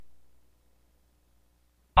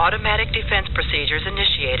Automatic defense procedures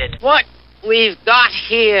initiated. What we've got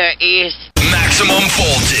here is maximum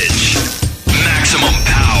voltage, maximum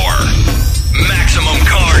power, maximum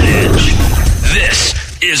carnage. This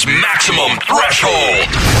is Maximum Threshold.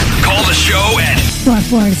 Call the show at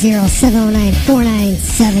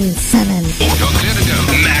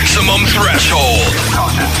 440-709-4977. Maximum Threshold.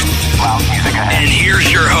 And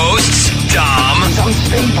here's your hosts, Dom. He's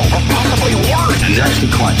unstable, or possibly worse. He's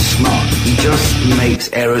actually quite smart. He just makes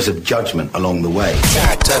errors of judgment along the way.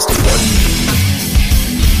 Testing, buddy.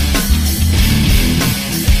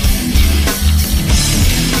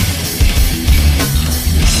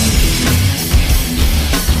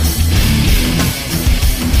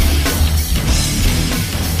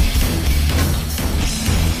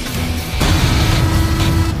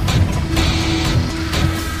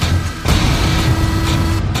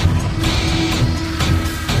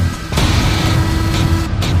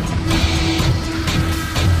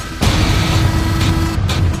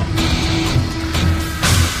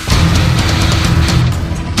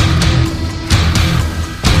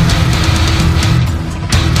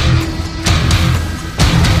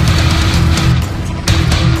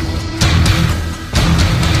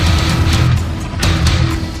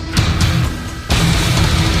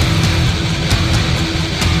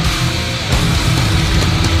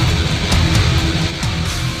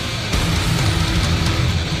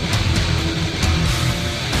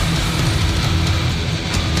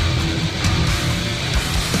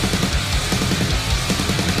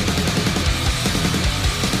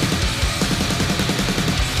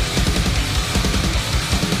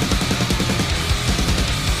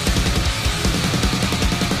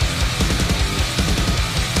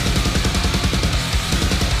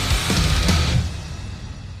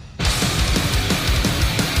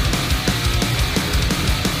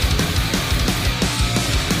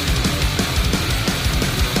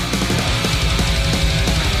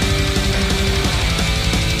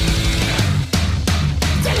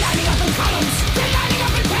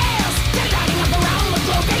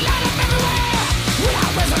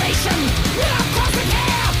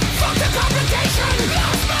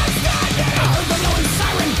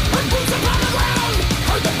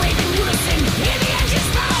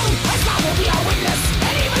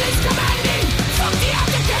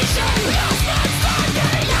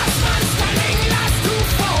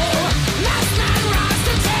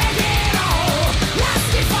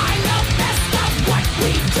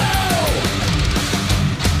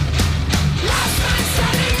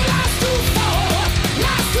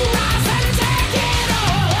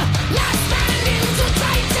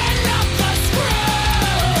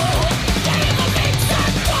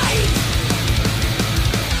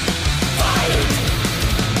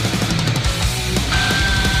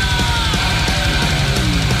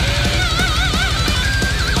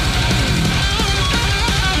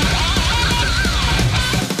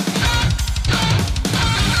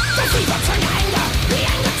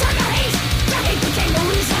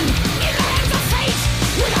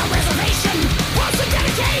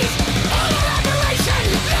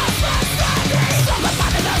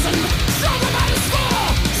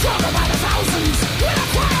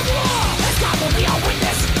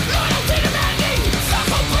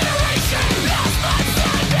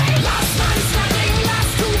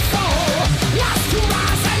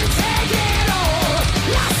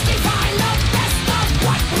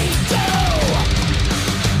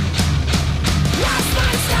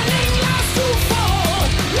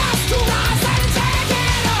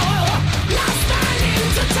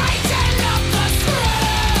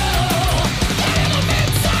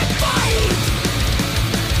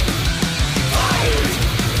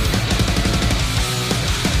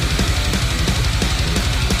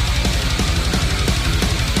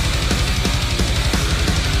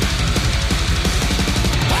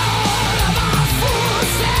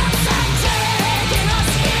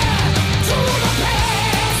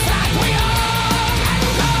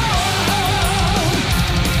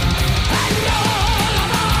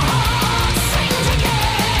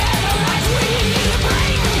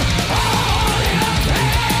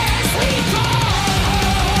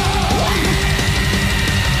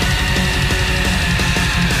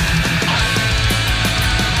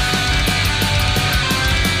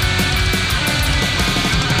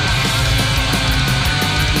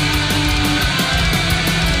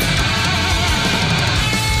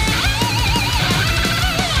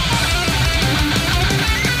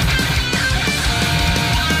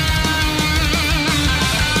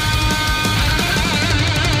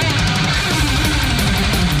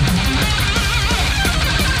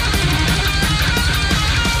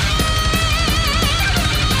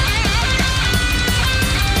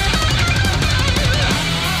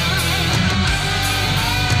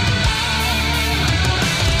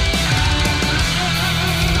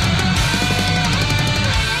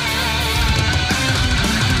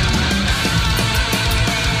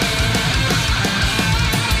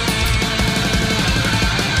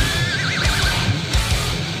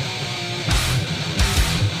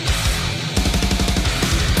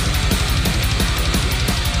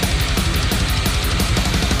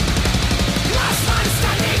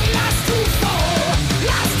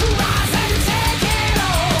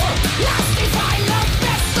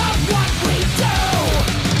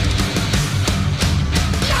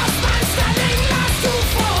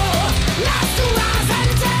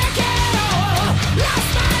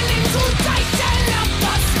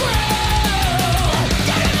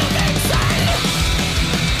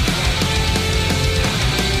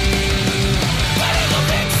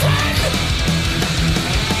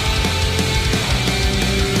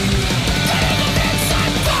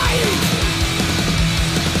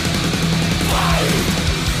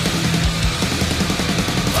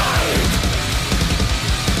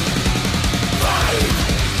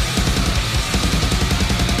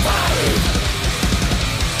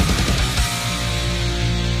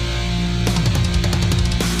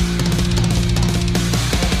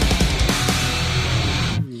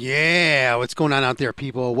 What's going on out there,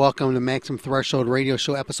 people? Welcome to Maximum Threshold Radio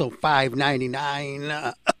Show, episode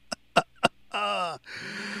 599.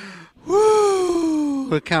 Woo!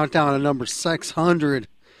 The countdown to number 600.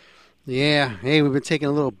 Yeah, hey, we've been taking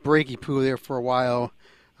a little breaky poo there for a while,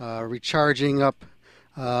 recharging up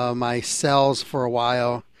my cells for a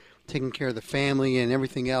while, taking care of the family and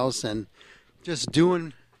everything else, and just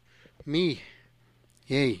doing me.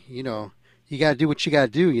 Hey, you know, you got to do what you got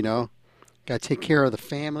to do, you know. Got to take care of the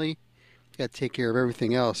family. Got to take care of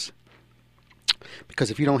everything else.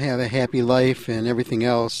 Because if you don't have a happy life and everything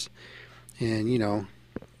else, and, you know,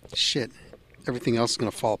 shit, everything else is going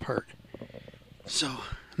to fall apart. So, I'm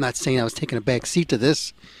not saying I was taking a back seat to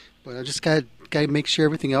this, but I just got to make sure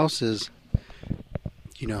everything else is,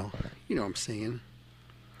 you know what I'm saying.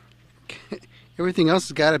 Everything else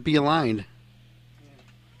has got to be aligned.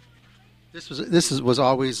 This was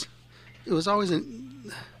always I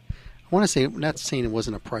want to say, not saying it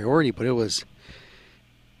wasn't a priority, but it was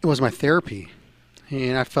my therapy,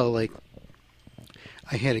 and I felt like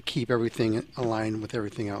I had to keep everything aligned with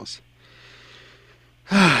everything else.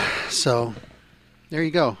 So, there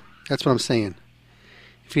you go. That's what I'm saying.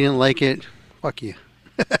 If you didn't like it, fuck you.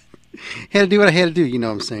 Had to do what I had to do, you know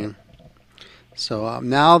what I'm saying. So,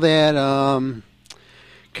 now that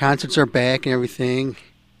concerts are back and everything,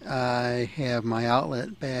 I have my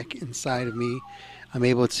outlet back inside of me. I'm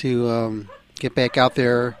able to get back out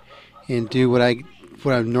there and do what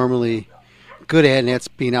I'm normally good at, and that's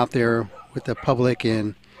being out there with the public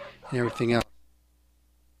and everything else.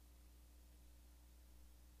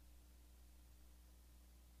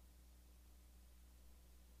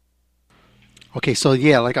 Okay, so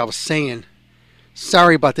yeah, like I was saying,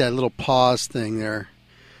 sorry about that little pause thing there.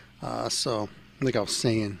 So, like I was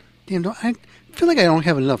saying, damn, I feel like I don't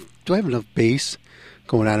have enough. Do I have enough bass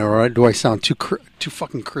going on, or do I sound too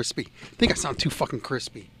fucking crispy? I think I sound too fucking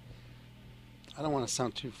crispy. I don't want to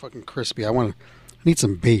sound too fucking crispy. I need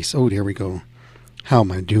some bass. Oh, there we go. How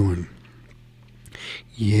am I doing?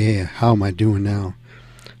 Yeah, how am I doing now?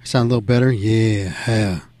 I sound a little better?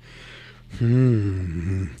 Yeah.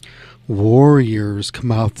 Warriors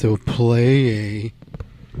come out to play.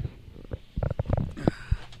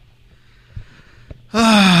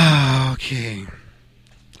 Okay.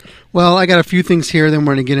 Well, I got a few things here. Then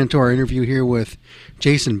we're going to get into our interview here with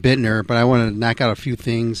Jason Bittner. But I want to knock out a few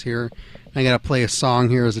things here. I got to play a song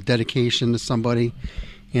here as a dedication to somebody.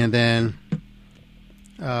 And then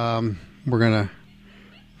we're going to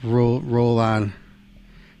roll on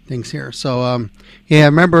things here. So, yeah,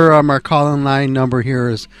 remember our call-in line number here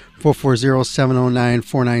is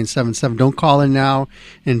 440-709-4977. Don't call in now.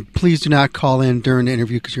 And please do not call in during the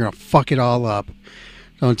interview because you're going to fuck it all up.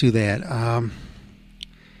 Don't do that.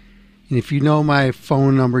 And if you know my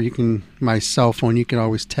phone number, my cell phone, you can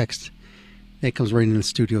always text. That comes right in the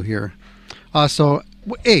studio here. So,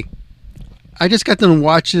 hey, I just got done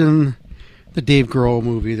watching the Dave Grohl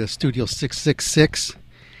movie, the Studio 666.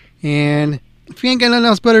 And if you ain't got nothing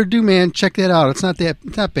else better to do, man, check that out. It's not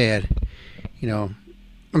bad. You know,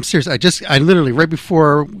 I'm serious. I literally, right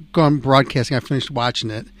before going broadcasting, I finished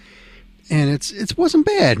watching it. And it wasn't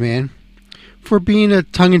bad, man. For being a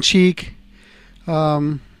tongue-in-cheek,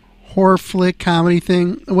 horror flick comedy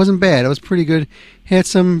thing, it wasn't bad. It was pretty good. Had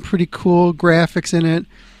some pretty cool graphics in it,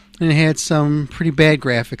 and it had some pretty bad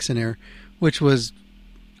graphics in there,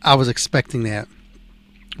 I was expecting that,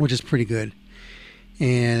 which is pretty good.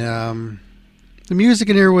 And the music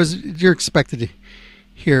in there you're expected to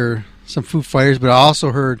hear some Foo Fighters, but I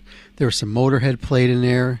also heard there was some Motorhead played in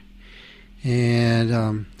there,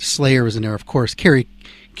 and Slayer was in there, of course. Kerry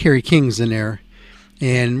King's in there,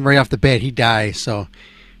 and right off the bat he dies, so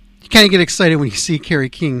you kind of get excited when you see Kerry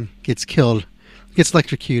King gets killed, gets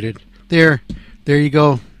electrocuted. There you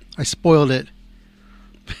go. I spoiled it.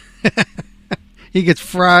 He gets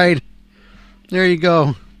fried. There you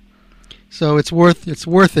go. So it's worth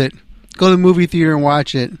it. Go to the movie theater and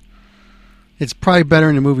watch it. It's probably better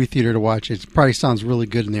in the movie theater to watch it. It probably sounds really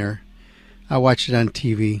good in there. I watched it on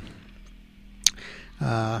TV.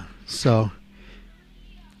 So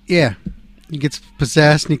yeah, he gets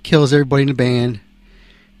possessed and he kills everybody in the band.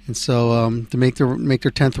 And so to make their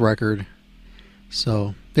 10th record.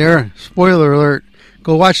 So there, spoiler alert.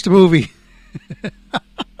 Go watch the movie.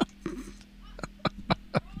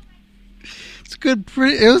 It's good.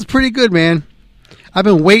 It was pretty good, man. I've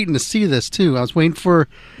been waiting to see this too. I was waiting for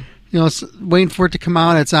it to come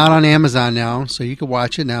out. It's out on Amazon now, so you can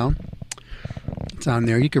watch it now. It's on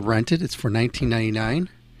there. You can rent it. It's for $19.99.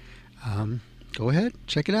 Go ahead,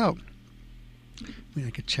 check it out. I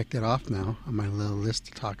could check that off now on my little list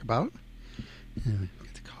to talk about. And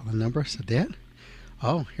get to call the number. I said that.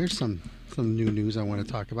 Oh, here's some new news I want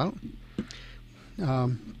to talk about.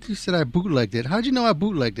 You said I bootlegged it. How'd you know I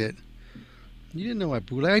bootlegged it? You didn't know I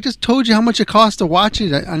bootlegged. I just told you how much it cost to watch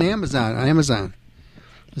it on Amazon. It was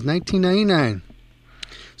 $19.99.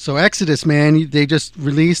 So Exodus, man, they just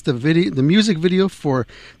released the music video for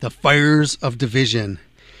The Fires of Division,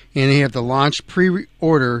 and they have the launch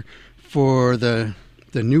pre-order for the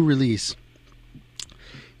new release.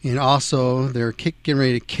 And also, they're getting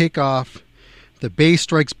ready to kick off the Bay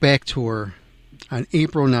Strikes Back tour on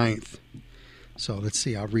April 9th. So let's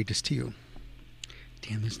see. I'll read this to you.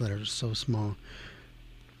 Damn, these letters are so small.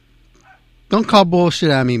 Don't call bullshit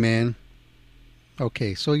on me, man.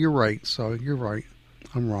 Okay, so you're right.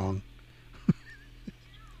 I'm wrong.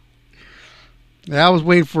 I was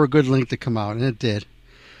waiting for a good link to come out, and it did.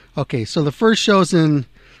 Okay, so the first show's in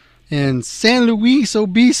San Luis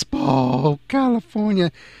Obispo,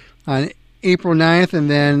 California on April 9th, and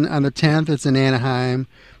then on the 10th it's in Anaheim.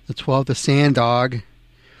 The 12th is Sandog.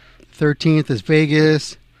 The 13th is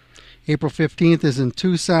Vegas. April 15th is in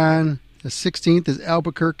Tucson. The 16th is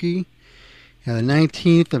Albuquerque. And the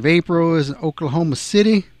 19th of April is in Oklahoma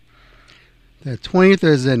City. The 20th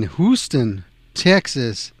is in Houston,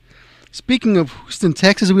 Texas. Speaking of Houston,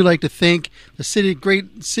 Texas, we'd like to thank the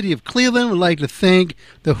great city of Cleveland. We'd like to thank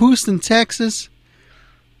the Houston, Texas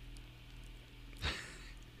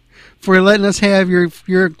for letting us have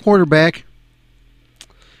your quarterback.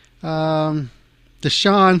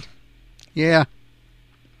 Deshaun. Yeah.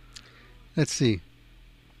 Let's see.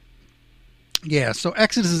 Yeah, so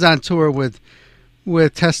Exodus is on tour with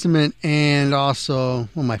Testament and also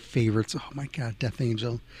one of my favorites. Oh my God, Death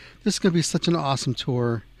Angel. This is going to be such an awesome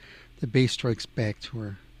tour. The Bay Strikes Back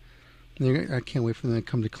tour. I can't wait for them to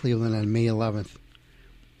come to Cleveland on May 11th.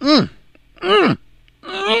 It's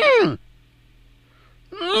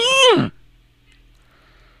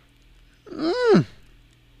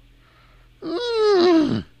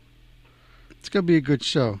going to be a good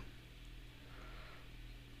show.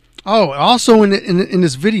 Oh, also in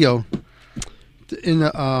this video, in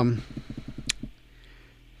the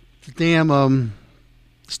damn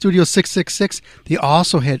Studio 666, they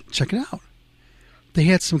also had, check it out, they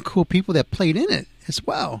had some cool people that played in it as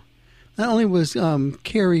well. Not only was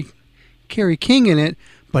Kerry King in it,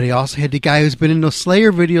 but he also had the guy who's been in those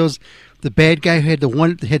Slayer videos, the bad guy who had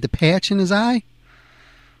the patch in his eye.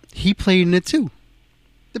 He played in it too.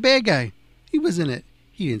 The bad guy, he was in it.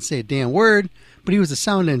 He didn't say a damn word, but he was a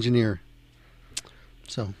sound engineer.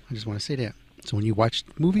 So I just want to say that. So when you watch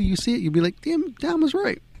the movie, you see it, you'll be like, damn, Dom was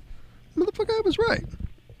right. Motherfucker, I was right.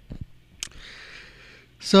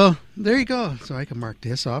 So there you go. So I can mark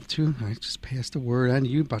this off too. I just passed the word on to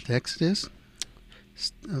you about the Exodus.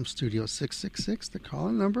 Studio 666, the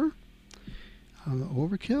calling number. The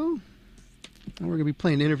Overkill. And we're going to be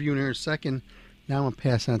playing an interview in here in a second. Now I'm going to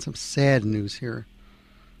pass on some sad news here.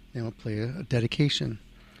 Then we'll play a dedication.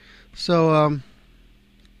 So I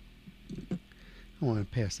want to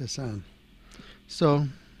pass this on. So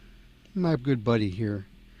my good buddy here,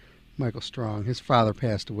 Michael Strong, his father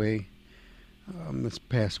passed away this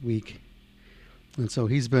past week, and so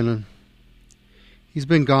he's been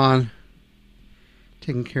gone,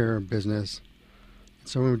 taking care of business.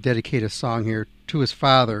 So we're going to dedicate a song here to his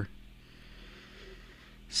father.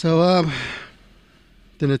 So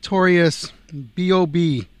the Notorious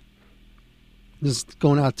B.O.B. This is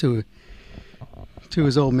going out to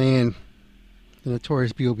his old man, the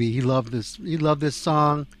Notorious B.O.B. He loved this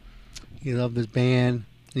song. He loved this band.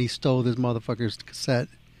 And he stole this motherfucker's cassette.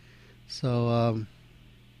 So,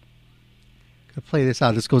 gonna play this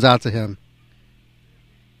out. This goes out to him.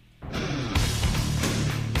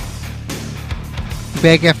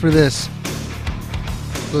 Back after this.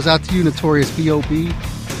 Goes out to you, Notorious B.O.B.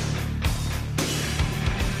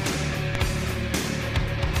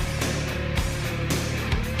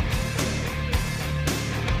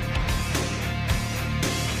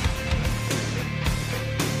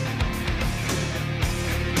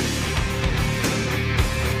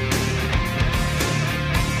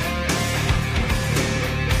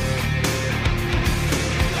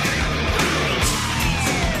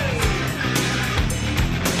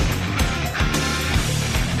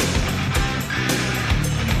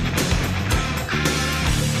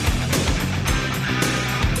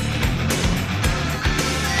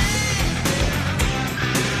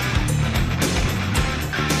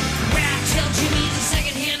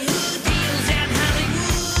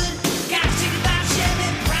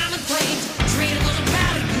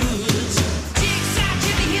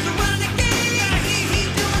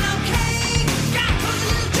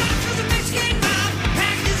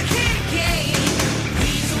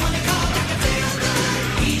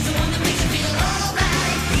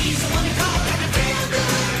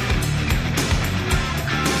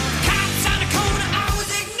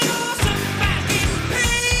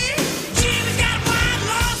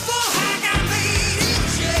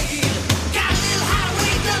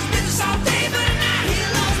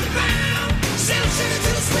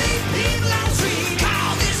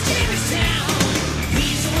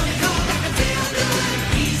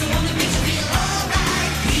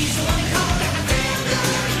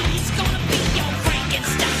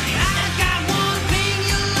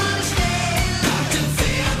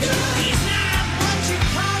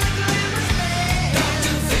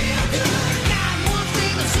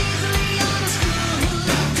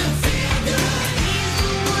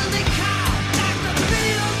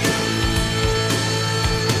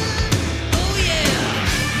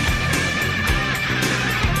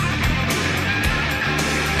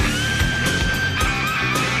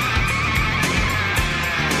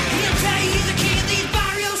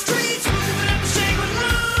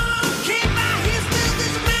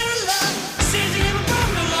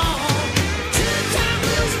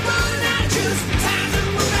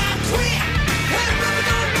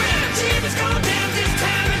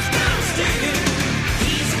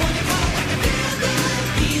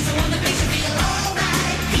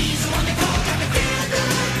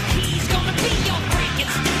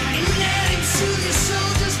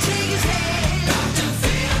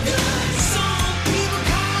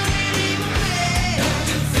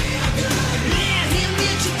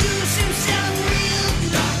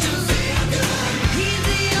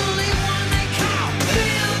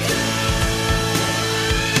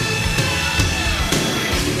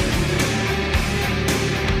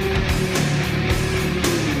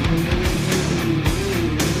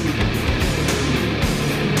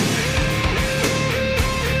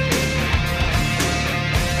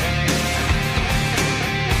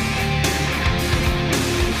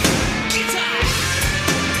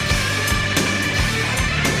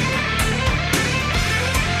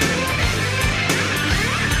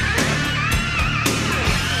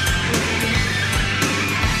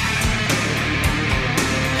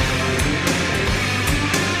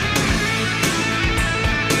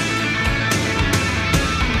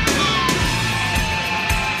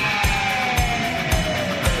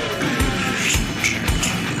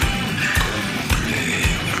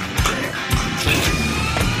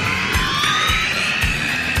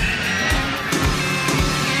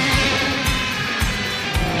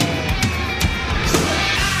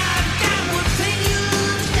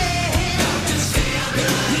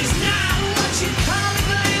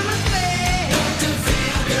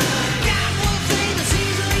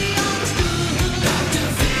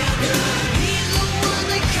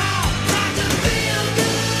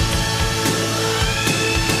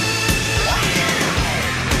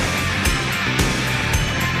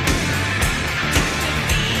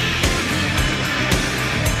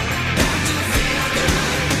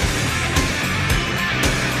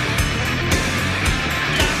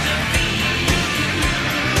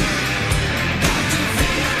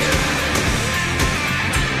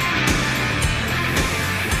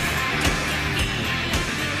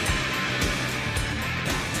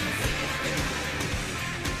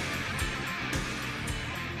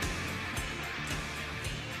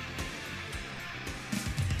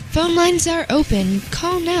 Phone lines are open.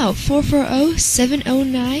 Call now,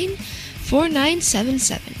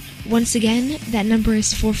 440-709-4977. Once again, that number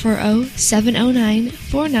is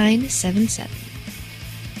 440-709-4977.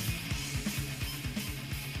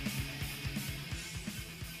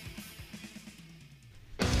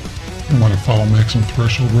 You want to follow Maximum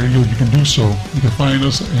Threshold Radio, you can do so. You can find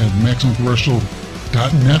us at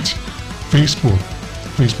MaximumThreshold.net, Facebook,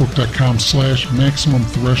 Facebook.com/Maximum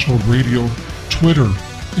Threshold Radio, Twitter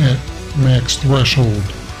 @Max Threshold.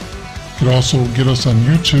 You can also get us on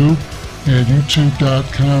YouTube at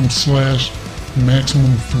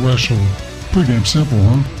YouTube.com/Maximum Threshold. Pretty damn simple,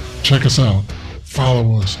 huh? Check us out.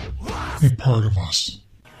 Follow us. Be part of us.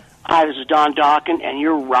 Hi, this is Don Dawkins, and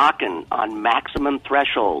you're rocking on Maximum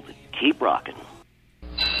Threshold. Keep rocking.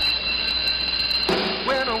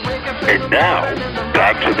 And now,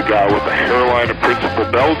 back to the guy with the hairline of Principal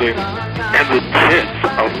Belding and the tits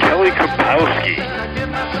of Kelly Kapowski,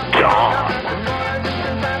 Don.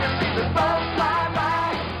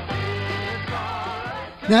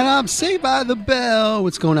 Now I'm Saved by the Bell.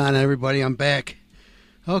 What's going on, everybody? I'm back.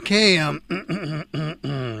 Okay, what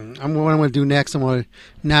I'm going to do next, I'm going to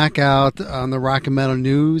knock out the rock and metal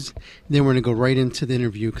news. Then we're going to go right into the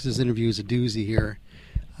interview, because this interview is a doozy here.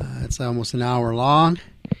 It's almost an hour long.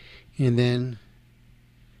 And then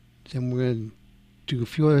we're going to do a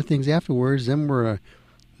few other things afterwards. Then we're going to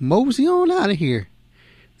mosey on out of here.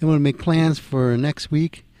 Then we're going to make plans for next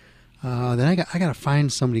week. Then I got to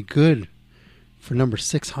find somebody good for number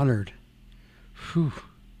 600. Whew.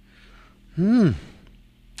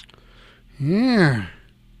 Yeah.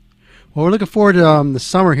 Well, we're looking forward to the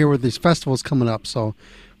summer here with these festivals coming up, so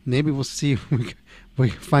maybe we'll see if we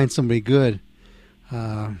can find somebody good.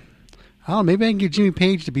 I don't know, maybe I can get Jimmy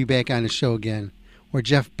Page to be back on the show again, or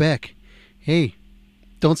Jeff Beck. Hey,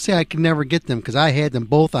 don't say I can never get them, because I had them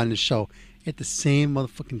both on the show at the same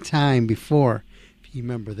motherfucking time before, if you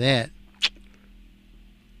remember that.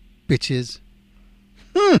 Bitches.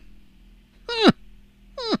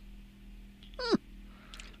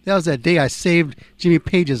 That was that day I saved Jimmy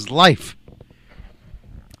Page's life.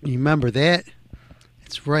 You remember that?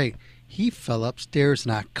 That's right. He fell upstairs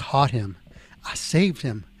and I caught him. I saved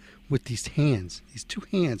him with these hands. These two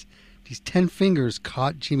hands. These 10 fingers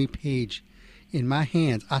caught Jimmy Page in my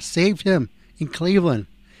hands. I saved him in Cleveland.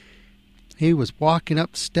 He was walking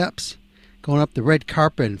up steps, going up the red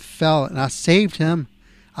carpet, and fell, and I saved him.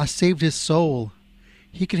 I saved his soul.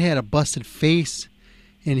 He could have had a busted face,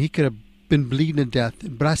 and he could have been bleeding to death,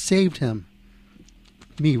 but I saved him.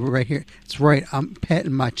 Me right here. That's right. I'm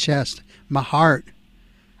patting my chest, my heart.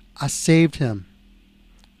 I saved him.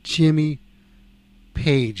 Jimmy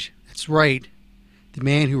Page. That's right. The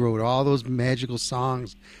man who wrote all those magical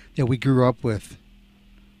songs that we grew up with.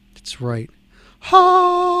 That's right.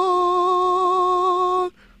 Ha!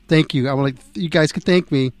 Thank you. I would like you guys could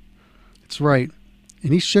thank me. That's right.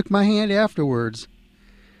 And he shook my hand afterwards.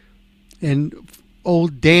 And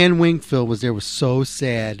old Dan Wingfield was there, was so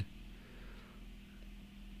sad.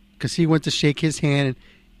 Because he went to shake his hand,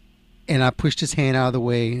 and I pushed his hand out of the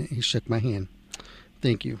way, and he shook my hand.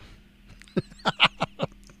 Thank you.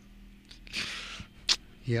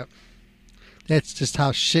 Yep. That's just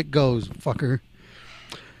how shit goes, fucker.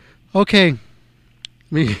 Okay.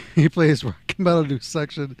 Me play this rock and metal news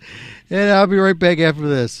section, and I'll be right back after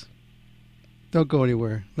this. Don't go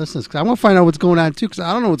anywhere. Listen, I want to find out what's going on, too, because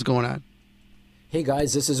I don't know what's going on. Hey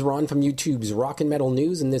guys, this is Ron from YouTube's Rock and Metal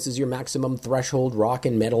News, and this is your Maximum Threshold Rock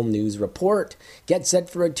and Metal News Report. Get set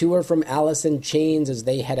for a tour from Alice in Chains as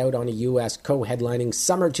they head out on a U.S. co-headlining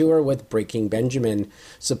summer tour with Breaking Benjamin.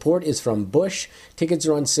 Support is from Bush. Tickets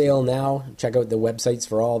are on sale now. Check out the websites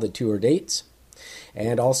for all the tour dates.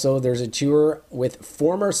 And also, there's a tour with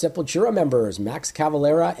former Sepultura members, Max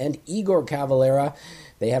Cavalera and Igor Cavalera.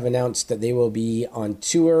 They have announced that they will be on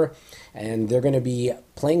tour, and they're going to be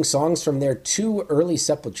playing songs from their 2 early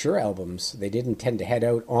Sepultura albums. They did intend to head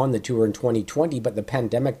out on the tour in 2020, but the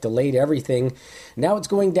pandemic delayed everything. Now it's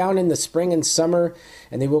going down in the spring and summer,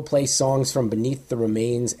 and they will play songs from Beneath the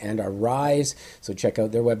Remains and Arise, so check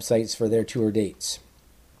out their websites for their tour dates.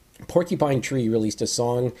 Porcupine Tree released a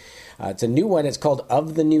song. It's a new one. It's called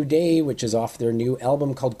Of the New Day, which is off their new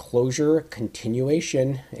album called Closure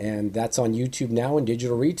Continuation, and that's on YouTube now and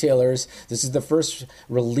digital retailers. This is the first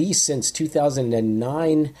release since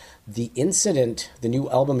 2009. The Incident, the new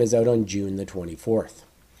album, is out on June the 24th.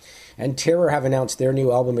 And Terror have announced their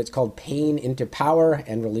new album. It's called Pain into Power,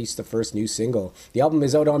 and released the first new single. The album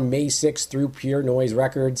is out on May 6th through Pure Noise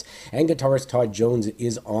Records, and guitarist Todd Jones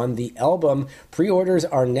is on the album. Pre-orders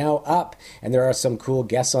are now up, and there are some cool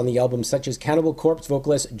guests on the album, such as Cannibal Corpse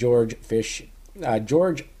vocalist George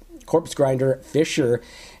Corpse Grinder Fisher,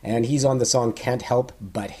 and he's on the song Can't Help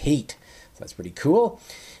But Hate. So that's pretty cool.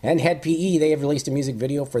 And Head PE, they have released a music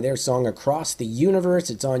video for their song Across the Universe.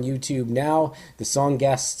 It's on YouTube now. The song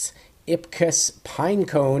guests Ipkiss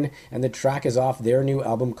Pinecone, and the track is off their new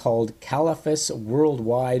album called Caliphus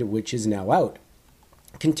Worldwide, which is now out.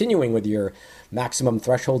 Continuing with your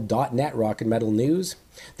MaximumThreshold.net rock and metal news,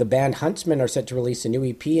 the band Huntsman are set to release a new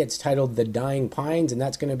EP. It's titled The Dying Pines, and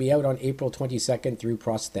that's going to be out on April 22nd through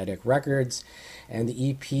Prosthetic Records. And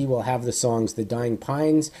the EP will have the songs The Dying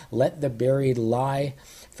Pines, Let the Buried Lie,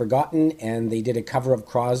 Forgotten, and they did a cover of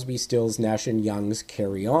Crosby, Stills, Nash & Young's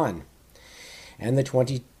Carry On. And the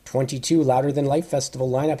 2022 Louder Than Life Festival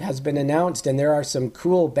lineup has been announced, and there are some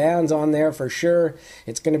cool bands on there for sure.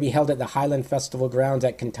 It's going to be held at the Highland Festival grounds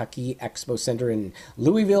at Kentucky Expo Center in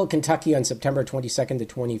Louisville, Kentucky on September 22nd to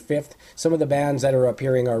 25th. Some of the bands that are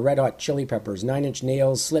appearing are Red Hot Chili Peppers, Nine Inch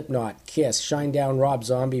Nails, Slipknot, Kiss, Shinedown, Rob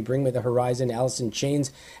Zombie, Bring Me the Horizon, Alice in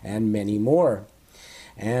Chains, and many more.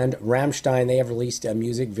 And Rammstein, they have released a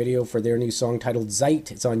music video for their new song titled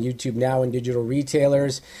Zeit. It's on YouTube now and digital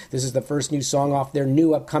retailers. This is the first new song off their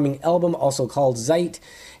new upcoming album, also called Zeit.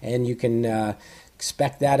 And you can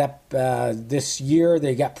expect that up this year.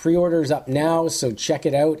 They got pre-orders up now, so check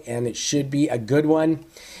it out, and it should be a good one.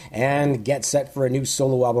 And get set for a new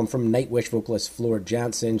solo album from Nightwish vocalist Floor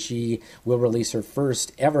Jansen. She will release her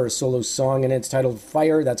first ever solo song, and it's titled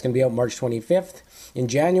Fire. That's going to be out March 25th. In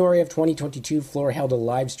January of 2022, Floor held a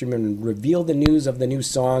live stream and revealed the news of the new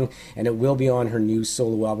song, and it will be on her new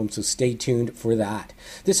solo album, so stay tuned for that.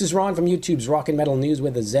 This is Ron from YouTube's Rock and Metal News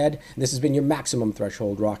with a Z, and this has been your Maximum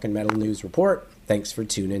Threshold Rock and Metal News Report. Thanks for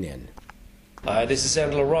tuning in. Hi, this is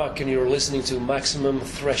Angela Rock, and you're listening to Maximum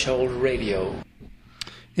Threshold Radio.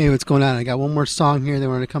 Hey, what's going on? I got one more song here. Then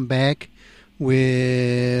we're going to come back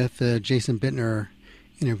with the Jason Bittner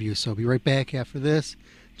interview, so I'll be right back after this.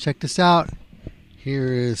 Check this out.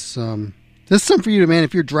 Here is some. This is something for you, man.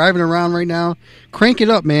 If you're driving around right now, crank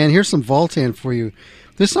it up, man. Here's some Voltan for you.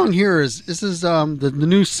 This song here is the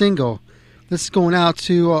new single. This is going out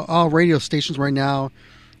to all radio stations right now,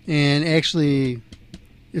 and actually,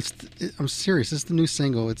 I'm serious. This is the new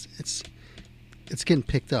single. It's getting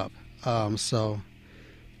picked up. So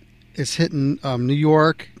it's hitting New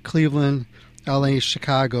York, Cleveland, LA,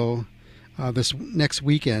 Chicago this next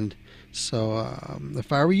weekend. So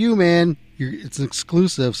if I were you, man, it's an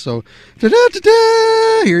exclusive. So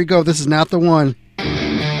da-da-da-da! Here you go. This is not the one.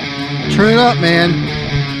 Turn it up, man.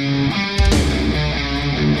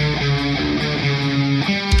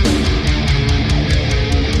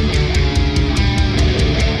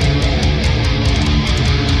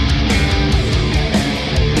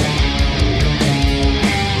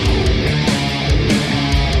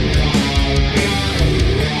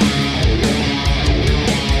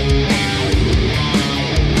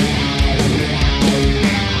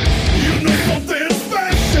 Something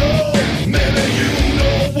special, maybe you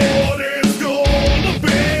know what it's gonna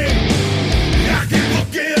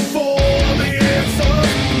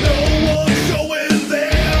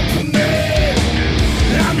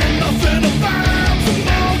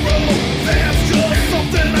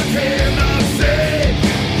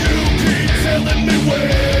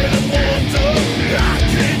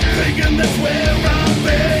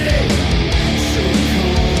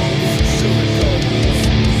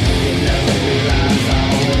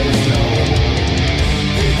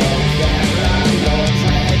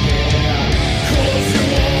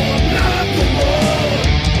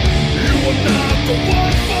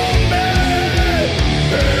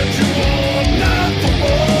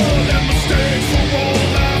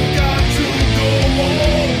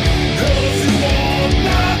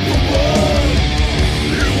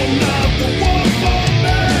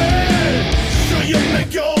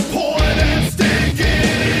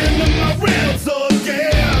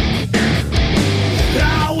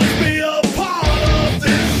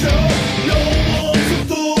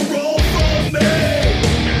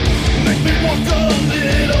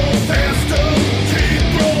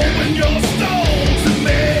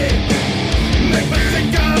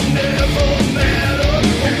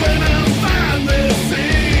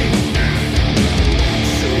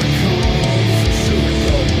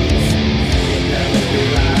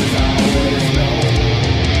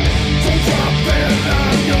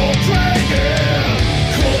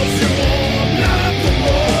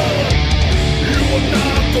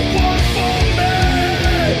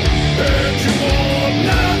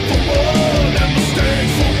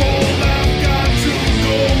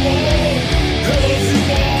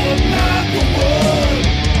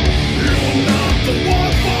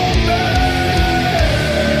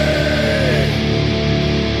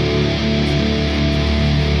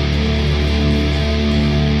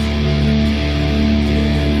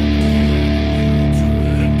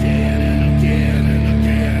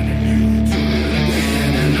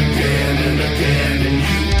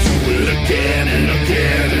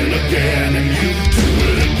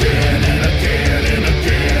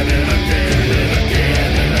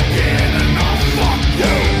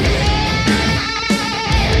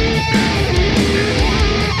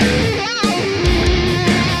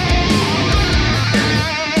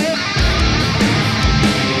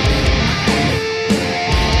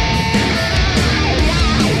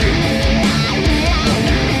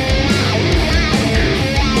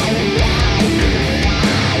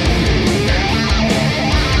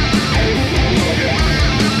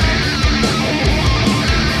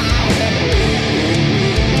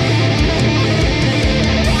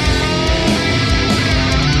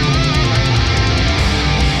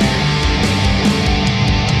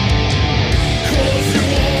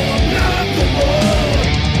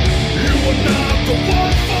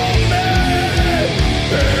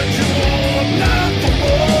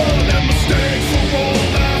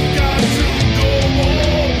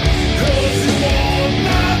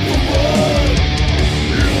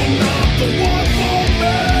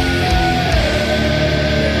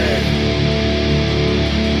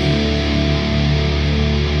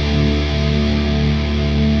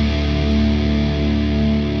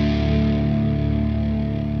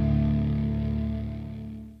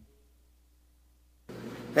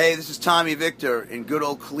Hey, this is Tommy Victor in good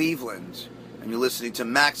old Cleveland, and you're listening to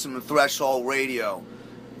Maximum Threshold Radio,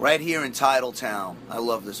 right here in Titletown. I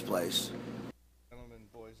love this place. Gentlemen,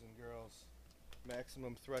 boys and girls,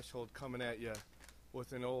 Maximum Threshold coming at you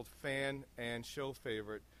with an old fan and show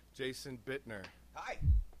favorite, Jason Bittner. Hi.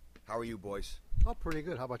 How are you, boys? Oh, pretty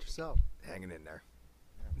good. How about yourself? Hanging in there.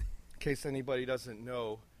 In case anybody doesn't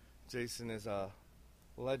know, Jason is a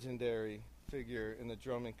legendary figure in the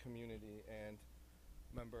drumming community and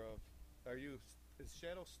member of, is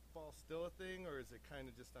Shadowfall still a thing, or is it kind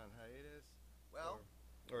of just on hiatus? Well,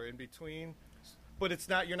 or in between? But it's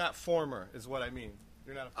not, you're not former, is what I mean.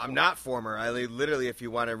 You're not a former. I'm not former. I literally, if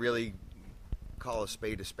you want to really call a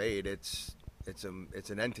spade, it's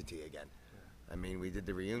an entity again. Yeah. I mean, we did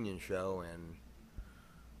the reunion show, and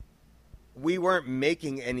we weren't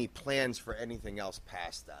making any plans for anything else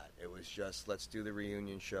past that. It was just, let's do the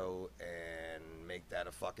reunion show and make that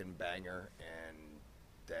a fucking banger, and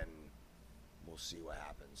then we'll see what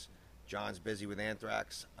happens. John's busy with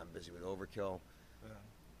Anthrax. I'm busy with Overkill.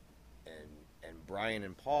 Yeah. And Brian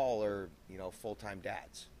and Paul are, full-time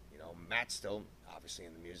dads. Matt's still obviously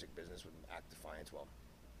in the music business with Act Defiance. Well,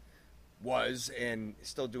 was and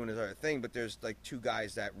still doing his other thing, but there's like two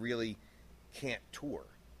guys that really can't tour.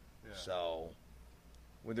 Yeah. So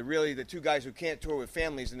with the two guys who can't tour with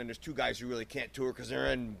families, and then there's two guys who really can't tour because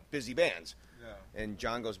they're in busy bands. Yeah. And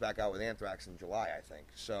John goes back out with Anthrax in July, I think.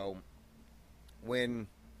 So when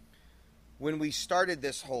we started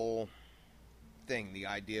this whole thing, the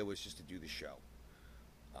idea was just to do the show.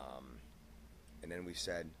 And then we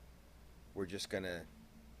said, we're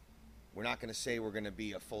not gonna say we're gonna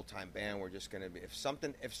be a full-time band. We're just gonna be, if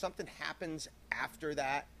something happens after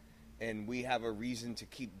that, and we have a reason to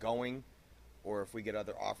keep going, or if we get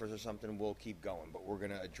other offers or something, we'll keep going. But we're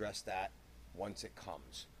gonna address that once it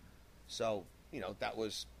comes. So that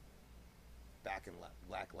was back in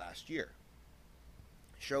last year.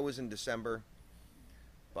 Show was in December.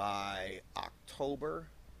 By October,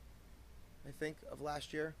 I think, of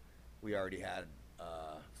last year, we already had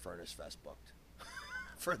Furnace Fest booked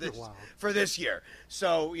for this year.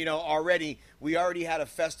 So already we already had a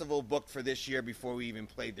festival booked for this year before we even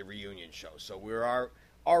played the reunion show. So we're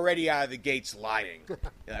already out of the gates lying. You're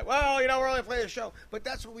like, well, we're only playing a show, but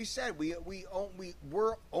that's what we said.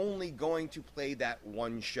 We're only going to play that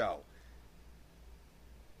one show.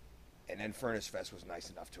 And then Furnace Fest was nice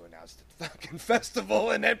enough to announce the fucking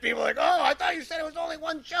festival, and then people were like, oh, I thought you said it was only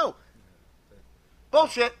one show.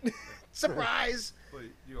 Bullshit. Surprise. But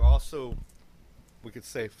you also, we could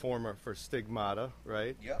say, former for Stigmata,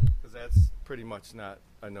 right? Yep. Because that's pretty much not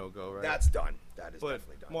a no-go, right? That's done. That is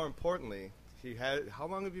definitely done. More importantly, how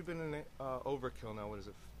long have you been in Overkill now? What is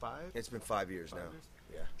it, 5? It's been 5 years now.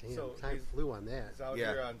 Yeah. Damn, so time flew on that. He's out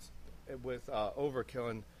here with Overkill,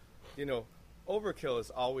 and, Overkill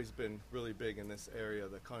has always been really big in this area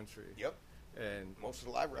of the country. Yep. And most of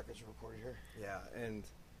the live records are recorded here. Yeah, and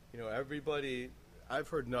everybody, I've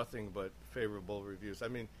heard nothing but favorable reviews. I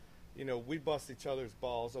mean, we bust each other's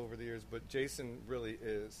balls over the years, but Jason really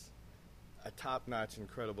is a top-notch,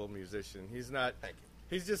 incredible musician. He's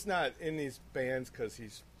just not in these bands because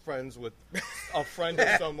he's friends with a friend of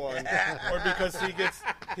someone, or because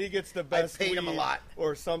he gets the best I paid him a lot,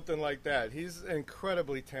 or something like that. He's an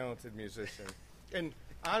incredibly talented musician, and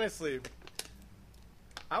honestly,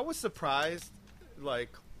 I was surprised,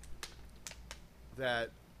 that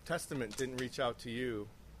Testament didn't reach out to you,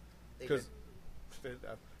 because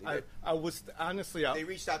I was honestly they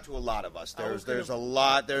reached out to a lot of us.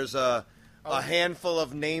 There's a handful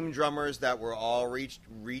of name drummers that were all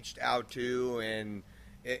reached out to, and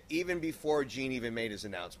even before Gene even made his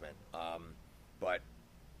announcement. But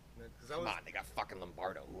come on, they got fucking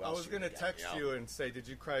Lombardo. Who else? I was going to text you and say, did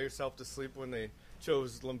you cry yourself to sleep when they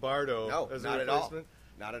chose Lombardo as a not replacement?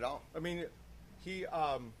 Not at all. I mean,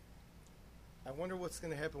 I wonder what's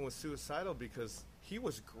going to happen with Suicidal, because he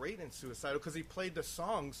was great in Suicidal because he played the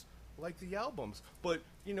songs like the albums. But,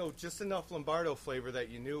 just enough Lombardo flavor that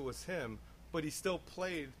you knew it was him, but he still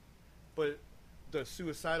played. But the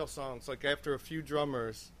Suicidal songs, after a few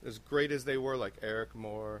drummers, as great as they were, like Eric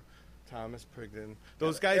Moore, Thomas Prigden,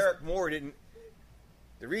 those guys. Eric Moore didn't.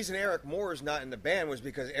 The reason Eric Moore is not in the band was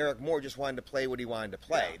because Eric Moore just wanted to play what he wanted to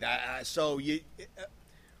play. Yeah.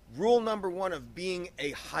 Rule number one of being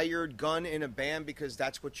a hired gun in a band, because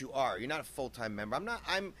that's what you are. You're not a full-time member.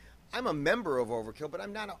 I'm a member of Overkill, but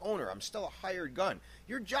I'm not an owner. I'm still a hired gun.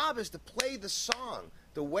 Your job is to play the song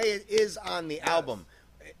the way it is on the album.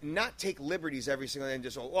 Not take liberties every single day and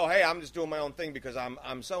just, hey, I'm just doing my own thing because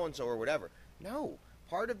I'm so-and-so or whatever. No.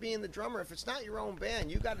 part of being the drummer, if it's not your own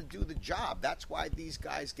band, you got to do the job. That's why these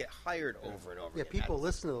guys get hired over and over Yeah, again. people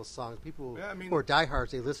listen to those songs. People Yeah, I mean- who are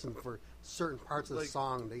diehards, they listen for certain parts of the Like-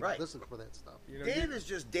 song. They Right. listen for that stuff. You know, Dave is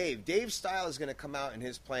just Dave. Dave's style is going to come out in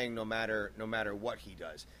his playing no matter what he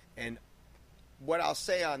does. And what I'll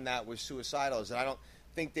say on that with Suicidal is that I don't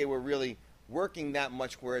think they were really working that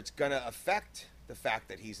much where it's going to affect the fact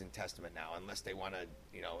that he's in Testament now, unless they want to,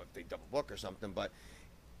 if they double book or something. But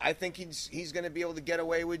I think he's going to be able to get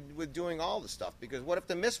away with doing all the stuff, because what if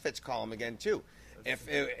the Misfits call him again too? If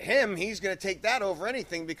he's going to take that over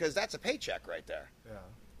anything, because that's a paycheck right there. Yeah.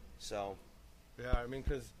 So. Yeah, I mean,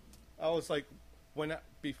 because I was like,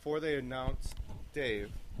 before they announced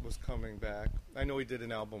Dave was coming back, I know he did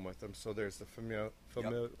an album with them, so there's the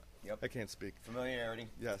Yep. I can't speak. Familiarity.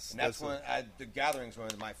 Yes. And that's The Gathering's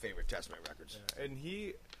one of my favorite Testament records.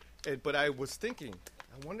 Yeah, but I was thinking,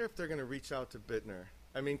 I wonder if they're going to reach out to Bittner.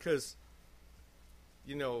 I mean, because,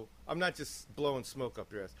 I'm not just blowing smoke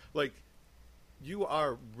up your ass. Like, you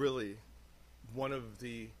are really one of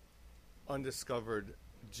the undiscovered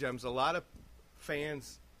gems. A lot of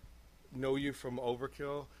fans know you from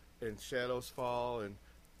Overkill and Shadows Fall and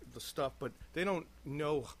the stuff, but they don't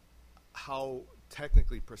know how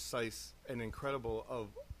technically precise and incredible of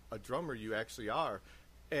a drummer you actually are.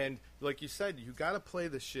 And like you said, you got to play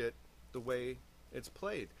the shit the way it's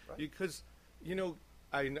played. Right. Because,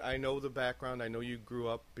 I know the background. I know you grew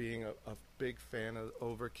up being a big fan of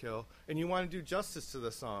Overkill, and you want to do justice to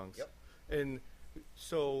the songs. Yep. And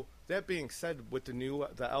so, that being said, with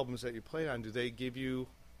the albums that you played on, do they give you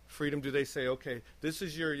freedom? Do they say, okay, this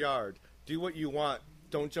is your yard, do what you want,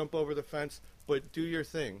 don't jump over the fence, but do your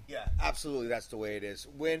thing? Yeah, absolutely. That's the way it is.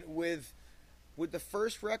 With the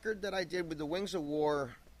first record that I did with the Wings of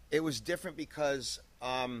War, it was different because,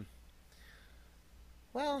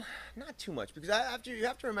 well, not too much, because you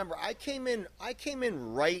have to remember, I came in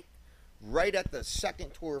right at the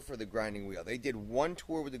second tour for the Grinding Wheel. They did one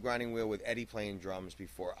tour with the Grinding Wheel with Eddie playing drums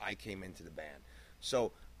before I came into the band.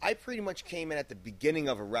 So I pretty much came in at the beginning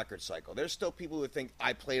of a record cycle. There's still people who think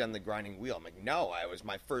I played on the Grinding Wheel. I'm like, no, I was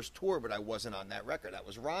my first tour, but I wasn't on that record. That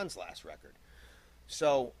was Ron's last record.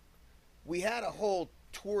 So we had a whole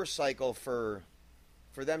tour cycle for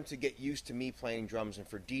them to get used to me playing drums, and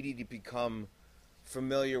for Dee Dee to become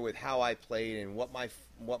familiar with how I played and what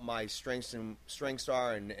my strengths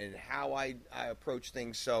are and how I approach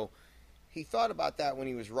things. So he thought about that when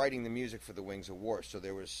he was writing the music for the Wings of War. So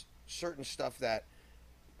there was certain stuff that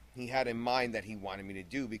he had in mind that he wanted me to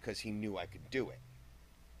do because he knew I could do it.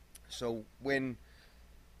 So when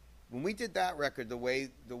we did that record, the way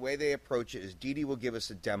they approach it is Dee Dee will give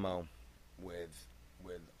us a demo with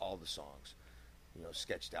all the songs,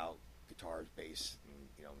 sketched out, guitars, bass, and,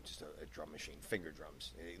 just a drum machine, finger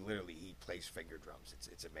drums. He plays finger drums.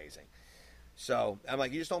 It's amazing. So I'm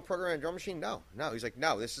like, you just don't program a drum machine? No. He's like,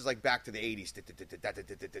 no, this is like back to the 80s,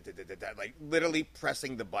 like literally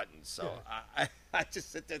pressing the buttons. So I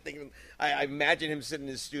just sit there thinking, I imagine him sitting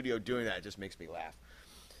in his studio doing that. It just makes me laugh.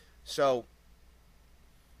 So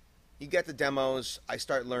you get the demos. I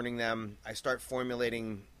start learning them. I start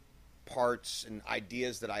formulating parts and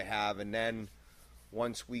ideas that I have. And then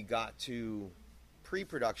once we got to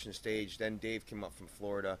pre-production stage, then Dave came up from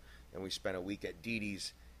Florida, and we spent a week at Dee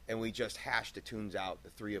Dee's, and we just hashed the tunes out, the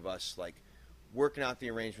three of us, like working out the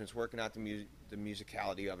arrangements, working out the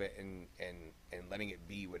musicality of it, and letting it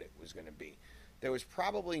be what it was going to be. There was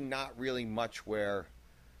probably not really much where,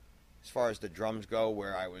 as far as the drums go,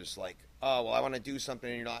 where I was like, oh, well, I want to do something,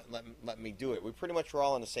 and you're not letting me do it. We pretty much were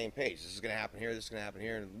all on the same page. This is going to happen here, this is going to happen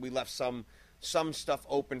here, and we left some stuff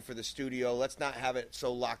open for the studio. Let's not have it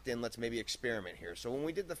so locked in. Let's maybe experiment here. So when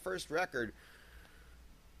we did the first record,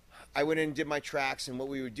 I went in and did my tracks, and what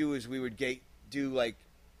we would do is we would do like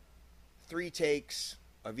 3 takes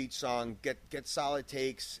of each song, get solid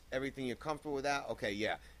takes, everything. You're comfortable with that? Okay,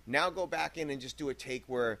 yeah. Now go back in and just do a take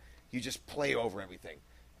where you just play over everything.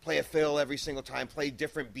 Play a fill every single time, play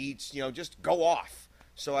different beats, just go off.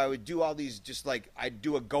 So I would do all these, just like I'd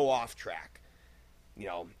do a go off track.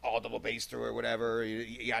 All double bass through or whatever,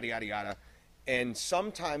 yada, yada, yada. And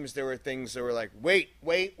sometimes there were things that were like, wait,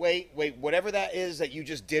 whatever that is that you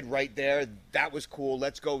just did right there, that was cool.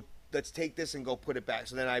 Let's take this and go put it back.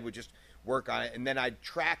 So then I would just work on it, and then I'd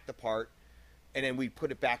track the part, and then we'd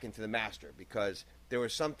put it back into the master, because there were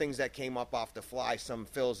some things that came up off the fly, some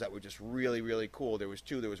fills that were just really, really cool. There was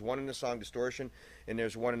 2. There was one in the song Distortion, and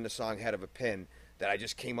there's one in the song Head of a Pin that I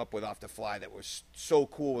just came up with off the fly that was so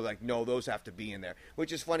cool. Like, no, those have to be in there.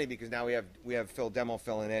 Which is funny, because now we have Phil Demo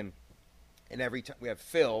filling in, and every time we have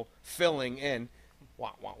Phil filling in,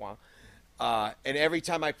 wah, wah, wah. And every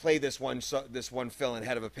time I play this one fill in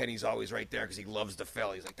Head of a Pin, he's always right there because he loves the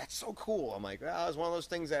fill. He's like, that's so cool. I'm like, well, it's one of those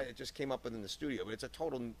things that it just came up with in the studio, but it's a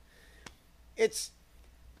total.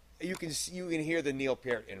 You can hear the Neil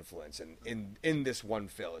Peart influence in this one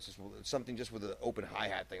fill. It's just something just with an open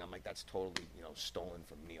hi-hat thing. I'm like, that's totally stolen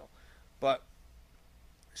from Neil. But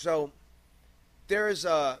so there's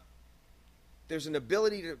an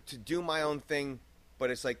ability to do my own thing, but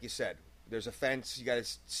it's like you said. There's a fence. You got to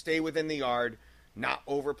stay within the yard, not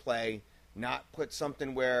overplay, not put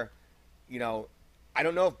something where, I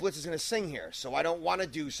don't know if Blitz is going to sing here, so I don't want to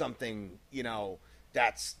do something,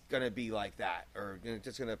 that's going to be like that, or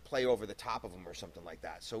just going to play over the top of them or something like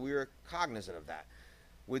that. So we were cognizant of that.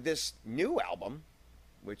 With this new album,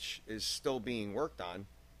 which is still being worked on,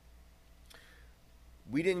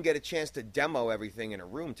 we didn't get a chance to demo everything in a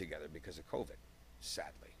room together because of COVID,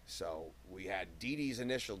 sadly. So we had Dee Dee's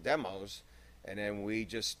initial demos, and then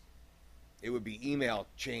it would be email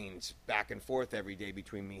chains back and forth every day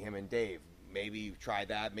between me, him, and Dave. Maybe try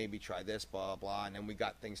that, maybe try this, blah, blah, and then we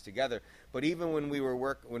got things together. But even when Dee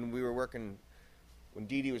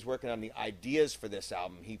Dee was working on the ideas for this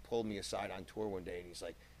album, he pulled me aside on tour one day, and he's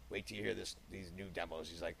like, wait till you hear these new demos.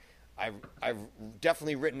 He's like, I've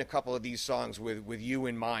definitely written a couple of these songs with you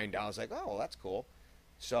in mind. I was like, oh, well, that's cool.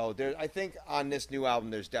 So I think on this new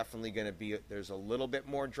album, there's definitely going to be there's a little bit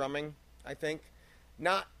more drumming. I think,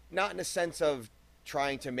 not in a sense of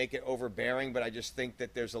trying to make it overbearing, but I just think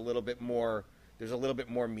that there's a little bit more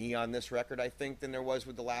me on this record, I think, than there was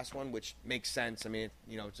with the last one, which makes sense. I mean,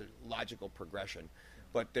 it's a logical progression.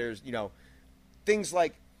 But there's things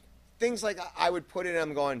like I would put in.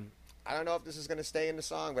 I'm going, I don't know if this is going to stay in the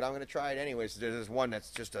song, but I'm going to try it anyways. There's this one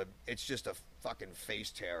that's just a fucking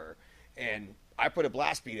face terror. And I put a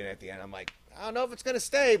blast beat in at the end. I'm like, I don't know if it's going to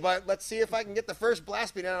stay, but let's see if I can get the first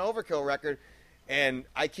blast beat on an Overkill record. And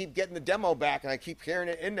I keep getting the demo back, and I keep hearing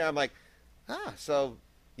it in there. I'm like, so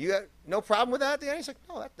you got no problem with that at the end? He's like,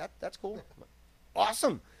 no, that's cool. Like,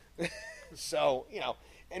 awesome. So,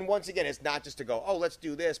 and once again, it's not just to go, oh, let's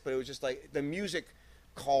do this, but it was just like the music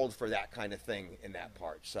called for that kind of thing in that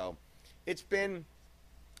part. So it's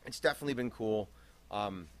definitely been cool.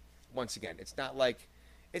 Once again, it's not like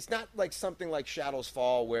something like Shadows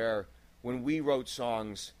Fall, where when we wrote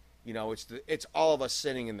songs, it's all of us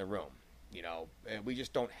sitting in the room, and we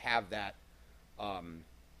just don't have that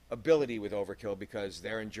ability with Overkill because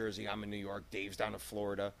they're in Jersey, I'm in New York, Dave's down in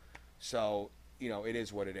Florida, so it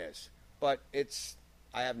is what it is. But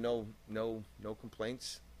I have no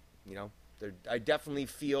complaints. I definitely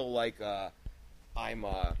feel like I'm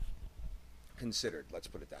considered. Let's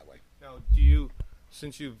put it that way. Now,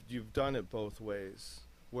 since you've done it both ways,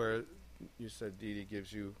 where you said Dee Dee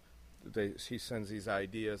gives you, he sends these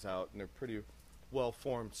ideas out, and they're pretty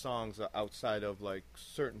well-formed songs outside of like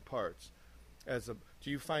certain parts. Do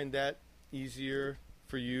you find that easier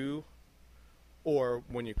for you, or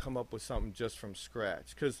when you come up with something just from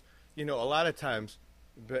scratch? Because a lot of times,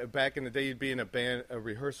 back in the day, you'd be in a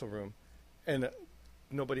rehearsal room, and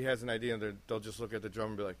nobody has an idea, and they'll just look at the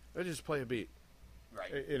drummer and be like, "I just play a beat."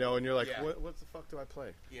 Right. And you're like, Yeah. what the fuck do I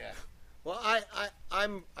play? Yeah. Well,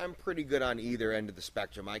 I'm pretty good on either end of the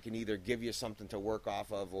spectrum. I can either give you something to work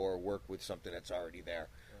off of or work with something that's already there.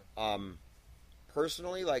 Yeah.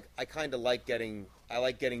 Personally, like I kind of like getting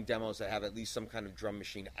demos that have at least some kind of drum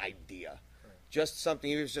machine idea. Right. Just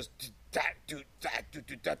something. It was just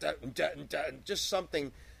just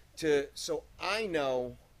something so I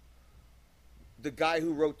know the guy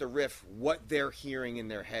who wrote the riff, what they're hearing in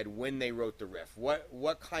their head when they wrote the riff.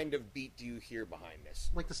 What kind of beat do you hear behind this?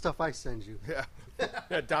 Like the stuff I send you. Yeah.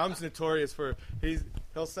 Yeah, Dom's notorious for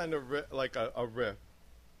he'll send a riff,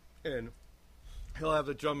 and he'll have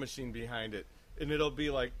the drum machine behind it, and it'll be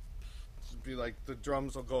like the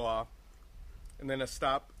drums will go off, and then a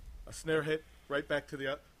snare hit right back to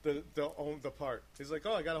the part. He's like,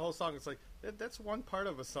 oh, I got a whole song. It's like, that's one part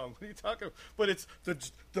of a song. What are you talking about? But it's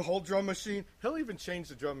the whole drum machine. He'll even change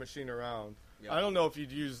the drum machine around. Yep. I don't know if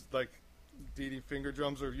you'd use like Dee Dee finger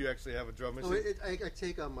drums or if you actually have a drum machine. I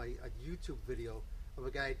take on a YouTube video of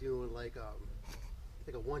a guy doing like a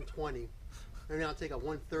 120, and then I'll take a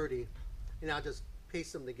 130, and I'll just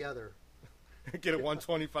paste them together. Get a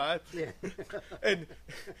 125? Yeah. and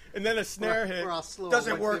then a snare hit.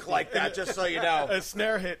 Doesn't work like that, just so you know. A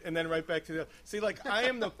snare hit, and then right back to the... See, like, I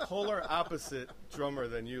am the polar opposite drummer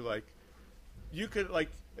than you. Like, you could, like,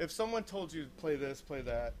 if someone told you play this, play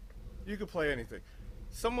that, you could play anything.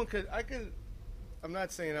 I'm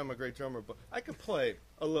not saying I'm a great drummer, but I could play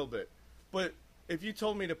a little bit. But if you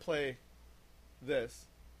told me to play this,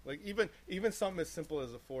 like, even something as simple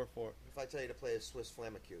as a 4/4. If I tell you to play a Swiss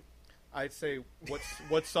Flamacute. I'd say,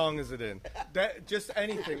 what song is it in? That just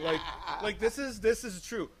anything. Like this is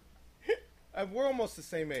true. We're almost the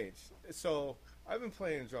same age, so I've been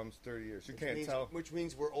playing drums 30 years. You can't tell. Which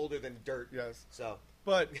means we're older than dirt. Yes. So,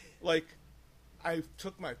 but like, I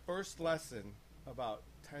took my first lesson about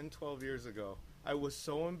 10, 12 years ago. I was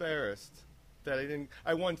so embarrassed that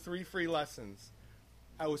I won 3 free lessons.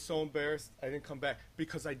 I was so embarrassed I didn't come back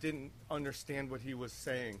because I didn't understand what he was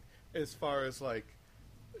saying as far as like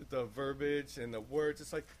the verbiage and the words.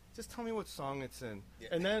 It's like, just tell me what song it's in,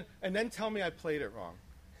 and then tell me I played it wrong,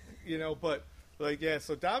 But like, yeah,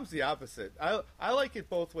 so Dom's the opposite. I like it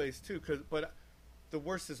both ways too, but the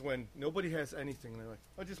worst is when nobody has anything. They're like,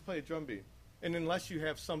 "I'll just play a drum beat," and unless you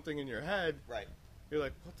have something in your head, right, you're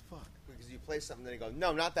like, "What the fuck?" Because you play something, then you go,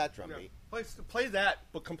 "No, not that drum beat." Play that,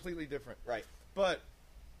 but completely different. Right. But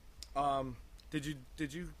did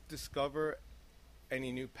you discover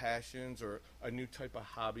any new passions or a new type of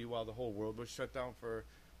hobby while the whole world was shut down for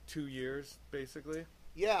 2 years, basically?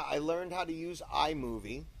 Yeah, I learned how to use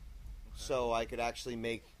iMovie, so I could actually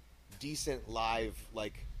make decent live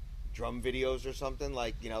like drum videos or something.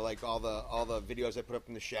 Like like all the videos I put up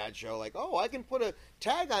in the Shad Show. Like, oh, I can put a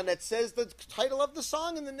tag on that says the title of the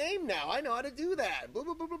song and the name now. I know how to do that. Blah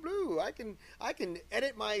blah blah blah blah. I can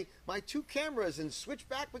edit my 2 cameras and switch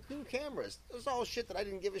back between cameras. This is all shit that I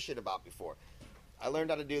didn't give a shit about before. I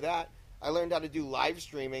learned how to do that. I learned how to do live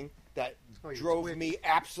streaming. That drove me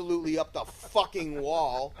absolutely up the fucking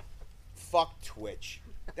wall. Fuck Twitch.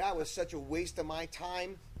 That was such a waste of my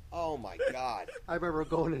time. Oh my God. I remember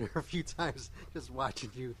going in there a few times just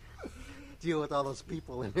watching you deal with all those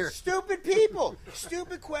people in there. Stupid people.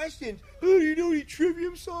 Stupid questions. Oh, do you know any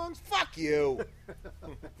Trivium songs? Fuck you.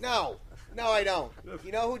 No, I don't.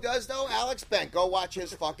 You know who does, though? Alex Bent. Go watch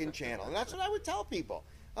his fucking channel. And that's what I would tell people.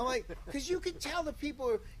 I'm like, because you can tell the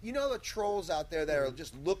people, the trolls out there that are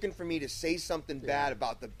just looking for me to say something bad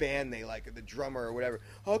about the band they like, or the drummer or whatever.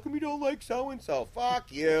 How come you don't like so-and-so? Fuck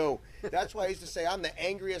you. That's why I used to say I'm the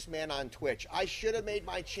angriest man on Twitch. I should have made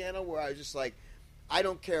my channel where I was just like, I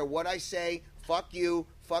don't care what I say. Fuck you.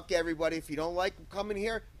 Fuck everybody. If you don't like coming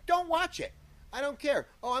here, don't watch it. I don't care.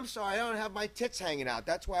 Oh, I'm sorry. I don't have my tits hanging out.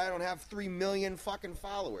 That's why I don't have 3 million fucking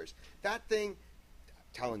followers. That thing, I'm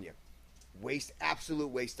telling you. Absolute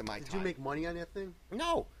waste of my time. Did you make money on that thing?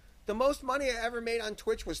 No. The most money I ever made on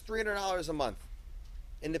Twitch was $300 a month.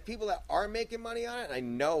 And the people that are making money on it, I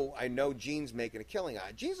know Gene's making a killing on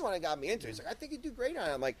it. Gene's the one that got me into it. He's like, I think you do great on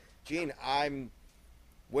it. I'm like, Gene,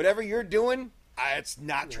 whatever you're doing, it's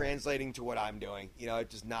not translating to what I'm doing. It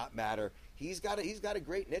does not matter. He's got a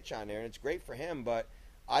great niche on there, and it's great for him, but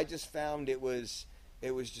I just found it was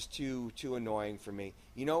just too annoying for me.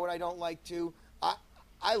 You know what I don't like too?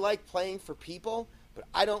 I like playing for people, but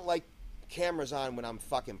I don't like cameras on when I'm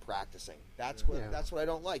fucking practicing. That's what I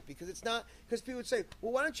don't like, because people would say,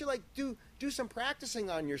 well, why don't you like do some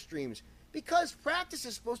practicing on your streams? Because practice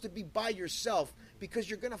is supposed to be by yourself,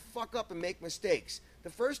 because you're gonna fuck up and make mistakes.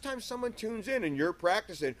 The first time someone tunes in and you're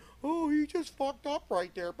practicing, oh, he just fucked up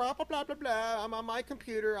right there, blah blah blah blah blah. I'm on my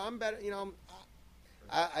computer. I'm better.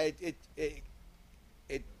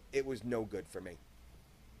 It was no good for me.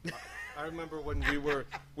 I remember when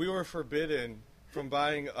we were forbidden from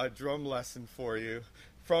buying a drum lesson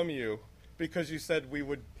from you because you said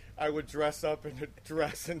I would dress up in a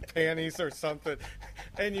dress and panties or something,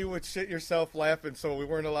 and you would shit yourself laughing, so we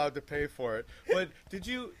weren't allowed to pay for it. But did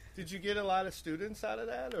you get a lot of students out of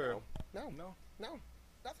that, or no,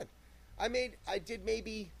 nothing? I did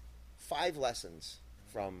maybe 5 lessons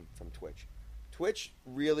from Twitch. Twitch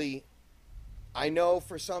really. I know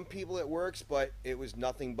for some people it works, but it was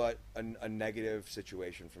nothing but a negative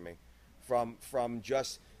situation for me. From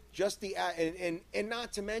just the and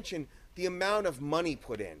not to mention the amount of money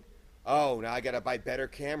put in. Oh, now I got to buy better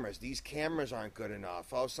cameras. These cameras aren't good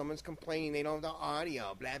enough. Oh, someone's complaining they don't have the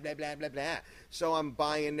audio. Blah blah blah blah blah. So I'm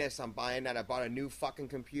buying this. I'm buying that. I bought a new fucking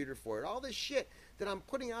computer for it. All this shit that I'm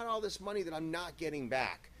putting out all this money that I'm not getting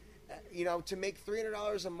back. To make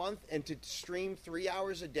 $300 a month and to stream 3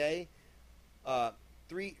 hours a day.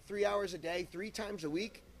 3 hours a day, 3 times a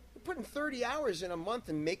week. You're putting 30 hours in a month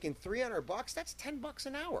and making $300. That's $10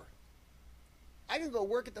 an hour. I can go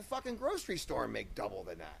work at the fucking grocery store and make double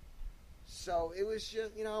than that. So it was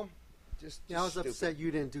just, just. I was stupid. upset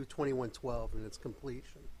you didn't do 2112 in its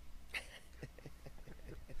completion.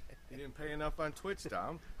 You didn't pay enough on Twitch,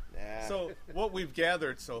 Dom. Nah. So what we've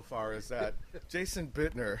gathered so far is that Jason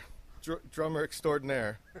Bittner, drummer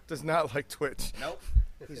extraordinaire, does not like Twitch. Nope.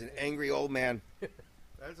 He's an angry old man.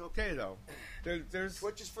 That's okay though. There's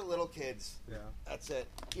Twitch is for little kids. Yeah, that's it.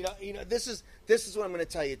 This is what I'm going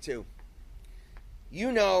to tell you too.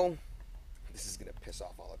 this is gonna piss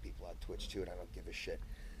off all the people on Twitch too, and I don't give a shit.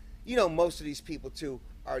 You know, most of these people too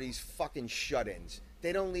are these fucking shut-ins.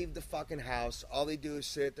 They don't leave the fucking house. All they do is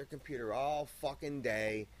sit at their computer all fucking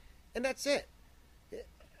day, and that's it.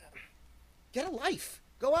 Get a life.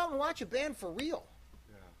 Go out and watch a band for real.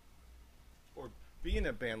 Or be in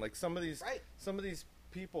a band. Like some of these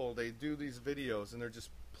people, they do these videos and they're just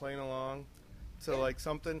playing along to like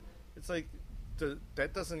something. It's like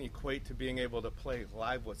that doesn't equate to being able to play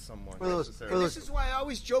live with someone necessarily. This is why I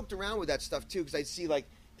always joked around with that stuff too, because I see like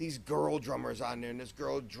these girl drummers on there, and this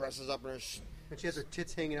girl dresses up in her. And she has her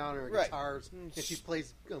tits hanging out on her guitars, and she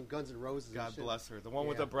plays Guns N' Roses. God bless her. The one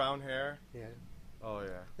with the brown hair. Yeah. Oh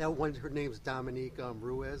yeah. That one. Her name's Dominique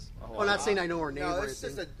Ruiz. I'm not saying I know her name. No, or it's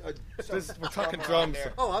anything. just we're talking drums.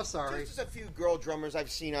 Oh, I'm sorry. There's just a few girl drummers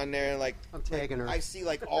I've seen on there, and like I'm tagging her. I see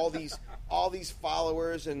like all these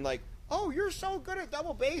followers, and like, oh, you're so good at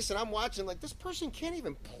double bass, and I'm watching like this person can't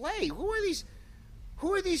even play. Who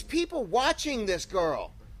are these people watching this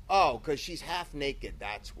girl? Oh, because she's half naked.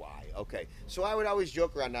 That's why. Okay. So I would always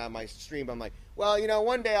joke around now on my stream. I'm like, well, you know,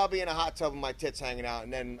 one day I'll be in a hot tub with my tits hanging out,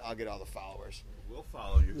 and then I'll get all the followers. We'll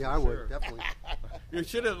follow you. Yeah, I would definitely. You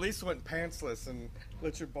should have at least went pantsless and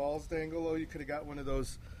let your balls dangle. Oh, you could have got one of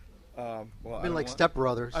those. Been like Step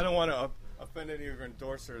Brothers. I don't want to offend any of your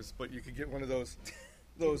endorsers, but you could get one of those.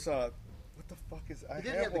 What the fuck is? I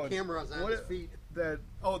didn't have the cameras on his feet. The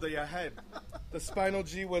head, the Spinal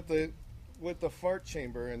G with the fart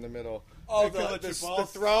chamber in the middle. Oh, the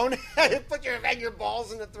throne. Hang your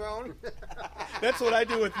balls in the throne. That's what I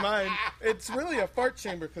do with mine. It's really a fart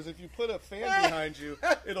chamber because if you put a fan behind you,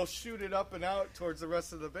 it'll shoot it up and out towards the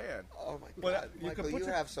rest of the band. Oh my god, Michael, you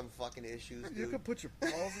have some fucking issues, dude. You could put your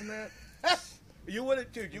balls in that. You would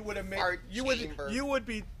have, dude. You would have made. You would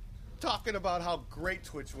be talking about how great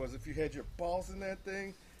Twitch was if you had your balls in that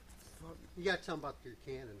thing. You got to tell them about your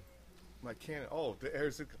Canon. My Canon. Oh, the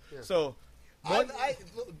Airzuka. Yeah. So,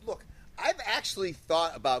 look. I've actually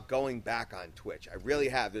thought about going back on Twitch. I really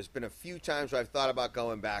have. There's been a few times where I've thought about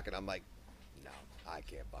going back, and I'm like, no, I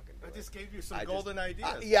can't fucking do it. I just gave you some golden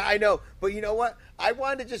ideas. Yeah, I know. But you know what? I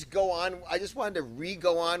wanted to just go on. I just wanted to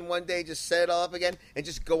re-go on one day, just set it all up again, and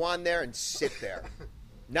just go on there and sit there.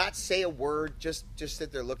 Not say a word, just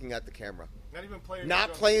sit there looking at the camera. Not even playing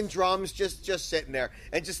drums. Playing drums, just sitting there.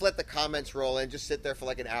 And just let the comments roll in. Just sit there for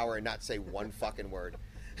like an hour and not say one fucking word.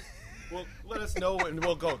 Well, let us know and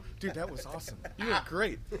we'll go, dude, that was awesome. You were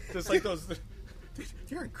great. Just like those, dude,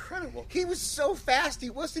 you're incredible. He was so fast, he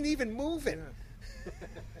wasn't even moving. Yeah.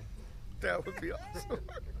 That would be awesome.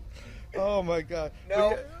 Oh my god.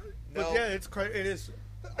 No. But yeah, it's crazy. It is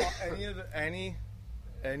any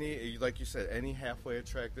like you said, any halfway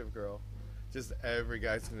attractive girl, just every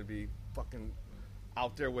guy's gonna be fucking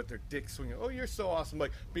out there with their dick swinging. Oh, you're so awesome!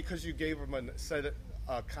 Like because you gave them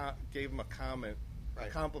gave them a comment. A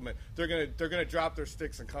compliment. They're gonna drop their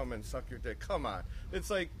sticks and come and suck your dick. Come on, it's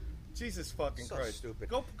like Jesus fucking Christ. Stupid.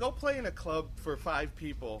 Go play in a club for 5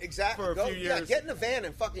 people. Exactly. For a few years. Yeah, get in a van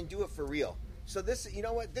and fucking do it for real. So this, you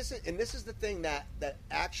know what? This is the thing that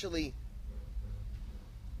actually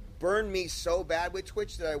burned me so bad with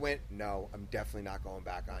Twitch that I went, no, I'm definitely not going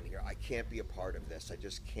back on here. I can't be a part of this. I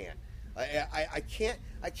just can't. I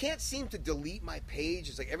can't seem to delete my page.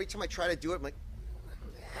 It's like every time I try to do it, I'm like.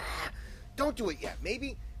 Don't do it yet.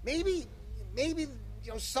 Maybe, you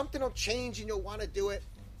know, something will change and you'll want to do it.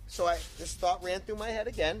 So this thought ran through my head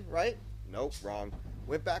again, right? Nope, wrong.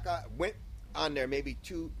 Went on there maybe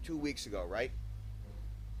two weeks ago, right?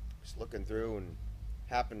 Just looking through and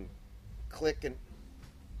happened, click, and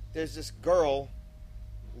there's this girl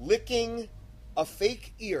licking a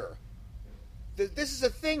fake ear. This is a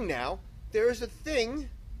thing now. There is a thing.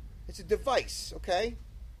 It's a device, okay?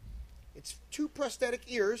 It's 2 prosthetic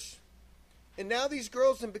ears. And now these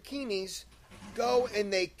girls in bikinis go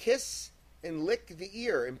and they kiss and lick the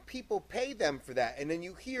ear, and people pay them for that. And then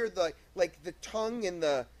you hear the tongue in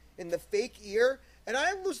the fake ear, and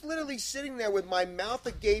I was literally sitting there with my mouth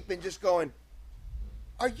agape and just going,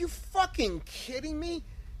 "Are you fucking kidding me?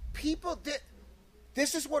 People,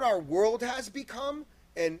 this is what our world has become."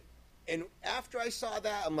 And after I saw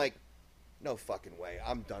that, I'm like, "No fucking way!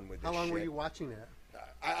 I'm done with this." How long shit. were you watching that?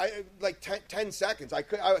 I like 10 seconds. I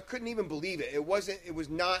couldn't even believe it. It was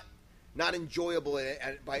not enjoyable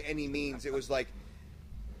by any means. It was like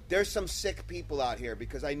there's some sick people out here,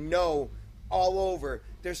 because I know all over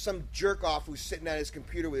there's some jerk off who's sitting at his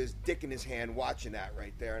computer with his dick in his hand watching that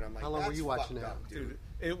right there, and I'm like, how long were you watching that, up, dude?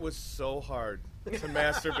 It was so hard to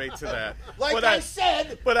masturbate to that. Like I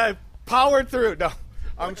said, but I powered through. No,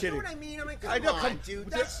 I'm kidding. You know what I mean? I mean, come on,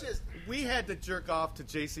 dude. That's just. We had to jerk off to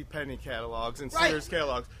JCPenney catalogs and Sears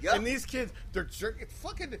catalogs. Yep. And these kids, they're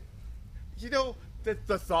fucking... You know,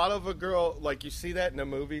 the thought of a girl, like you see that in the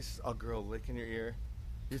movies, a girl licking your ear.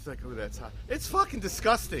 You're like, oh, that's hot. It's fucking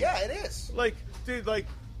disgusting. Yeah, it is. Like, dude, like,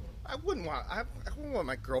 I wouldn't want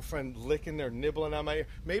my girlfriend licking or nibbling on my ear.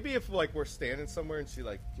 Maybe if, like, we're standing somewhere and she,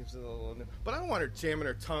 like, gives it a little nibble. But I don't want her jamming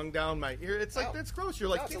her tongue down my ear. It's like, that's gross. You're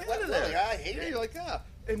like, get out of there. I hate it. You're like,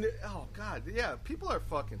 And, oh, God, yeah, people are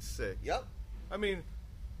fucking sick. Yep. I mean...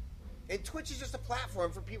 And Twitch is just a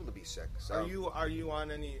platform for people to be sick. So. Are you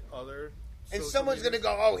on any other... And someone's going to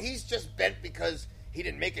go, oh, he's just bent because he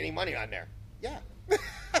didn't make any money on there. Yeah.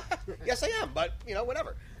 Yes, I am, but,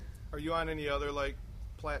 whatever. Are you on any other, like,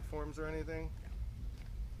 platforms or anything?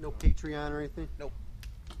 No Patreon or anything? Nope.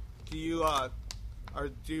 Do you, are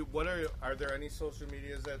there any social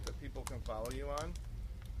medias that people can follow you on?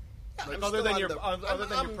 Yeah, like, I'm other than your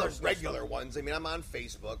the regular stuff. ones. I mean, I'm on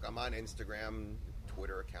Facebook, I'm on Instagram,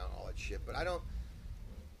 Twitter account, all that shit, but I don't,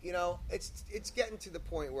 it's getting to the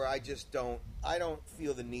point where I don't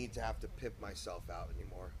feel the need to have to pimp myself out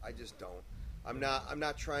anymore. I just don't. I'm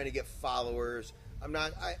not trying to get followers. I'm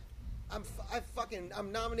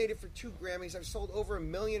nominated for 2 Grammys. I've sold over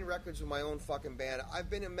 1 million records with my own fucking band. I've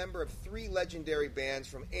been a member of 3 legendary bands,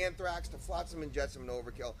 from Anthrax to Flotsam and Jetsam and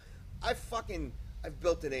Overkill. I've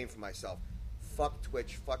built a name for myself. Fuck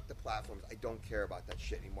Twitch, fuck the platforms. I don't care about that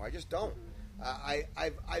shit anymore. I just don't.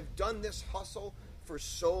 I've done this hustle for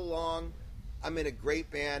so long. I'm in a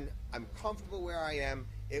great band. I'm comfortable where I am.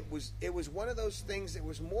 It was one of those things. It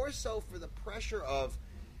was more so for the pressure of,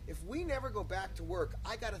 if we never go back to work,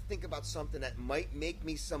 I got to think about something that might make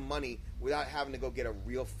me some money without having to go get a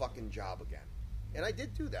real fucking job again. And I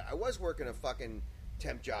did do that. I was working a fucking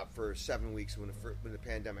temp job for 7 weeks when the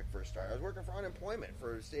pandemic first started. I was working for unemployment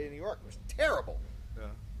for the state of New York. It was terrible. Yeah.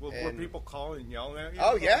 Well, were people calling and yelling at you?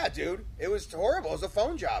 Oh, yeah, dude. It was horrible. It was a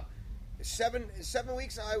phone job. 7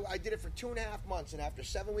 weeks, I did it for 2.5 months, and after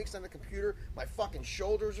 7 weeks on the computer, my fucking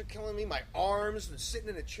shoulders are killing me, my arms, and sitting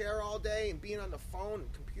in a chair all day and being on the phone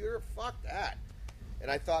and computer, fuck that.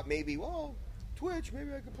 And I thought maybe, well, Twitch,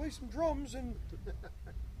 maybe I could play some drums, and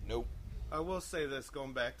nope. I will say this,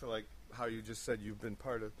 going back to, like, how you just said you've been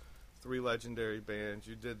part of 3 legendary bands,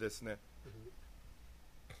 you did this and that. Mm-hmm.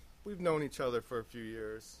 We've known each other for a few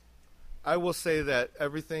years. I will say that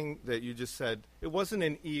everything that you just said, it wasn't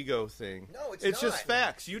an ego thing. No, it's not. It's not. just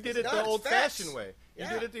facts. You did it the old-fashioned way. You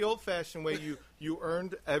did it the old-fashioned way. You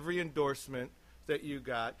earned every endorsement that you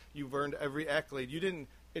got. You've earned every accolade. You didn't.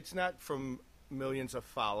 It's not from millions of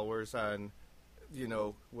followers on,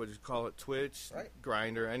 what do you call it, Twitch, right.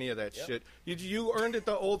 Grindr, any of that shit. You earned it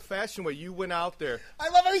the old-fashioned way. You went out there. I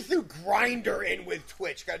love how he threw Grindr in with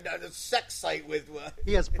Twitch. Got a sex site with.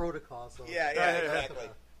 He has protocols. So. Yeah, exactly.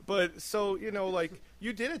 But so like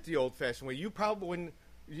you did it the old-fashioned way. You probably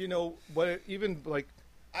even like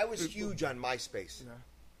I was huge on MySpace. Yeah.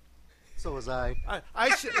 So was I.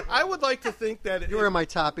 I would like to think that you were in my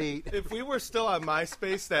top 8. If we were still on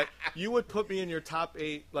MySpace, that you would put me in your top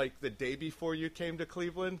 8 like the day before you came to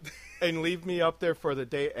Cleveland, and leave me up there for the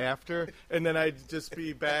day after, and then I'd just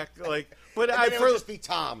be back like. But I'd just be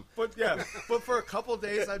Tom. But yeah, but for a couple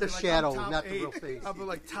days I'd the be like shadow, top not 8. the real face. I'd be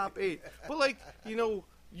like top 8. But like you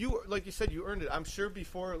like you said, you earned it. I'm sure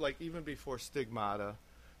before, like even before Stigmata,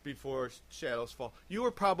 before Shadows Fall, you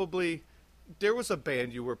were probably. There was a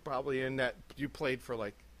band you were probably in that you played for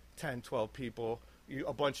like 10, 12 people,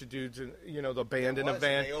 a bunch of dudes, and the band in a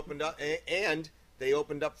van. They opened up, and they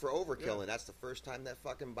opened up for Overkill, and that's the first time that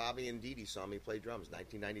fucking Bobby and Dee Dee saw me play drums,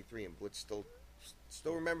 1993, and Blitz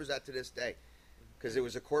still remembers that to this day, because it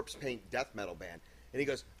was a corpse paint death metal band. And he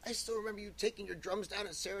goes, I still remember you taking your drums down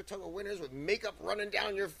at Saratoga Winters with makeup running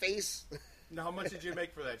down your face. Now, how much did you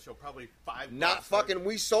make for that show? Probably $5. Not fucking.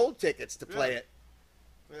 We sold tickets to play it.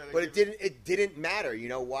 Yeah, but it didn't matter. You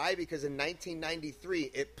know why? Because in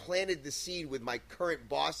 1993, it planted the seed with my current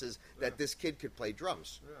bosses that this kid could play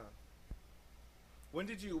drums. Yeah. When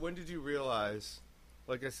did you realize?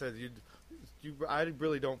 Like I said, I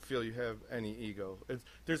really don't feel you have any ego.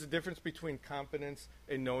 There's a difference between confidence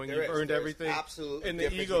and knowing you've earned everything. Absolutely, and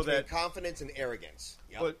the ego between confidence and arrogance.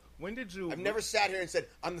 Yep. But when did you? I've never sat here and said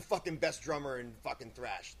I'm the fucking best drummer in fucking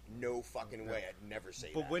thrash. No fucking way. I'd never say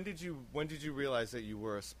that. But when did you realize that you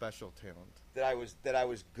were a special talent? That I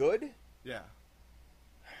was good. Yeah.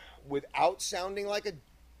 Without sounding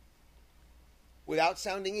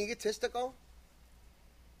egotistical.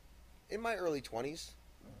 In my early 20s.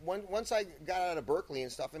 Once I got out of Berkeley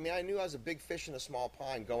and stuff, I mean, I knew I was a big fish in a small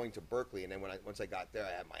pond going to Berkeley, and then once I got there, I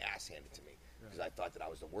had my ass handed to me because I thought that I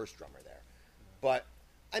was the worst drummer there. But,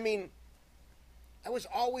 I mean, I was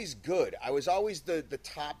always good. I was always the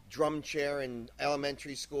top drum chair in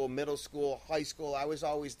elementary school, middle school, high school. I was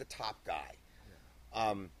always the top guy.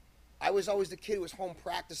 I was always the kid who was home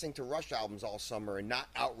practicing to Rush albums all summer and not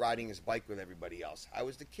out riding his bike with everybody else. I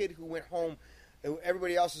was the kid who went home and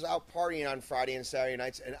everybody else was out partying on Friday and Saturday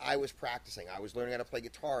nights, and I was practicing. I was learning how to play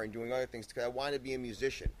guitar and doing other things because I wanted to be a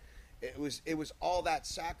musician. It was all that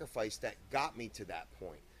sacrifice that got me to that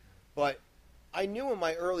point. But I knew in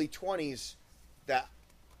my early 20s that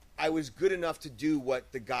I was good enough to do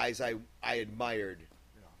what the guys I admired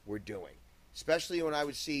were doing. Especially when I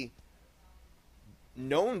would see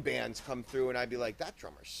known bands come through and I'd be like, that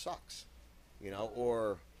drummer sucks,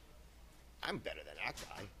 or I'm better than that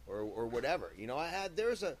guy, or whatever.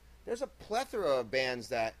 There's a plethora of bands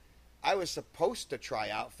that I was supposed to try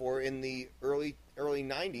out for in the early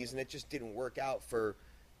 90s, and it just didn't work out for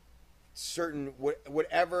certain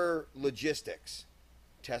whatever logistics.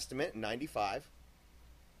 Testament in 95.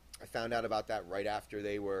 I found out about that right after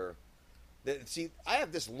they were. See, I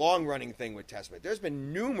have this long-running thing with Testament. There's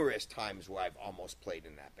been numerous times where I've almost played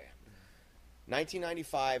in that band.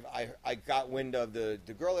 1995, I got wind of the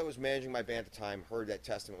girl that was managing my band at the time heard that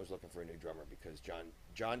Testament was looking for a new drummer because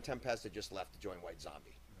John Tempest had just left to join White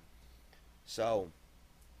Zombie. So,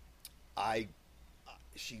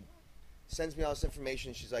 she sends me all this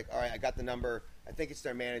information. She's like, all right, I got the number. I think it's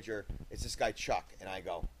their manager. It's this guy, Chuck. And I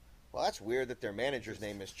go, well, that's weird that their manager's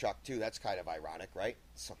name is Chuck, too. That's kind of ironic, right?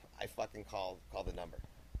 So I fucking call the number.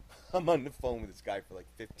 I'm on the phone with this guy for like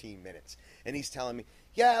 15 minutes. And he's telling me,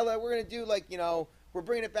 yeah, we're going to do we're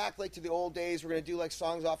bringing it back like to the old days. We're going to do like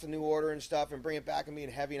songs off the New Order and stuff and bring it back and being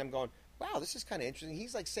heavy. And I'm going, wow, this is kind of interesting.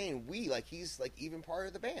 He's like saying we, like he's like even part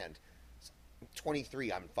of the band. I'm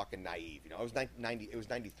 23. I'm fucking naive. It was 90. It was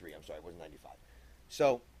 93. I'm sorry. It wasn't 95.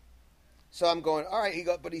 So I'm going, all right.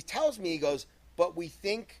 But he tells me, he goes, but we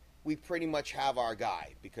think we pretty much have our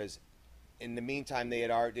guy because in the meantime they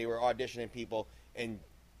were auditioning people and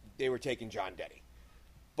they were taking John Detty.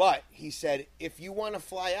 But he said, if you want to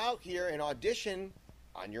fly out here and audition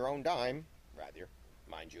on your own dime, rather,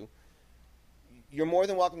 mind you, you're more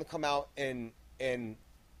than welcome to come out and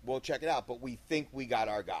we'll check it out. But we think we got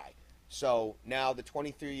our guy. So now the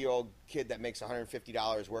 23-year-old kid that makes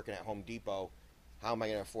 $150 working at Home Depot, how am I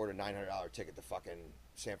going to afford a $900 ticket to fucking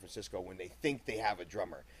San Francisco when they think they have a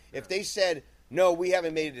drummer? Yeah. If they said, no, we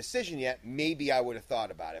haven't made a decision yet, maybe I would have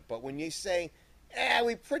thought about it. But when you say,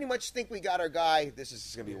 we pretty much think we got our guy, this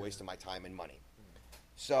is going to be a waste of my time and money.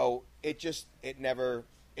 So it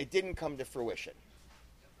didn't come to fruition.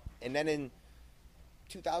 And then in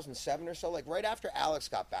 2007 or so, like right after Alex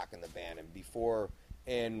got back in the band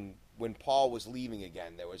and when Paul was leaving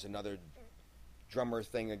again, there was another drummer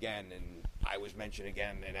thing again, and I was mentioned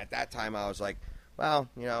again. And at that time, I was like, well,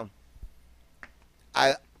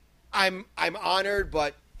 I'm honored,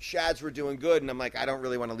 but Shads were doing good, and I'm like, I don't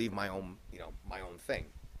really want to leave my own thing.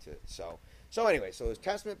 So anyway, so it was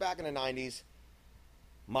Testament back in the 90s.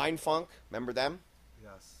 Mindfunk, remember them?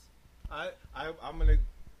 Yes. I'm gonna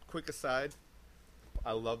quick aside.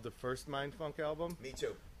 I love the first Mindfunk album. Me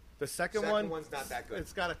too. The second one's not that good.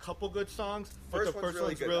 It's got a couple good songs, but First the first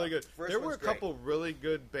one's really good. There were a great. couple really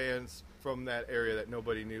good bands from that area that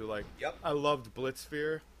nobody knew. Like, yep. I loved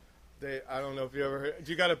Blitzsphere. I don't know if you ever heard.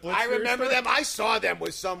 You got a Blitzsphere? I remember them. I saw them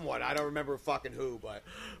with someone. I don't remember fucking who, but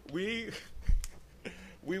we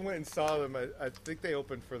went and saw them. I think they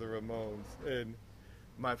opened for the Ramones, and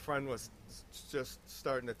my friend was just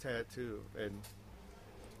starting to tattoo, and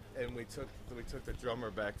we took the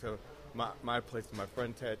drummer back to my place. My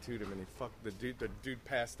friend tattooed him, and he fucked the dude. The dude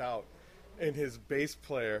passed out, and his bass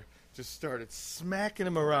player just started smacking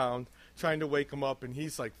him around, trying to wake him up, and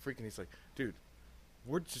he's like freaking. He's like, dude,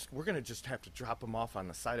 we're gonna just have to drop him off on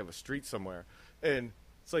the side of a street somewhere. And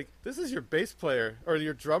it's like, this is your bass player or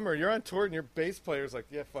your drummer. You're on tour, and your bass player's like,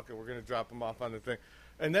 yeah, fuck it, we're gonna drop him off on the thing.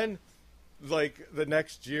 And then, like the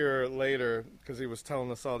next year later, because he was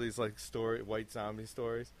telling us all these like White Zombie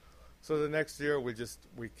stories. So the next year we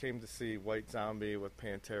came to see White Zombie with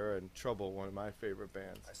Pantera and Trouble, one of my favorite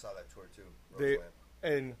bands. I saw that tour too.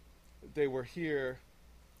 They were here,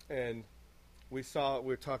 and we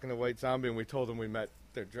were talking to White Zombie, and we told them we met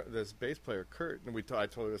this bass player Kurt, and I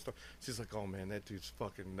told her this story. She's like, "Oh man, that dude's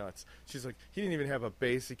fucking nuts." She's like, "He didn't even have a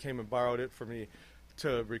bass. He came and borrowed it for me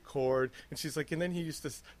to record." And she's like, "And then he used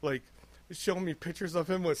to like show me pictures of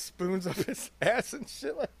him with spoons up his ass and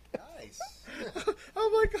shit like that." Nice.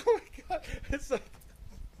 I'm like, oh my god. It's like,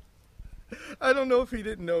 I don't know if he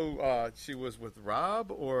didn't know she was with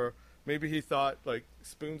Rob, or maybe he thought like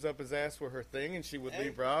spoons up his ass were her thing and she would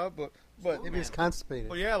leave Rob, but maybe he's constipated.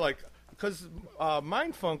 Well, yeah, like because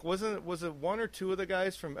Mindfunk was it one or two of the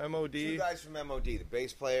guys from MOD? Two guys from MOD, the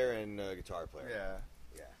bass player and guitar player. Yeah.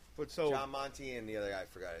 Yeah. But so John Monty and the other guy, I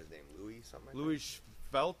forgot his name, Louis something. Louis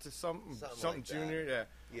Felt or something like Junior. that.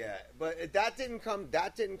 Yeah, but that didn't come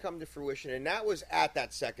to fruition, and that was at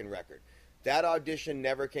that second record. That audition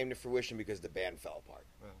never came to fruition because the band fell apart.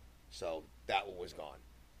 Yeah. So that one was gone.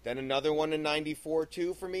 Then another one in '94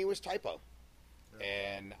 too for me was Typo. Yeah.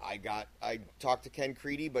 And I talked to Ken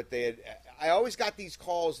Creedy, but I always got these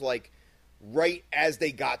calls like right as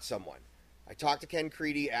they got someone. I talked to Ken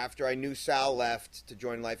Creedy after I knew Sal left to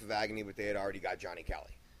join Life of Agony, but they had already got Johnny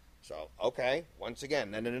Kelly. So, okay, once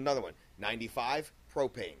again, then another one. 95,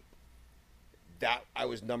 Propane. That I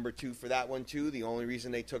was number 2 for that one too. The only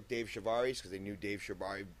reason they took Dave Shivari is because they knew Dave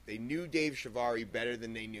Shivari better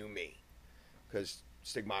than they knew me. Because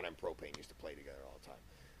Stigmata and Propane used to play together all the time.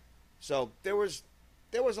 So there was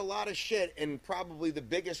a lot of shit, and probably the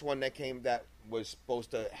biggest one that was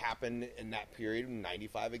supposed to happen in that period in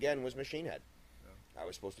 95 again was Machine Head. Yeah. I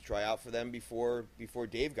was supposed to try out for them before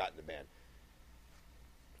Dave got in the band.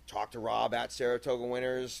 Talked to Rob at Saratoga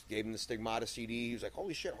Winters, gave him the Stigmata CD. He was like,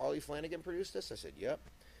 holy shit, Harley Flanagan produced this? I said, yep.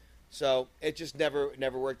 So it just never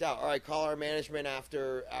worked out. All right, call our management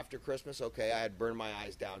after Christmas. Okay, I had burned my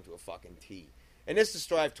eyes down to a fucking T. And this is a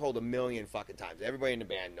story I've told a million fucking times. Everybody in the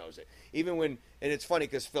band knows it. Even when, and it's funny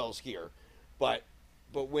because Phil's here, but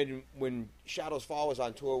when Shadows Fall was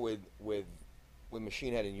on tour with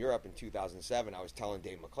Machine Head in Europe in 2007, I was telling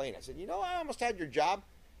Dave McClain, I said, I almost had your job.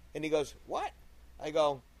 And he goes, what? I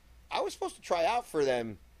go, I was supposed to try out for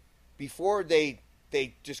them before they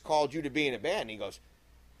just called you to be in a band. And he goes,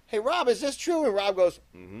 hey, Rob, is this true? And Rob goes,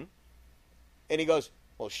 mm-hmm. And he goes,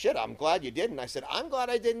 well, shit, I'm glad you didn't. I said, I'm glad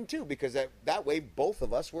I didn't, too, because that way both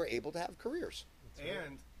of us were able to have careers.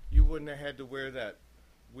 And you wouldn't have had to wear that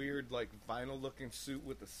weird, like, vinyl-looking suit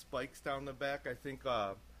with the spikes down the back. I think,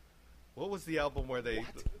 what was the album where they...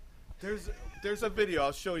 What? There's a video,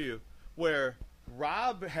 I'll show you, where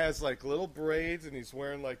Rob has, like, little braids, and he's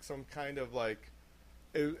wearing, like, some kind of, like...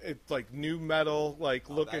 It's like new metal, like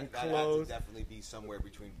looking clothes. That definitely be somewhere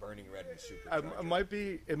between Burning Red and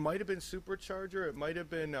Supercharger. It might have been Supercharger. It might have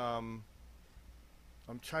been. I'm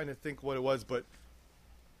trying to think what it was, but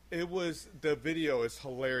it was. The video is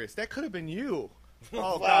hilarious. That could have been you.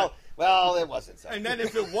 Oh, well, it wasn't. So. And then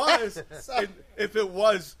if it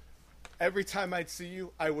was, every time I'd see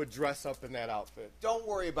you, I would dress up in that outfit. Don't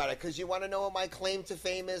worry about it, because you want to know what my claim to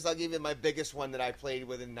fame is? I'll give you my biggest one that I played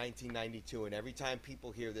with in 1992, and every time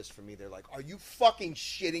people hear this from me, they're like, are you fucking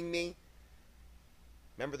shitting me?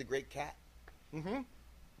 Remember the Great Cat? Mm-hmm.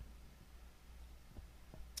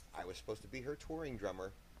 I was supposed to be her touring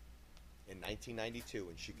drummer in 1992,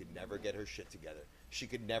 and she could never get her shit together. She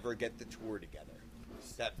could never get the tour together.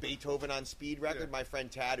 That Beethoven on Speed record, my friend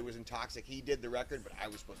Tad, who was in Toxic, he did the record, but I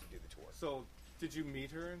was supposed to do the tour. So, did you meet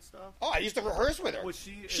her and stuff? Oh, I used to rehearse with her.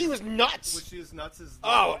 She was nuts. Was she as nuts as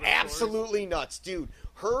absolutely nuts, dude.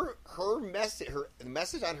 The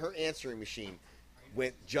message on her answering machine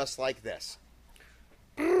went just like this.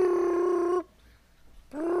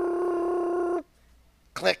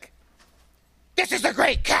 Click. This is the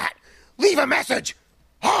Great Cat. Leave a message.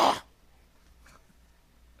 Ah.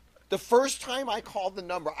 The first time I called the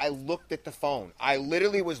number, I looked at the phone. I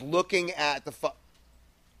literally was looking at the phone.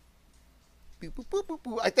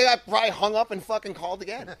 I think I probably hung up and fucking called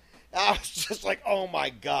again. I was just like, oh my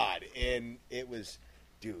God. And it was,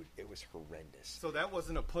 dude, it was horrendous. So that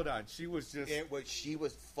wasn't a put on. She was just. She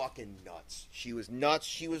was fucking nuts. She was nuts.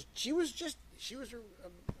 She was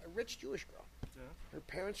a rich Jewish girl. Yeah. Her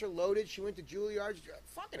parents are loaded. She went to Juilliard.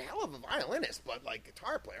 Fucking hell of a violinist, but like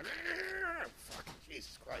guitar player. Fucking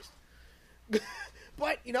Jesus Christ.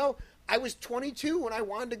 But, I was 22 when I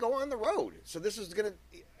wanted to go on the road. So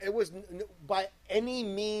it was by any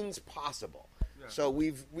means possible. Yeah. So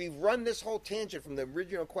we've run this whole tangent from the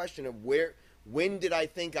original question of when did I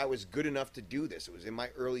think I was good enough to do this? It was in my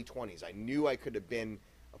early 20s. I knew I could have been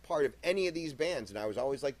a part of any of these bands, and I was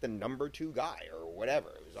always like the number 2 guy or whatever.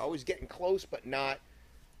 It was always getting close, but not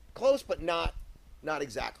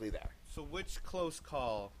exactly there. So which close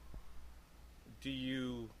call do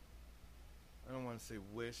you, I don't want to say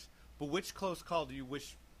wish, but which close call do you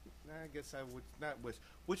wish, I guess I would not wish,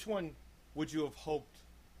 which one would you have hoped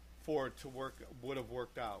for would have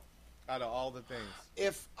worked out of all the things?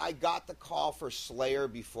 If I got the call for Slayer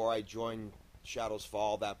before I joined Shadows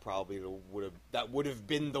Fall, that probably would have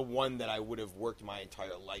been the one that I would have worked my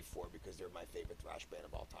entire life for, because they're my favorite thrash band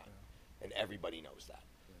of all time, and everybody knows that.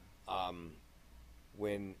 Yeah.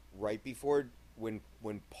 When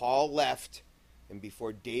Paul left, and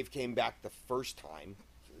before Dave came back the first time,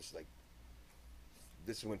 so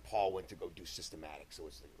this is when Paul went to go do Systematic, so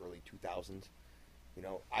it's like early 2000s.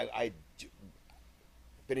 I'd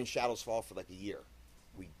been in Shadows Fall for like a year.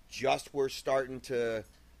 We just were starting to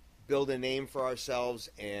build a name for ourselves,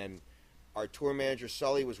 and our tour manager,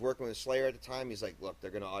 Sully, was working with Slayer at the time. He's like, look,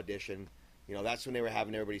 they're going to audition. You know, that's when they were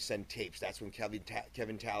having everybody send tapes. That's when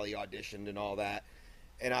Kevin Talley auditioned and all that.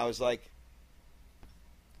 And I was like,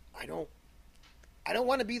 I don't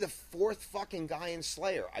want to be the fourth fucking guy in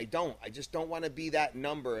Slayer. I just don't want to be that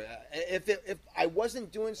number. If I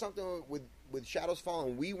wasn't doing something with Shadows Fall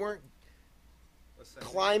and we weren't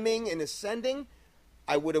climbing and ascending,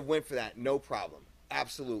 I would have went for that, no problem,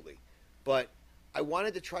 absolutely. But I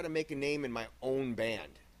wanted to try to make a name in my own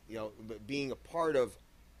band, you know, being a part of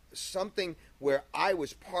something where I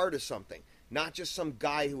was part of something, not just some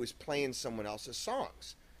guy who was playing someone else's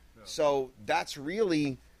songs. No. So that's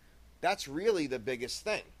really the biggest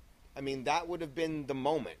thing. I mean, that would have been the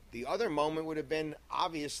moment. The other moment would have been,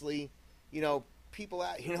 obviously, you know, people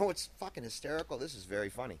at, you know, it's fucking hysterical. This is very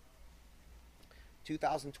funny.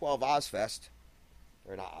 2012 Ozfest,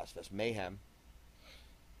 or not Ozfest, Mayhem.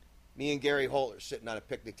 Me and Gary Holt are sitting on a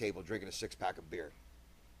picnic table drinking a 6-pack of beer.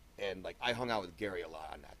 And, like, I hung out with Gary a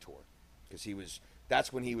lot on that tour. Because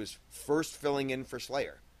that's when he was first filling in for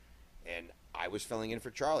Slayer. And I was filling in for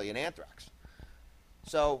Charlie and Anthrax.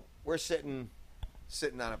 So we're sitting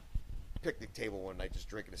on a picnic table one night just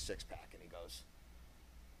drinking a 6-pack. And he goes,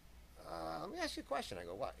 let me ask you a question. I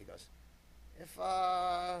go, what? He goes, if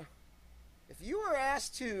you were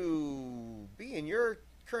asked to be in your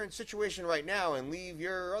current situation right now and leave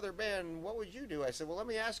your other band, what would you do? I said, well, let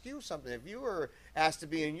me ask you something. If you were asked to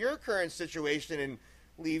be in your current situation and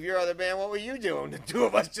leave your other band, what would you do? And the two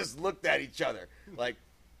of us just looked at each other like,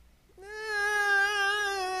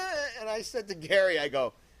 and I said to Gary, I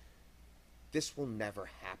go, this will never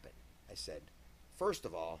happen. I said, first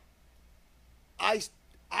of all, I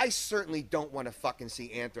certainly don't want to fucking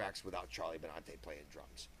see Anthrax without Charlie Benante playing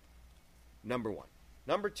drums. Number one.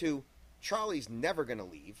 Number two, Charlie's never going to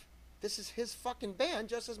leave. This is his fucking band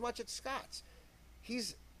just as much as Scott's.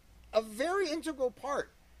 He's a very integral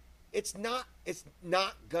part. It's not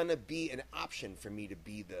going to be an option for me to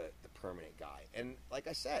be the permanent guy. And like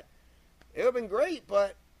I said, it would have been great,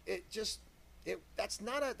 but that's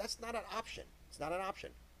not an option. It's not an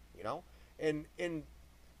option, you know? And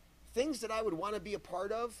things that I would want to be a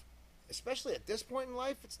part of, especially at this point in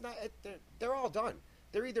life, they're all done.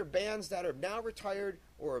 They're either bands that are now retired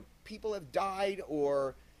or people have died,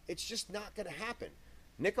 or it's just not going to happen.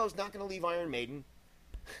 Nico's not going to leave Iron Maiden.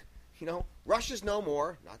 You know, Rush is no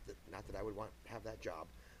more. Not that I would want to have that job,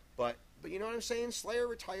 but you know what I'm saying? Slayer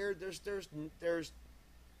retired. There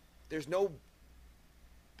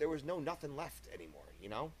was no nothing left anymore. You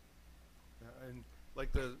know, and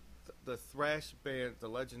like the thrash band, the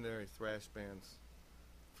legendary thrash bands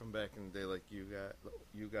from back in the day, like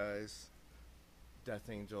you guys.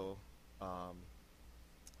 Death Angel,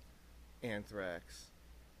 Anthrax.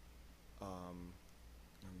 I'm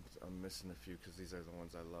missing a few because these are the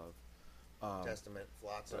ones I love. Testament,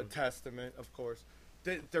 Flotsam. Testament, of course.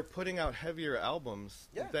 They're putting out heavier albums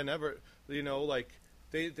than ever. You know, like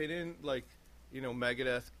they didn't, like, you know,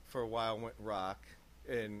 Megadeth for a while went rock,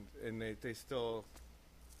 and they still,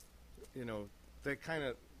 you know, they kind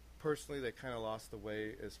of lost the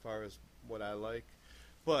way as far as what I like,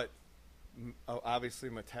 but. Obviously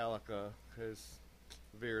Metallica has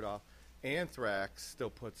veered off. Anthrax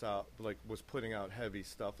still was putting out heavy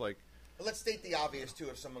stuff. Like, let's state the obvious too.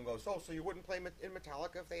 If someone goes, oh, so you wouldn't play in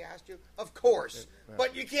Metallica if they asked you? Of course,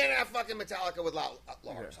 but you can't have fucking Metallica with Lars.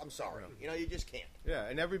 Yeah. I'm sorry, you know, you just can't. Yeah,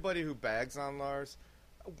 and everybody who bags on Lars,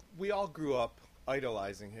 we all grew up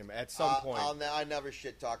idolizing him at some point. I never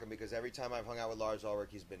shit talk him because every time I've hung out with Lars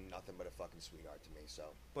Ulrich, he's been nothing but a fucking sweetheart to me. So,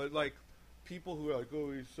 but like. People who are like,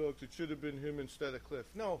 oh, he sucks, it should have been him instead of Cliff.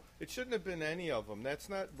 No, it shouldn't have been any of them. That's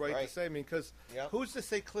not right to say. I mean, because who's to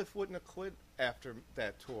say Cliff wouldn't have quit after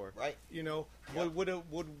that tour? Right. You know,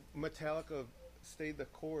 would Metallica stayed the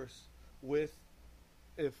course with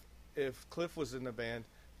if Cliff was in the band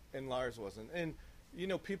and Lars wasn't? And, you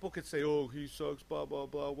know, people could say, oh, he sucks, blah, blah,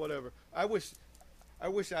 blah, whatever. I wish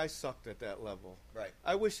I sucked at that level. Right.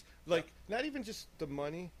 I wish, like, not even just the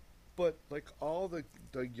money, but like all the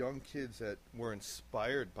young kids that were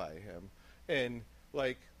inspired by him, and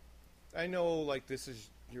like I know like this is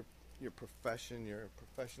your profession, you're a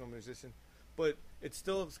professional musician, but it's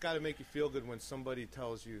got to make you feel good when somebody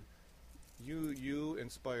tells you, you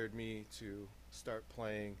inspired me to start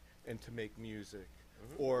playing and to make music,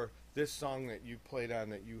 or this song that you played on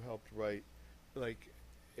that you helped write, like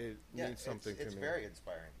it means something to me. It's very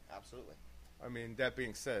inspiring, absolutely. I mean, that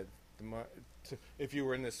being said. If you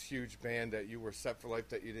were in this huge band that you were set for life,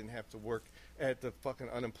 that you didn't have to work at the fucking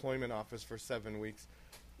unemployment office for 7 weeks,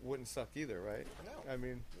 wouldn't suck either, right? No. I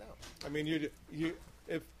mean, no. I mean, you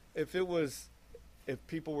if it was if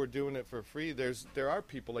people were doing it for free, there are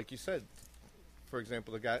people, like you said, for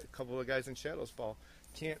example, a couple of guys in Shadows Fall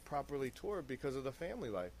can't properly tour because of the family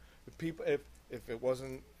life. If it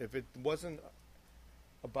wasn't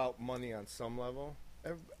about money on some level,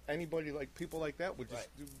 anybody like people like that would just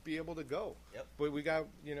be able to go. Yep. But we got,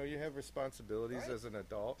 you have responsibilities as an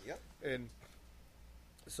adult. Yep. And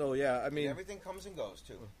so I mean, and everything comes and goes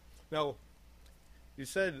too. Now, you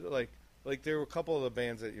said like there were a couple of the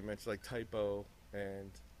bands that you mentioned, like Typo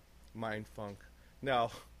and Mindfunk.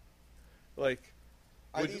 Now, like,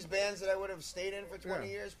 are these bands that I would have stayed in for 20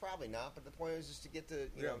 years? Probably not. But the point is just to get to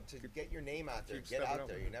to get your name out there, get out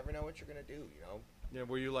there. You never know what you're gonna do. Yeah.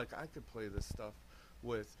 Were you like, I could play this stuff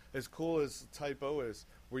with, as cool as Typo is?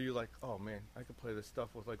 Were you like, oh man, I could play this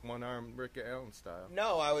stuff with like one arm, Rick Allen style?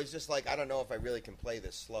 No, I was just like, I don't know if I really can play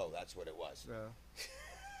this slow. That's what it was.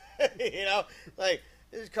 Yeah. Like.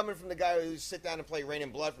 This is coming from the guy who sit down and play Rain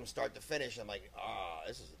and Blood from start to finish. I'm like,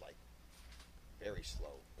 this is like very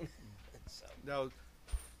slow. So. Now,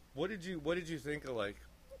 what did you think of, like?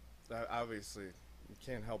 Obviously, you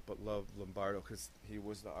can't help but love Lombardo because he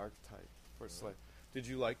was the archetype for Slade. Did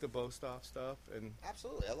you like the Bostoff stuff? And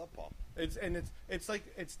absolutely, I love Paul. It's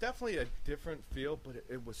definitely a different feel, but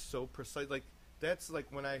it was so precise. Like that's like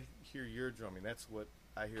when I hear your drumming, that's what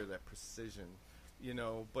I hear, that precision,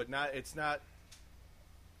 But it's not.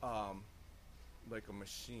 Like a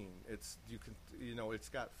machine. It's it's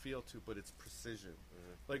got feel to, but it's precision.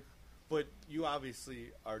 Mm-hmm. Like, but you obviously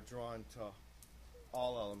are drawn to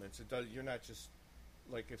all elements. You're not just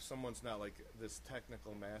like, if someone's not like this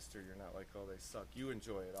technical master, you're not like, oh, they suck. You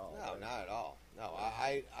enjoy it all. No, right? Not at all. No,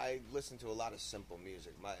 I listen to a lot of simple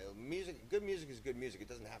music. Good music is good music. It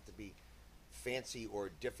doesn't have to be fancy or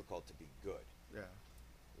difficult to be good. Yeah.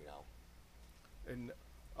 And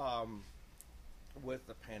with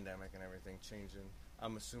the pandemic and everything changing,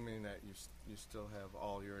 I'm assuming that you still have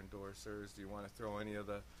all your endorsers. Do you want to throw any of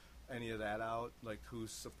that out? Like,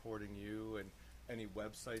 who's supporting you and any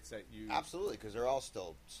websites that you... Absolutely, because they're all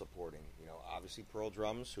still supporting. Obviously Pearl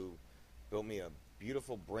Drums, who built me a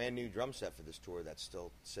beautiful brand new drum set for this tour that's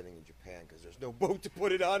still sitting in Japan because there's no boat to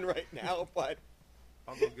put it on right now, but...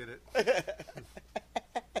 I'll go get it.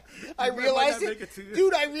 I realized it.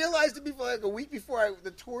 Dude, I realized it before, like a week before the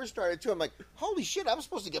tour started, too. I'm like, holy shit, I'm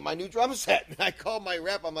supposed to get my new drum set. And I called my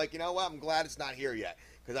rep. I'm like, you know what? I'm glad it's not here yet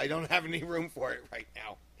because I don't have any room for it right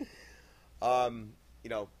now.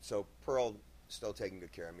 So Pearl still taking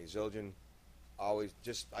good care of me. Zildjian, I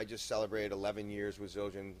just celebrated 11 years with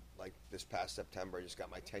Zildjian, like this past September. I just got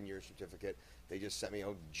my 10-year certificate. They just sent me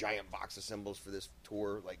a giant box of cymbals for this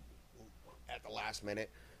tour, like at the last minute.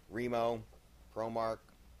 Remo, ProMark,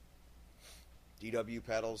 DW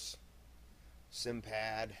pedals,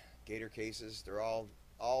 Simpad, Gator cases. They're all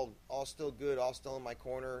still good, all still in my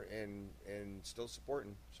corner and still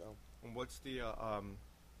supporting. So. And what's the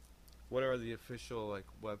what are the official like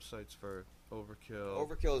websites for Overkill?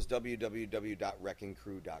 Overkill is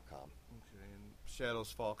www.wreckingcrew.com. Okay, and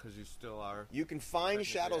Shadows Fall, because you still are. You can find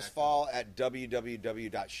Shadows Fall at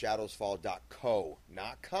www.shadowsfall.co,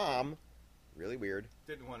 not com. Really weird.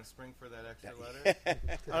 Didn't want to spring for that extra letter.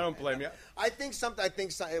 I don't blame you. I think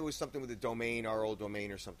it was something with the domain, our old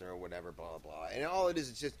domain or something or whatever. Blah blah. And all it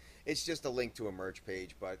is, it's just a link to a merch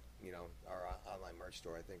page, but our online merch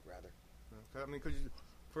store, I think, rather. I mean, because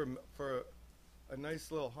for a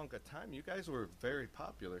nice little hunk of time, you guys were very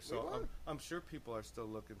popular. So I'm sure people are still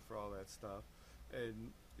looking for all that stuff,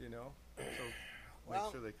 and so make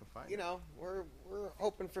sure they can find it. We're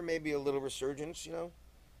hoping for maybe a little resurgence.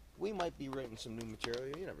 We might be writing some new material.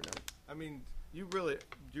 You never know. I mean, you really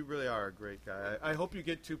are a great guy. I hope you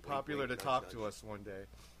get too popular to talk to us one day.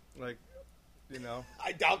 Like,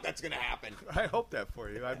 I doubt that's going to happen. I hope that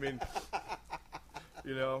for you. I mean,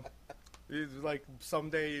 like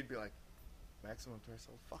someday you'd be like, Maximum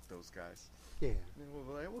Threshold, fuck those guys. Yeah.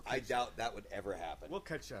 I doubt that would ever happen. We'll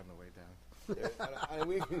catch you on the way down.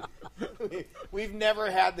 We've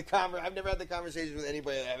never had I've never had the conversations with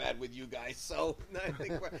anybody that I've had with you guys, so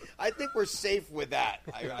I think we're safe with that.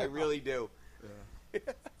 I really do. Yeah.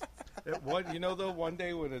 One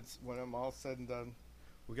day when I'm all said and done,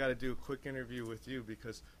 we got to do a quick interview with you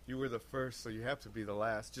because you were the first, so you have to be the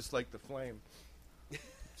last, just like the Flame.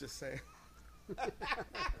 Just saying.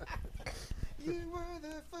 You were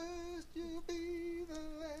the first, you'll be the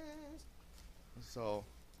last. So,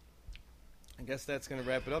 I guess that's going to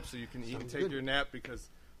wrap it up so you can eat and take your nap because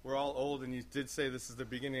we're all old and you did say this is the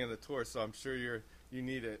beginning of the tour, so I'm sure you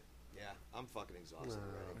need it. Yeah, I'm fucking exhausted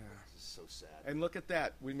already. Yeah. This is so sad. And look at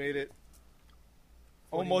that. We made it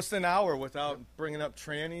almost an hour without bringing up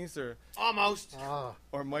trannies or... Almost.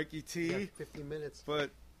 Or Mikey T. Yeah, 50 minutes.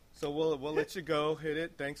 But So we'll let you go. Hit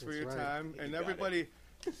it. Thanks for your time. And everybody,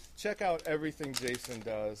 check out everything Jason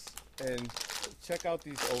does, and check out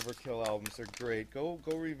these Overkill albums. They're great. Go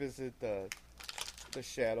revisit the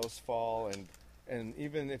Shadows Fall, and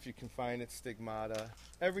even if you can find it, Stigmata.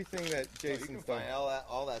 Everything that Jason's done.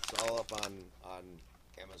 All that's all up on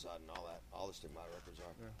Amazon and all that. All the Stigmata records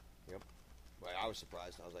are. Yeah. Yep. Well, I was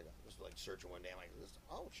surprised. I was like searching one day. I'm like,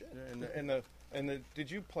 oh shit. Yeah, and the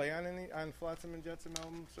did you play on Flotsam and Jetsam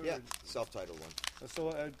albums? Yeah, self-titled one.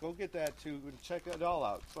 So go get that too and check it all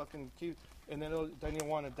out. Fucking keep, and then you'll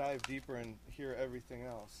want to dive deeper and hear everything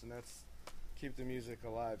else, and that's keep the music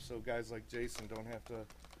alive. So guys like Jason don't have to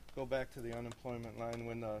go back to the unemployment line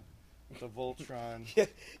when the Voltron. Yeah,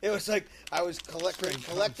 it was like I was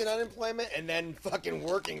collecting unemployment and then fucking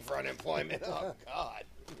working for unemployment. Oh God.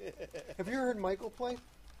 Have you ever heard Michael play?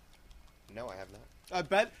 No, I have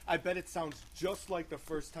not. I bet it sounds just like the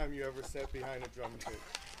first time you ever sat behind a drum kit.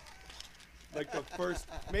 Like the first,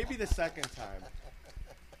 maybe the second time.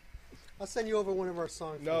 I'll send you over one of our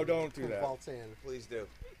songs. No, don't do that. Please do.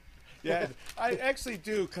 Yeah, I actually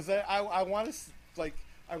do, because I want to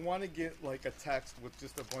I want to get like a text with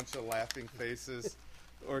just a bunch of laughing faces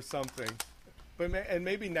or something. But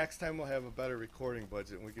maybe next time we'll have a better recording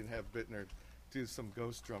budget and we can have Bittner do some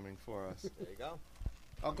ghost drumming for us. There you go.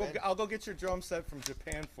 I'll go get your drum set from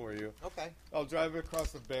Japan for you. Okay. I'll drive it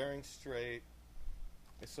across the Bering Strait.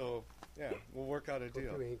 So yeah, we'll work out a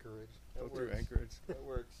deal. Go through Anchorage. Go through Anchorage. That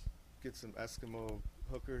works. Get some Eskimo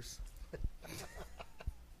hookers.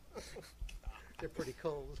 They're pretty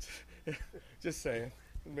cold. Just saying.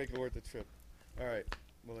 Make it worth the trip. All right,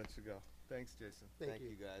 we'll let you go. Thanks, Jason. Thank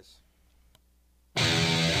you guys.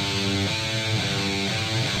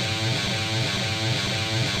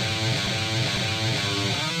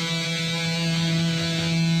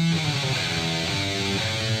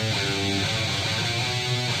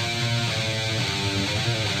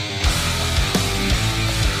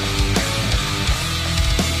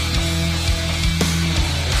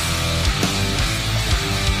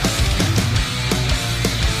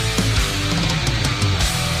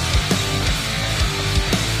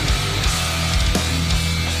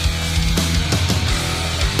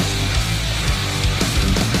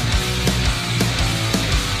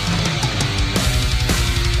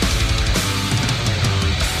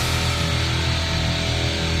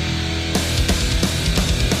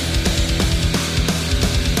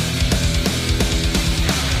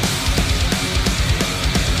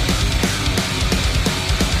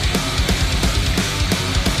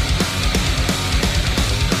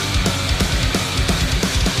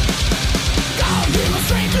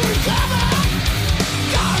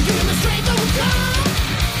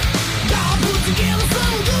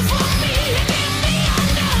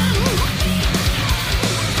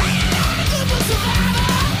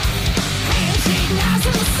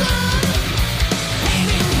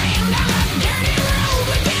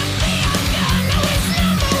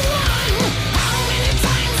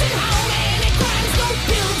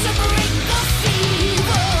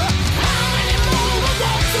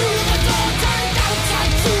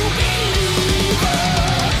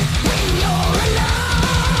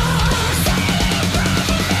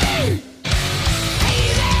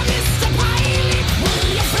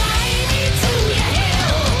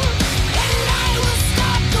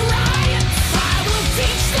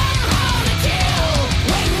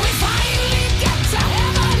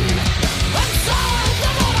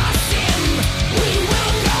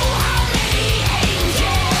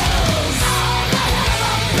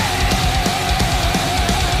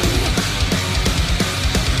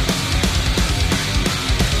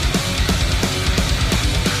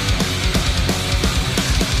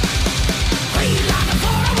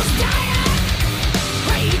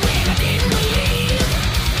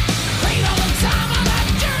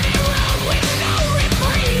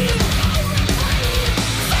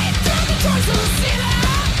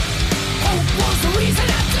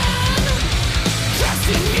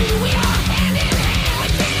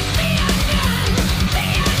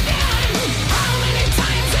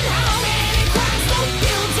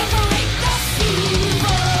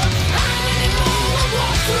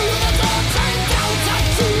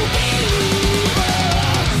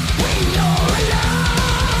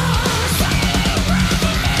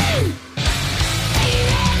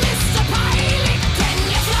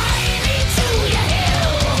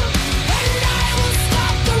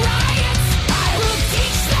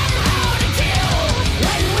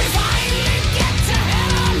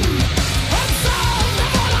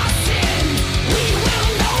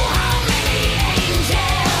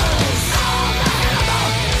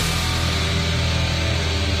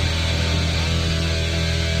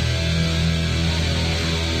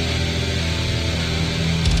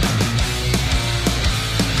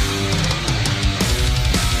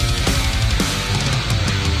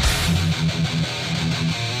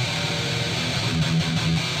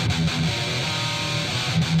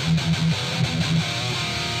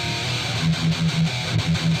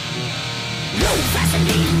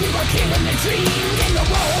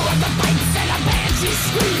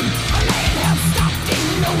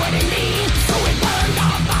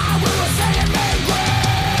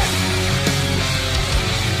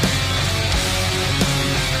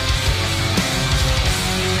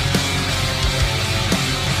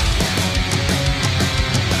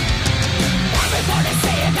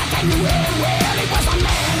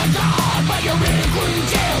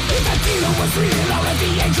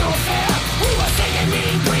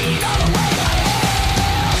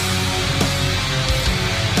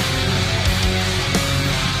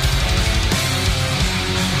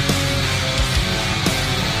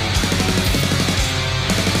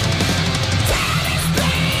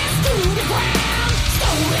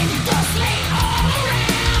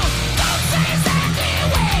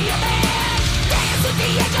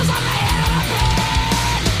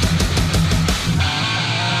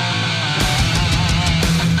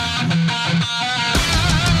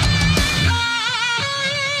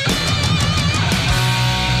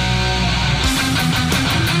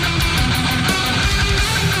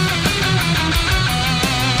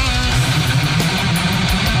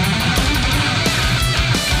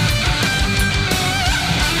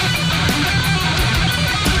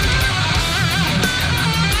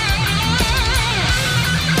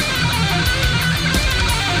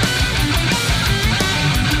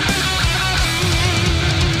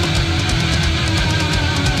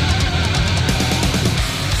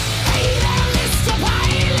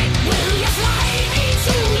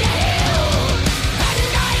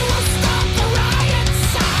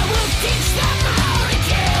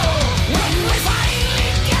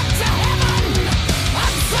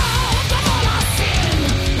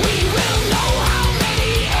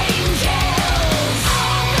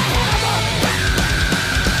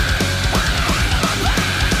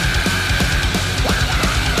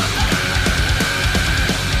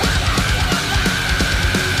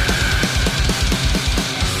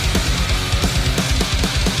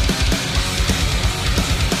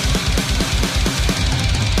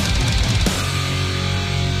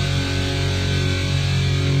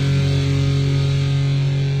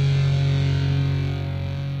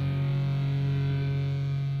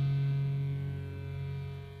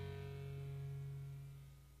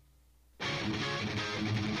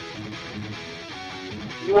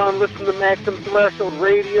 You want to listen to Maximum Threshold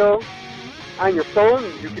Radio on your phone?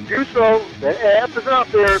 You can do so. The app is out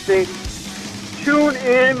there, baby. Tune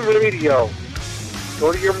In Radio.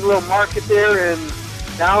 Go to your little market there and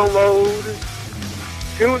download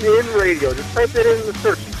Tune In Radio. Just type that in the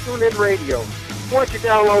search, Tune In Radio. Once you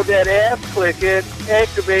download that app, click it,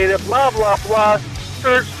 activate it, blah, blah, blah.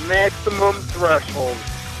 Search Maximum Threshold.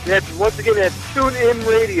 Once again, that's Tune In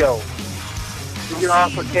Radio. You can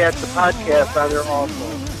also catch the podcast on there also.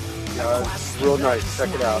 It's real nice. Check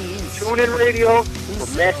it out. Tune In Radio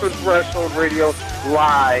for Maximum Threshold Radio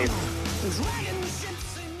live.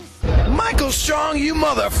 Michael Strong, you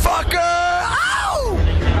motherfucker! Ow!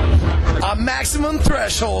 A Maximum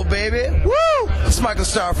Threshold, baby. Woo! It's Michael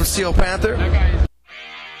Starr from Steel Panther.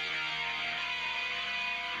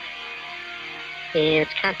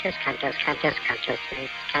 It's contest time. It's contest time.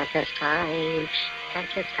 It's contest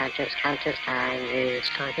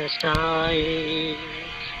time.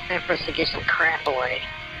 Time for us to give some crap away.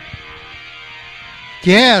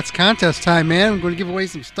 Yeah, it's contest time, man. I'm going to give away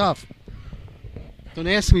some stuff. Don't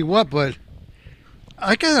ask me what, but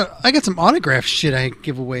I got some autograph shit I can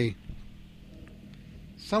give away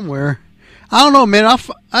somewhere. I don't know, man.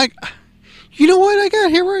 You know what I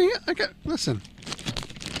got here? Listen.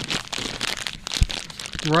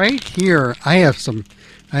 Right here, I have some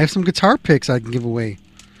guitar picks I can give away.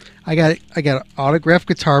 I got an autographed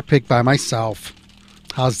guitar pick by myself.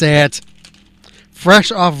 How's that?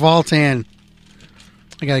 Fresh off Voltan.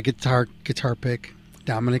 I got a guitar pick.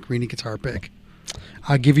 Dominic Rini guitar pick.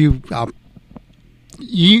 I'll give you,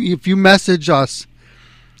 if you message us,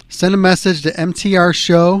 send a message to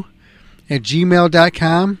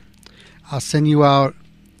mtrshow@gmail.com. I'll send you out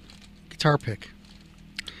guitar pick.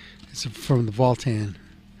 It's from the Voltan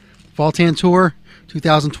Tour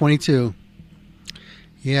 2022.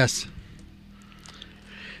 Yes.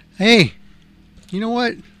 Hey, you know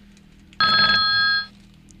what? What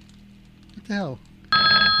the hell?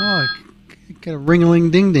 Oh, got a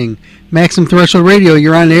ring-a-ling-ding-ding. Maximum Threshold Radio,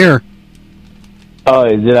 you're on the air. Oh,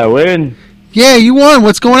 did I win? Yeah, you won.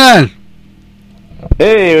 What's going on?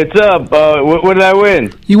 Hey, what's up? What did I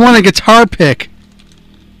win? You won a guitar pick.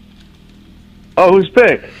 Oh, whose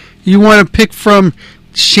pick? You won a pick from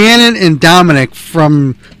Shannon and Dominic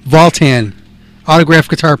from Voltan. Autographed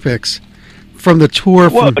guitar picks from the tour.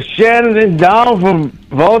 What, Shannon is down from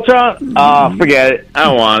Voltron? Forget it. I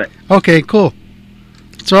don't want it. Okay, cool.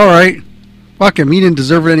 It's all right. Fuck him. He didn't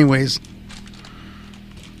deserve it anyways.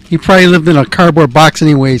 He probably lived in a cardboard box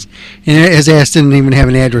anyways, and his ass didn't even have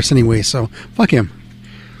an address anyway, so fuck him.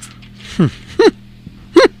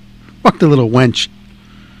 Fuck the little wench.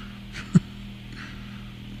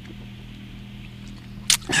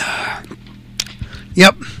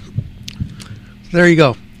 Yep. There you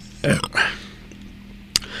go.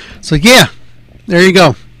 So yeah, there you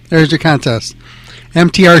go. There's your contest.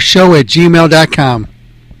 mtrshow@gmail.com.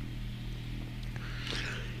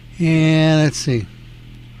 And let's see.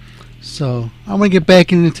 So I'm going to get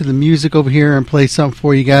back into the music over here and play something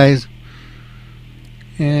for you guys.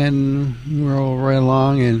 And we're all right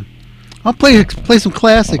along, and I'll play some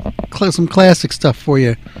classic stuff for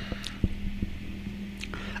you.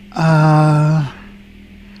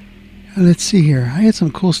 Let's see here. I had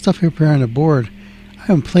some cool stuff here on the board. I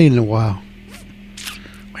haven't played in a while.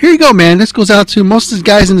 Here you go, man. This goes out to most of the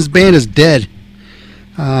guys in this band is dead.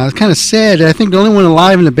 It's kind of sad. I think the only one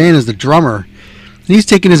alive in the band is the drummer. And he's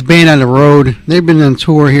taking his band on the road. They've been on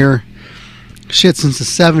tour here, since the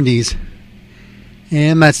 70s.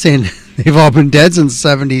 And I'm not saying they've all been dead since the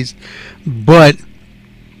 70s, but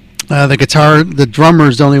the drummer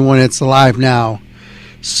is the only one that's alive now.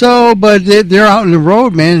 So, but they're out on the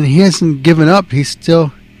road, man, and he hasn't given up. He's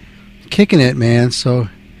still kicking it, man. So,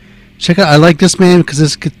 check out. I like this man because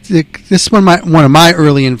this is one of my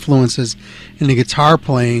early influences in the guitar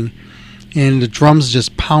playing, and the drums is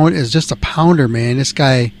just a pounder, man. This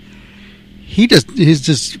guy, he's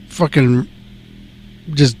just fucking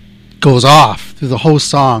just goes off through the whole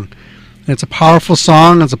song. And it's a powerful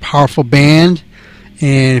song. It's a powerful band,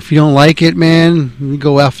 and if you don't like it, man, you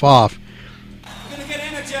go F off.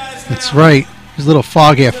 That's right. There's a little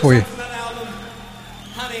fog here for you.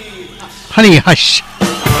 Honey Hush.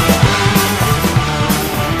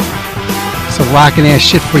 Some rockin' ass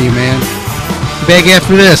shit for you, man. Back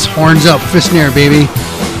after this, horns up, fist in air, baby.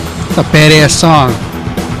 It's a badass song.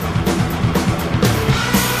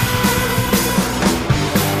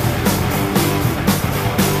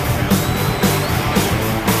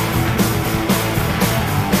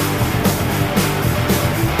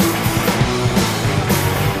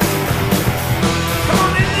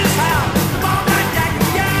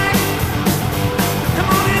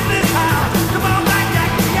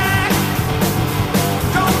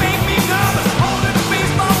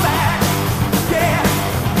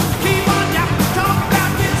 Talk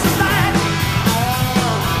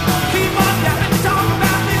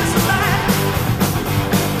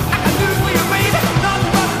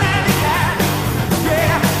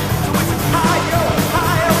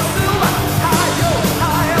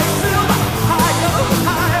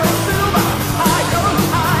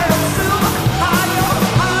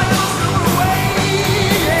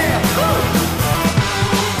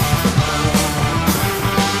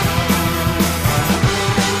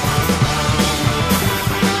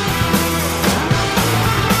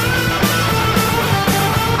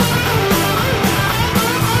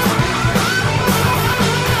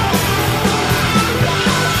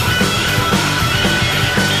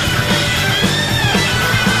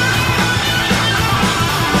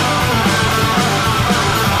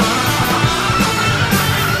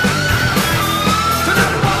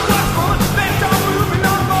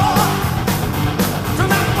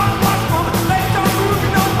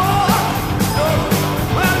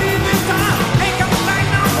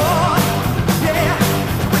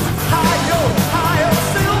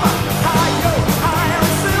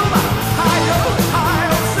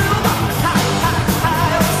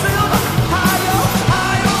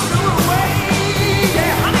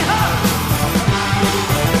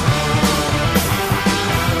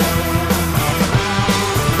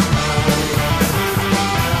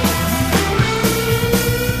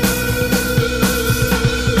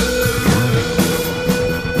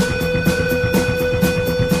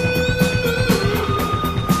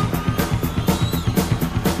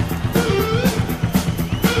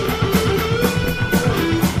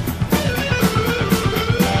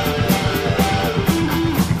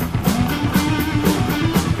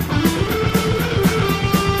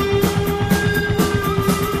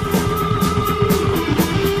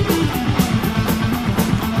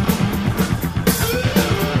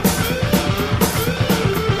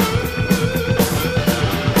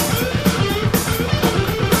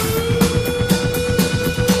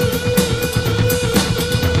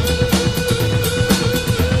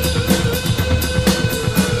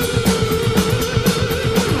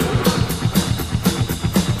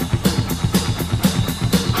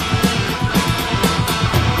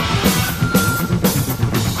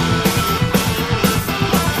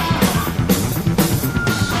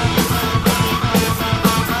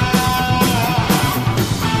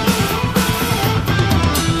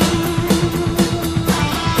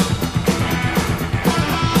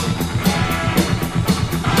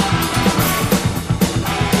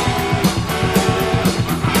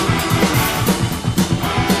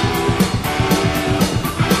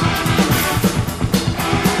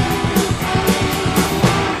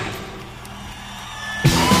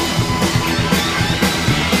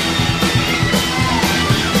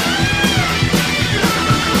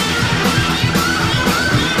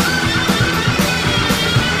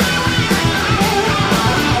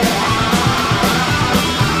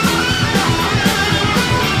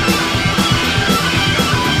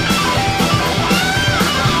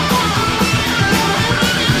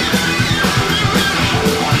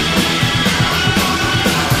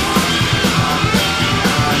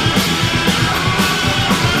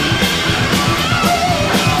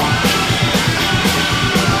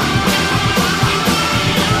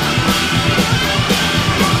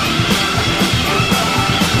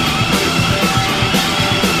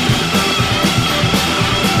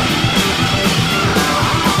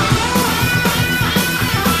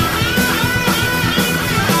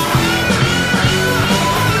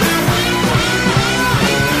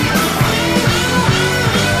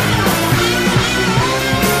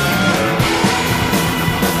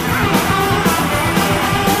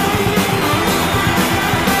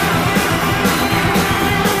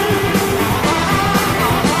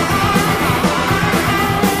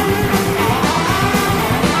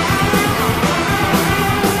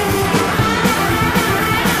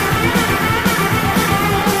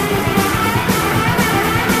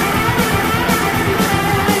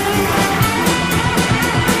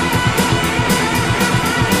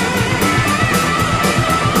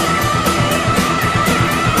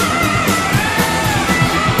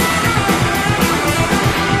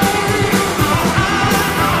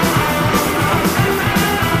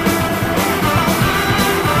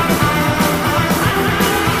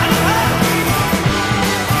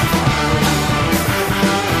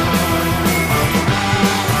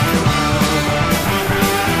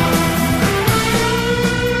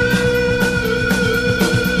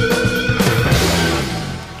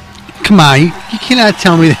Come on, you cannot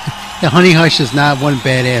tell me that Honey Hush is not one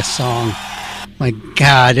badass song. My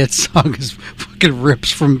God, that song is fucking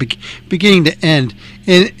rips from beginning to end.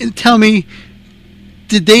 And tell me,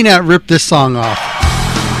 did they not rip this song off?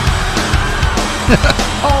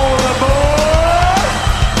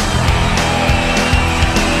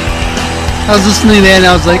 I was listening to that and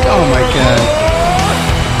I was like, oh my God.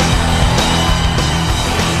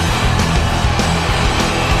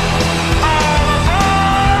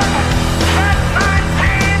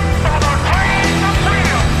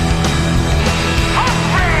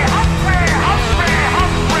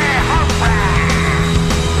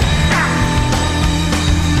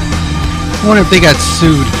 I wonder if they got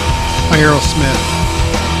sued by Aerosmith.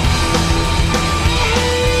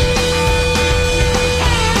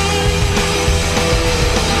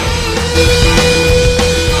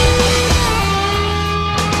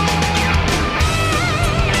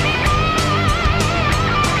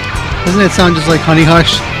 Doesn't it sound just like Honey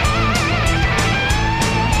Hush?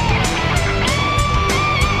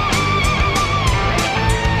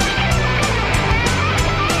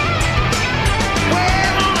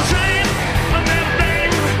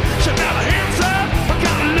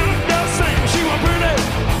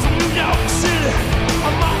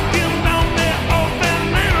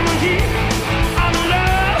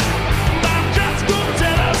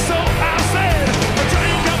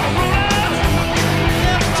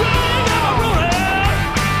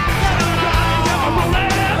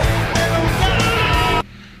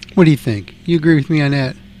 What do you think? You agree with me on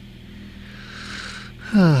that?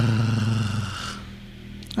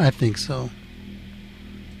 I think so.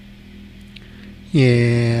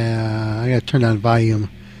 Yeah, I gotta turn down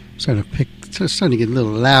volume. Starting to get a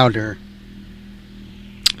little louder.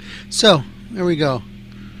 So there we go.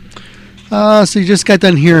 So you just got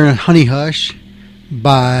done hearing Honey Hush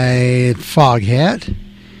by Foghat,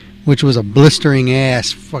 which was a blistering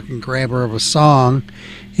ass fucking grabber of a song.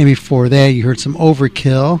 And before that, you heard some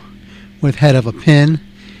Overkill with Head of a Pin.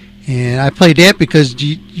 And I played that because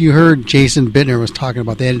you heard Jason Bittner was talking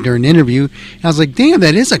about that during the interview. And I was like, damn,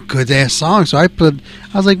 that is a good-ass song. So I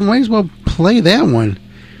was like, might as well play that one.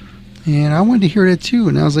 And I wanted to hear that too.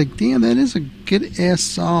 And I was like, damn, that is a good-ass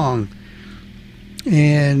song.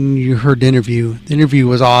 And you heard the interview. The interview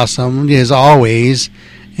was awesome, as always.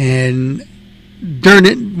 And during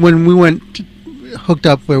it, when we went hooked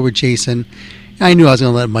up with Jason, I knew I was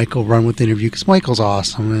going to let Michael run with the interview because Michael's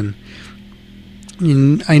awesome.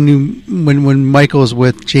 And I knew when Michael was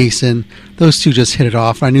with Jason, those two just hit it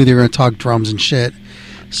off. I knew they were going to talk drums and shit.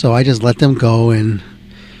 So I just let them go. And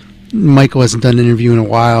Michael hasn't done an interview in a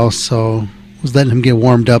while, so I was letting him get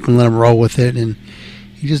warmed up and let him roll with it. And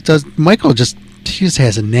he just does. Michael just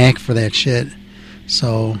has a knack for that shit.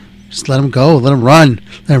 So just let him go. Let him run.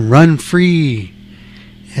 Let him run free.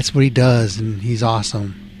 That's what he does. And he's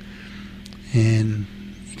awesome. And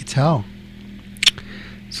you can tell.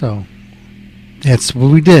 So that's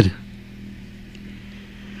what we did.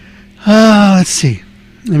 Let's see.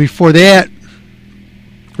 And before that,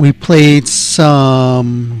 we played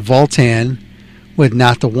some Voltan with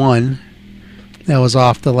Not the One. That was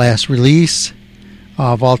off the last release.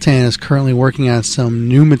 Voltan is currently working on some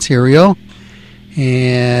new material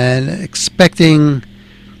and expecting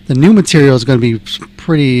the new material is going to be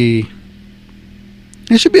pretty...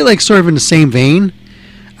 It should be like sort of in the same vein,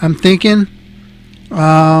 I'm thinking.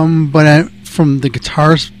 But from the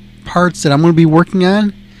guitar parts that I'm going to be working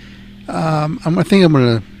on, I think I'm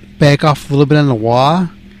going to back off a little bit on the wah.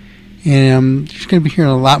 And I'm just going to be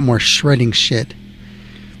hearing a lot more shredding shit.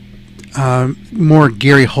 More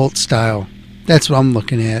Gary Holt style. That's what I'm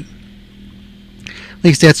looking at. At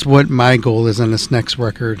least that's what my goal is on this next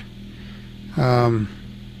record.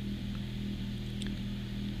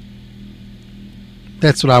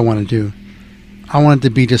 That's what I want to do. I want it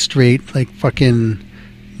to be just straight, like fucking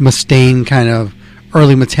Mustaine kind of,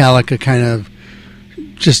 early Metallica kind of,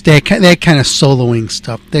 just that kind of soloing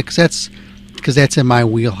stuff. Because that's in my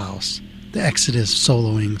wheelhouse. The Exodus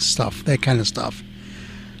soloing stuff, that kind of stuff.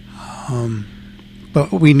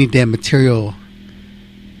 But we need that material,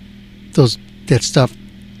 that stuff,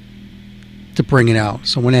 to bring it out.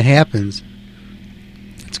 So when it happens,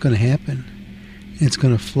 it's going to happen. It's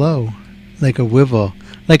going to flow. Like a river.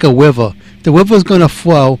 Like a river. The river's going to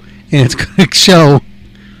flow, and it's going to show.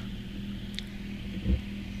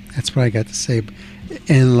 That's what I got to say.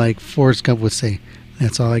 And like Forrest Gump would say,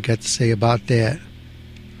 that's all I got to say about that.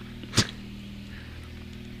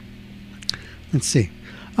 Let's see.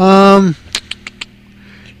 Let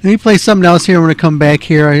me play something else here. I'm going to come back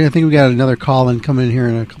here. I think we got another call in coming in here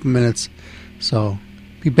in a couple minutes. So,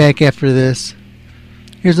 be back after this.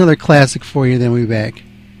 Here's another classic for you, then we'll be back.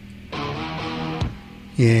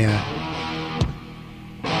 Yeah.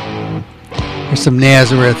 Here's some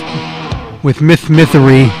Nazareth with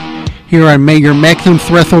Mythery here on your Maximum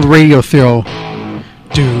Threshold Radio Show.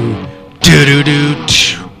 Do do do do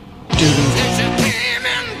do.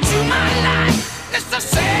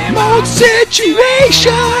 Same old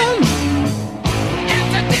situation.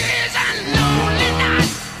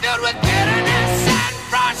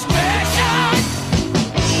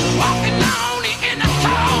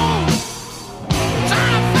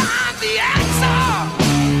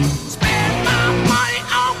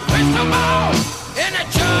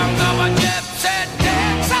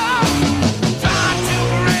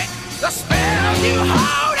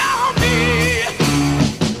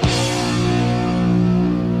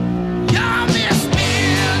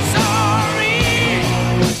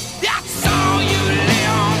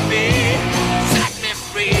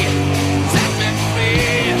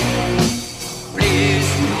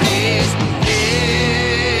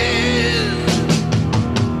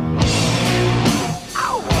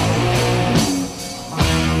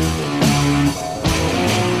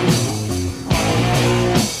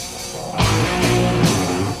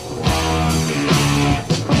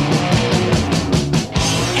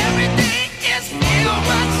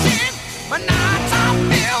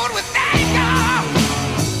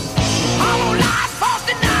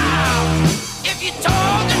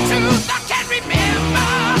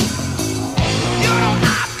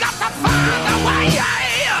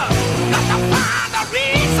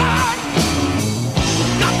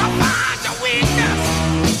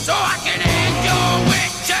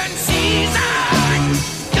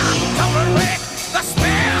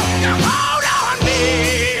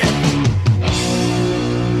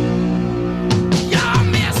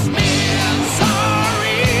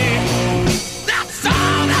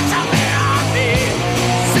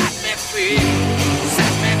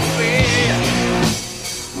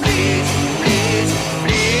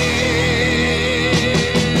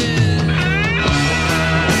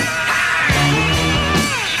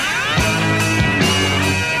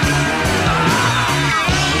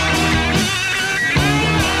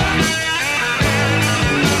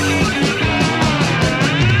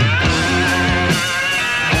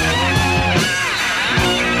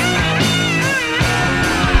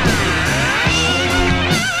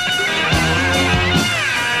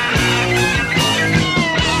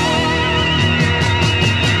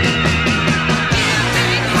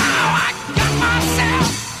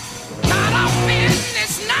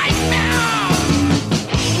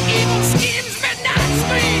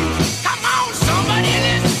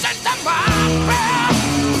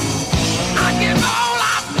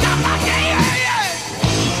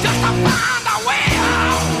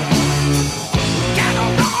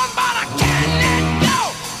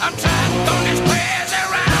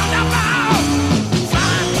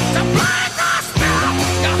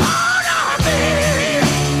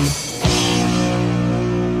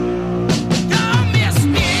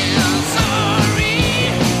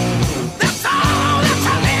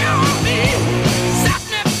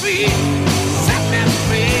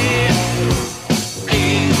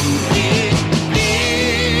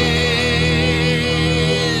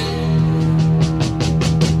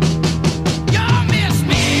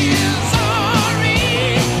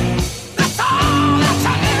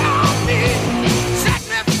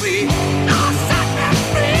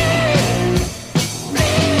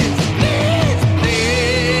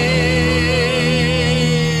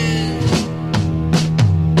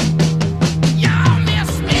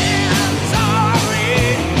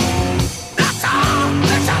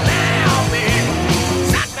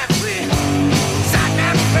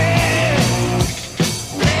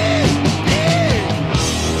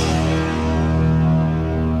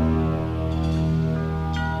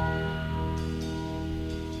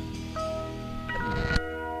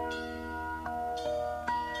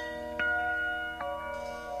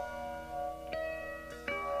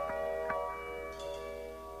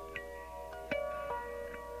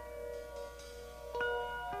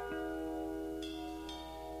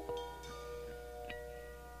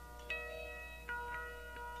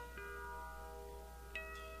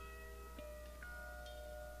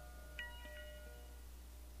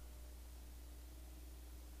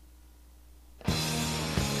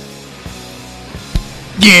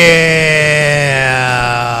 Yeah!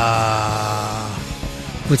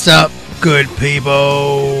 What's up, good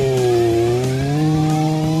people?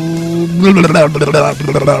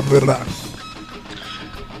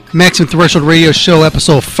 Maximum Threshold Radio Show,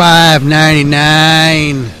 episode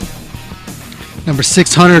 599. Number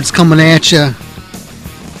 600 is coming at you.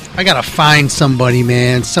 I gotta find somebody,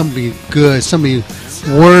 man. Somebody good. Somebody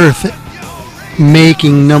worth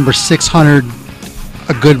making number 600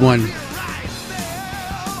 a good one.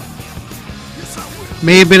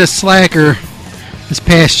 May have been a slacker this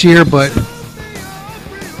past year, but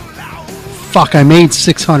fuck, I made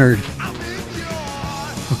 600.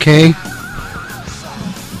 Okay?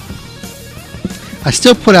 I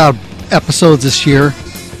still put out episodes this year.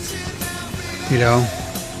 You know,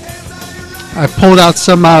 I pulled out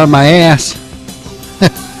some out of my ass,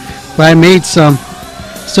 but I made some.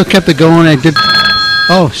 Still kept it going. I did.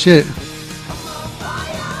 Oh shit!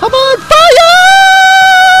 I'm on fire!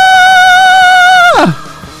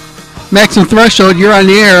 Maximum Threshold, you're on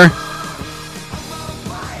the air.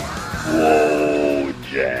 Whoa,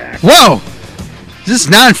 Jack. Whoa! Is this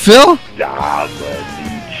non-Phil?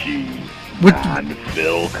 Dominici. What?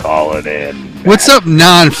 Non-Phil calling in. What's up,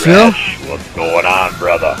 non-Phil? What's going on,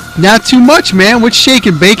 brother? Not too much, man. What's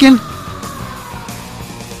shaking, bacon?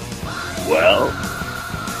 Well,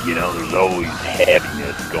 you know, there's always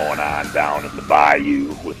heaviness going on down in the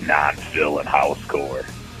bayou with non-Phil and housecore.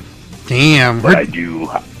 Damn. But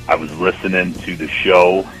I was listening to the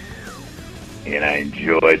show, and I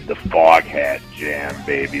enjoyed the Foghat jam,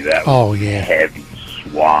 baby. That was heavy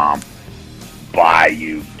swamp,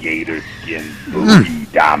 bayou, gator skin, booty,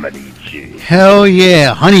 Dominici. Hell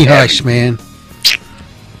yeah. Honey Hush, man.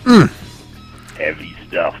 Heavy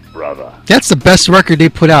stuff, brother. That's the best record they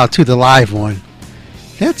put out, too, the live one.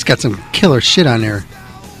 That's got some killer shit on there.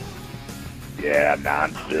 Yeah,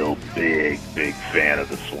 non-Phil, big fan of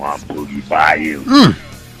the Swamp Boogie Bayou.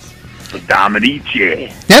 The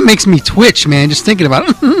Dominici. That makes me twitch, man, just thinking about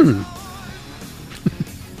it.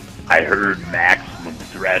 I heard Maximum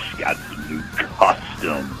Thresh got some new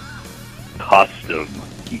custom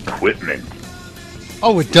equipment.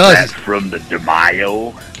 Oh, it does. That's from the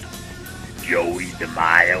DeMaio, Joey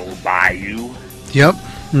DeMaio Bayou. Yep.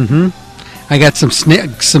 I got some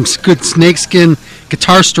good snakeskin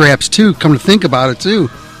guitar straps too. Come to think about it too.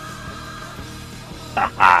 No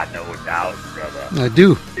doubt, brother. I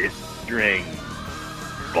do. This string,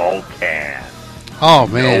 Vulcan. Oh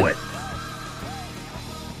man. Know it.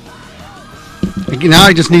 Now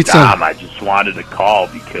I just need some. I just wanted to call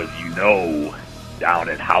because down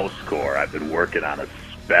at Housecore, I've been working on a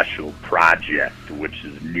special project which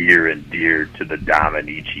is near and dear to the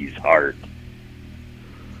Dominici's heart.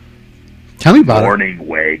 Tell me about Morning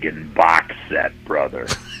Wagon box set, brother.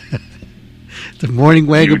 The Morning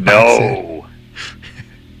Wagon box set.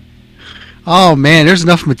 Oh man, there's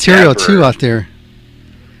enough material too out there.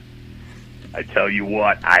 I tell you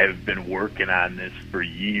what, I have been working on this for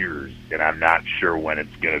years, and I'm not sure when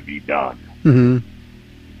it's going to be done.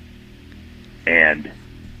 And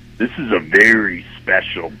this is a very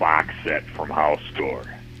special box set from Housecore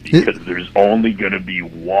because there's only going to be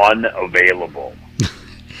one available.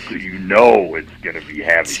 So you know it's going to be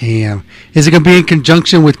heavy. Damn. Is it going to be in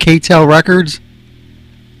conjunction with K-Tel Records?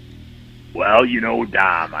 Well,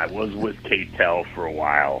 Dom, I was with K-Tel for a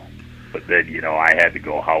while, but then, I had to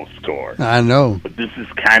go Housecore. I know. But this is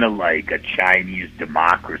kind of like a Chinese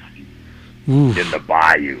democracy in the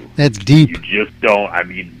bayou. That's deep. You just don't,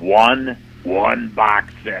 one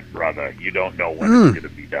box set, brother. You don't know when it's going to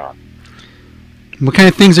be done. What kind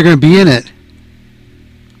of things are going to be in it?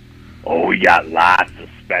 Oh, we got lots of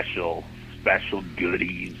special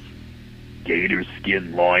goodies. Gator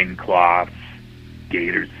skin loincloths,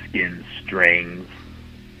 gator skin strings,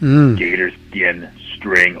 gator skin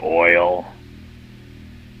string oil,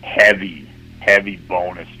 heavy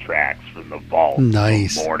bonus tracks from the vault.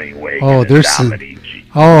 Nice. Morning Wagon.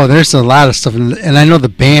 Oh, there's a lot of stuff, and I know the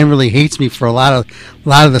band really hates me for a lot of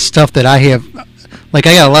the stuff that I have. Like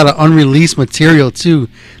I got a lot of unreleased material too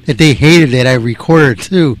that they hated that I recorded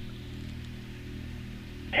too.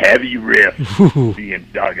 Heavy riffs being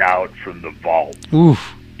dug out from the vault,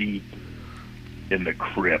 deep in the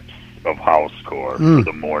crypts of Housecore for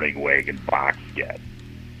the Morning Wagon box set.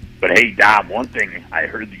 But hey, Dom, one thing, I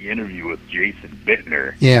heard the interview with Jason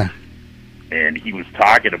Bittner. Yeah. And he was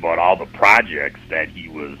talking about all the projects that he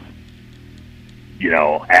was,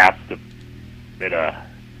 asked to bit a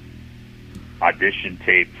audition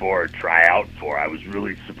tape for or try out for. I was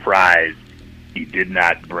really surprised he did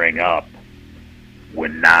not bring up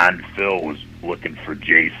when Non-Phil was looking for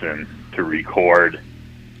Jason to record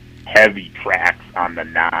heavy tracks on the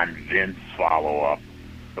non-Vince follow-up,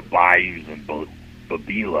 the Bayous and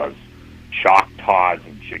Babilas, Choctaws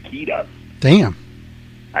and Chiquitas. Damn.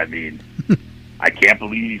 I can't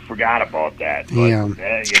believe he forgot about that. But,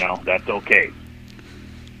 that's okay.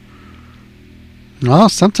 Well,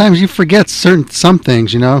 sometimes you forget some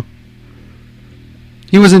things, He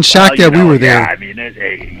was in shock that we were there. Yeah,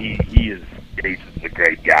 he is. Jason's a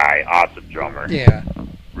great guy, awesome drummer. Yeah.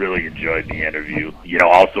 really enjoyed the interview. You know,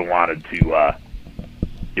 also wanted to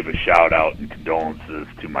give a shout out and condolences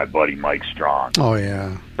to my buddy Mike Strong. Oh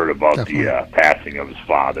yeah, heard about definitely. the passing of his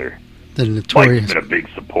father. The notorious. Mike's been a big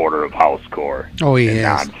supporter of Housecore. Oh, he and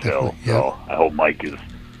has, non-Phil. definitely, So I hope Mike is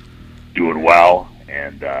doing well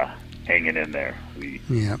and hanging in there.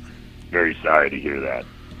 Yeah. Very sorry to hear that.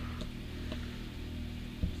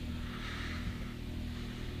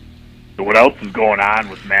 So what else is going on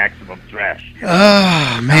with Maximum Thresh?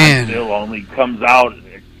 Man. Still only comes out,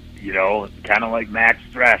 you know, kind of like Max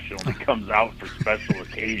Thresh, only comes out for special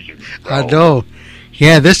occasions. So. I know.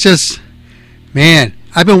 Yeah, this just, man,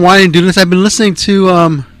 I've been wanting to do this. I've been listening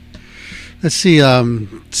to, let's see,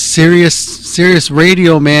 Sirius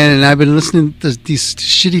Radio, man, and I've been listening to these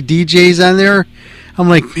shitty DJs on there. I'm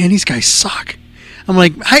like, man, these guys suck. I'm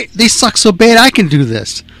like, they suck so bad I can do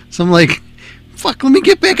this. So I'm like, fuck, let me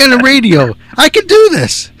get back on the radio. I can do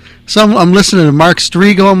this. So I'm listening to Mark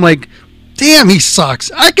Strigo. I'm like, damn, he sucks.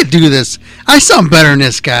 I could do this. I sound better than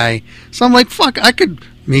this guy. So I'm like, fuck, I could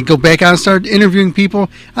go back out and start interviewing people.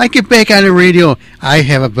 I get back on the radio. I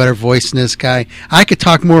have a better voice than this guy. I could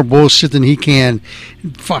talk more bullshit than he can.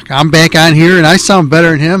 Fuck, I'm back on here and I sound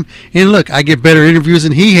better than him. And look, I get better interviews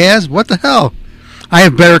than he has. What the hell? I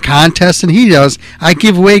have better contests than he does. I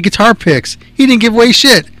give away guitar picks. He didn't give away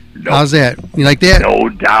shit. No, how's that? You like that? No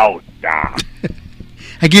doubt, Dom.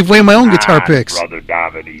 I give away my own guitar picks. Brother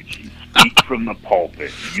Dominici, speak from the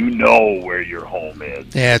pulpit. You know where your home is.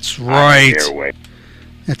 That's right.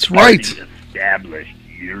 That's right. Party established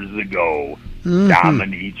years ago. Mm-hmm.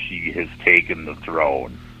 Dominici has taken the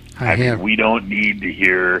throne. I mean, have. we don't need to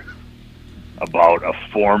hear about a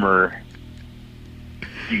former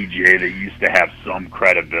DJ that used to have some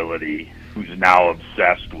credibility, who's now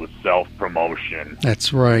obsessed with self-promotion.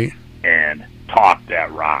 That's right. And talk that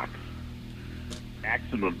rock.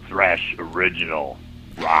 Maximum Thresh original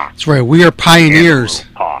rock. That's right. We are pioneers.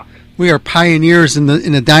 Talk. We are pioneers in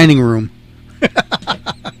the dining room.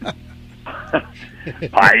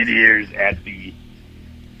 Pioneers at the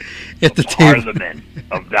table. Parliament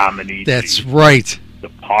of Dominici. That's right. The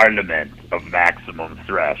Parliament of Maximum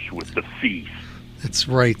Thresh with the feast. That's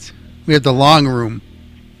right. We have the long room.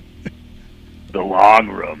 The long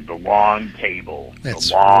room, the long table, That's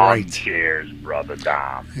the long right. chairs, Brother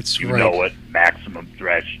Dom. That's you right. know it. Maximum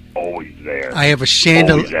Thresh, always there. I have a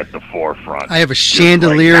chandelier. Always at the forefront. I have a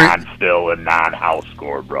chandelier. Just like non-Phil and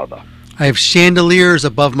non-Housecore, brother. I have chandeliers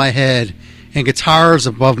above my head and guitars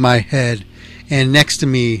above my head, and next to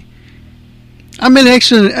me, I'm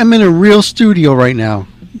in a real studio right now.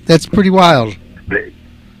 That's pretty wild.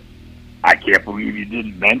 I can't believe you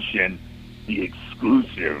didn't mention the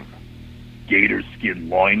exclusive gator skin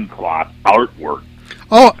loincloth artwork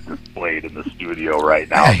displayed in the studio right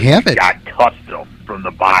now. I have it. Got custom from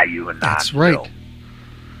the Bayou and That's non-Phil. right.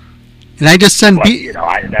 And I just sent.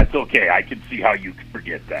 That's okay. I can see how you can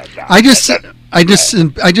forget that. Dom. I just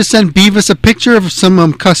sent Beavis a picture of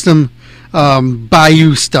some custom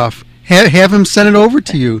Bayou stuff. Have him send it over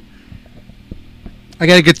to you. I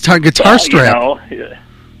got a guitar strap. You know,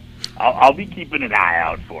 I'll be keeping an eye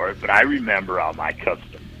out for it. But I remember all my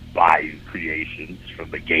custom Bayou creations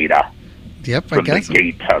from the Gator. Yep, from I got the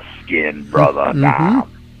Gator skin, brother. Mm-hmm.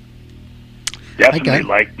 Definitely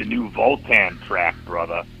like the new Voltan track,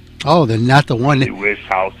 brother. Oh, they're not the one. I wish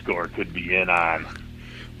Housecore could be in on.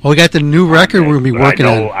 Well, we got the new record we're going to be working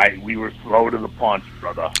on. We were slow to the punch,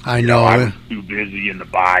 brother. I know. I was too busy in the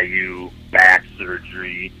Bayou, back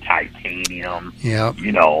surgery, titanium. Yeah.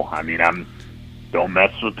 You know, I mean, don't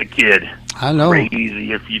mess with the kid. I know.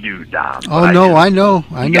 Crazy if you do, Dom. Oh, no, I know.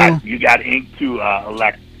 I know. You got ink to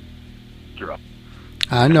Electra.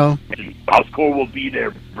 I know. Housecore will be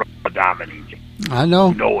there, Dominique. I know.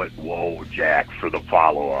 You know it. Whoa, Jack, for the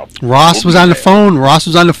follow-up. Ross was on the phone. Ross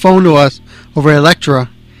was on the phone to us over at Electra.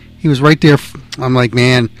 He was right there. I'm like,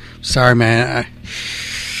 man, sorry, man.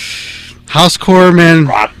 Housecore, man.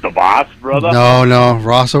 Ross the boss, brother? No.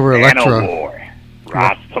 Ross over at Electra.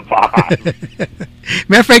 Ross the boss.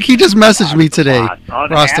 Matter of fact, he just messaged me today.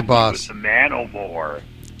 Ross the boss. With the Manomore.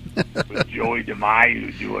 With Joey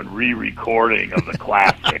DeMaio doing re-recording of the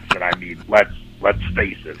classics. And I mean, let's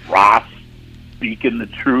face it. Ross speaking the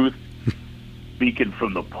truth, speaking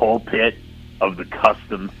from the pulpit of the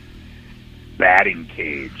custom batting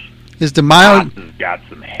cage. Is DeMaio Ross has got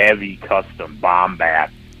some heavy custom bomb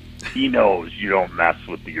bats. He knows you don't mess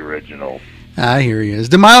with the original. I hear you. Is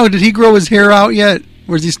DeMaio, did he grow his hair out yet?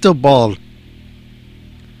 Or is he still bald?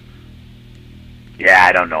 Yeah,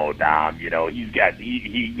 I don't know, Dom. You know, he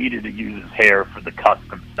needed to use his hair for the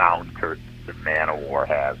custom sound curtains that Manowar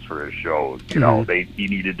has for his shows. You know, he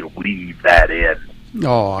needed to weave that in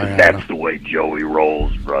Oh, And yeah. that's the way Joey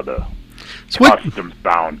rolls, brother. So what- Custom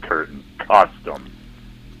sound curtain, custom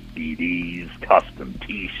CDs, custom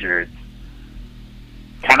T-shirts.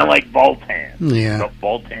 Kind of like Voltan. Yeah. So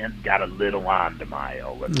Voltan's got a little on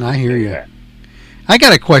DeMaio. Let's I hear say you. that. I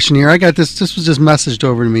got a question here. I got this. This was just messaged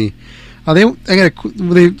over to me. From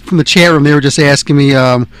the chat room. They were just asking me,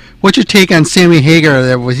 what's your take on Sammy Hagar?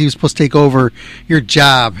 That he was supposed to take over your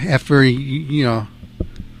job after you know.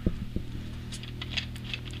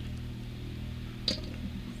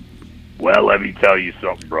 Well, let me tell you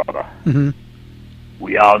something, brother. Mm-hmm.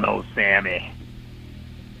 We all know Sammy.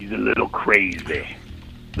 He's a little crazy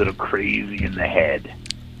in the head.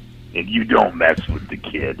 And you don't mess with the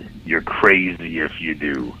kid. You're crazy if you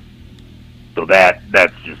do. So that's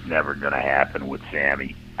just never going to happen with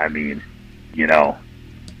Sammy. I mean, you know,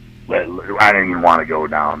 I don't even want to go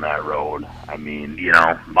down that road. I mean, you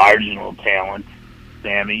know, marginal talent,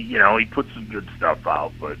 Sammy, you know, he puts some good stuff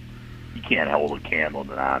out, but you can't hold a candle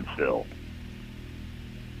to non-Phil.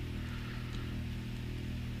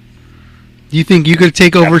 Do you think you could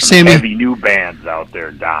take over Got some Sammy? heavy new bands out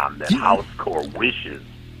there, Dom, that Housecore wishes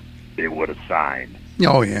they would have signed.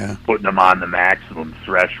 Oh yeah. Putting them on the Maximum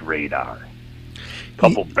Thresh radar.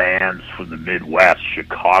 Couple bands from the Midwest,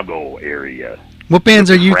 Chicago area. What bands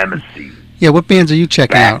are you? Supremacy, Yeah, what bands are you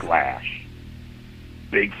checking out? Backlash.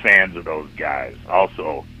 Big fans of those guys.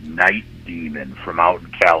 Also, Night Demon from out in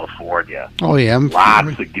California. Oh yeah,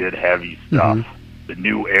 Lots of good heavy stuff. Mhm. The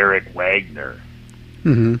new Eric Wagner.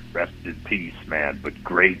 Mm-hmm. Rest in peace, man. But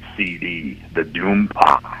great CD. The Doom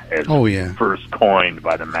Pa, as Oh, yeah. first coined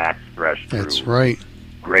by the Max Thresh crew. That's right.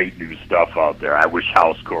 Great new stuff out there. I wish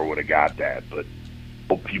Housecore would have got that, but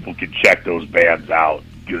hope people can check those bands out.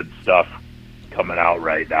 Good stuff coming out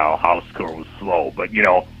right now. Housecore was slow, but you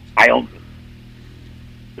know, I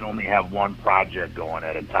can only have one project going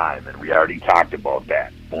at a time, and we already talked about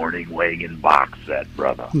that. Morning Wagon box set,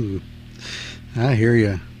 brother. I hear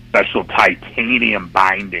you. Special titanium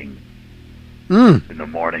binding Mm. in the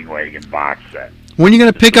Morning Wagon box set. When you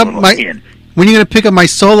gonna pick up little my? hint. When you gonna pick up my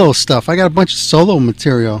solo stuff? I got a bunch of solo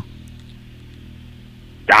material.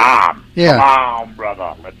 Dom, Yeah. come on,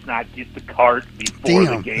 brother. Let's not get the cart before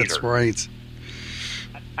the Damn, gator. that's right.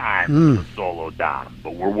 Time Mm. for the solo Dom,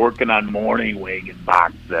 but we're working on Morning Wagon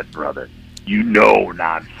box set, brother. You know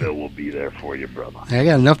Non-Phil will be there for you, brother. I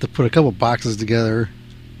got enough to put a couple boxes together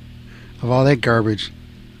of all that garbage.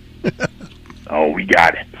 Oh, we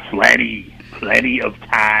got plenty of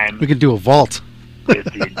time. We could do a vault.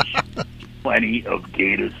 Vintage, plenty of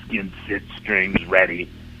gator skin sit strings ready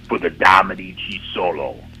for the Dominici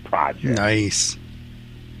solo project. Nice.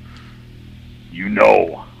 You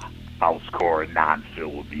know Housecore and Non-Phil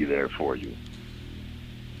will be there for you.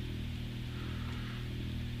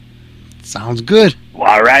 Sounds good. Well,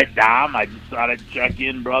 all right, Dom, I just thought I'd check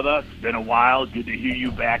in, brother. It's been a while. Good to hear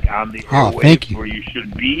you back on the Oh, airwaves thank you. where you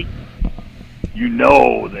should be. You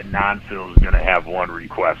know that Non-Phil is going to have one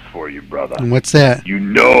request for you, brother. And what's that? You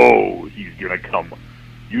know he's going to come.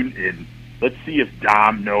 And let's see if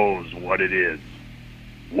Dom knows what it is.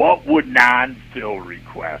 What would Non-Phil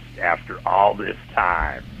request after all this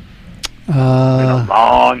time? Been a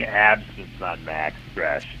long absence on Max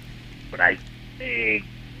Thresh, but I think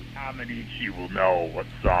Dominici will know what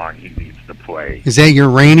song he needs to play. Is that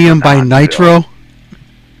Uranium by Non-Phil. Nitro?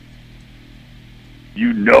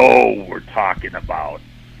 You know we're talking about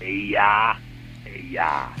Hey Ya,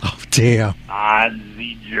 Oh damn. on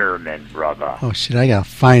the German, brother. Oh shit! I gotta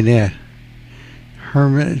find that.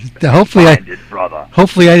 Herman. Hopefully Find it, brother.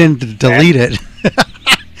 Hopefully I didn't delete it.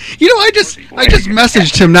 You know, I just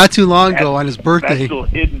messaged him not too long ago on his birthday. Special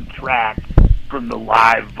hidden track from the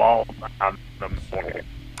live vault on the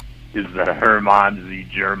is the Hermann Z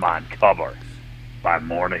German cover by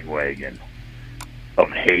Morning Wagon of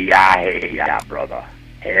Hey Ya, brother.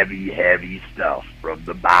 Heavy stuff from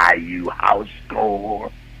the Bayou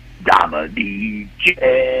Housecore, Dominici,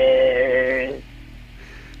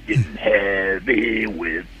 getting heavy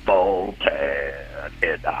with Voltaire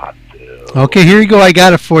and Non-Phil. Okay, here you go. I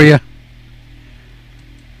got it for you.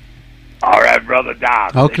 All right, brother Dom.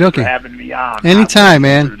 Okay, Thanks for okay. having me on. Anytime, I'll be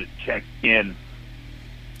man. sure to check in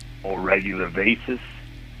on a regular basis.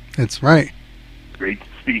 That's right. Great to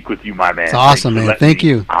speak with you, my man. It's awesome, Thanks for man. letting Thank me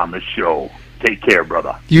you. On the show. Take care,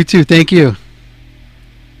 brother. You too. Thank you.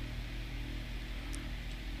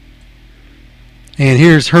 And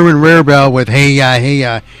here's Herman Rarebell with Hey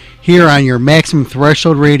Ya, here on your Maximum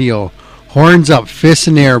Threshold Radio. Horns up, fists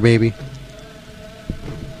in the air, baby.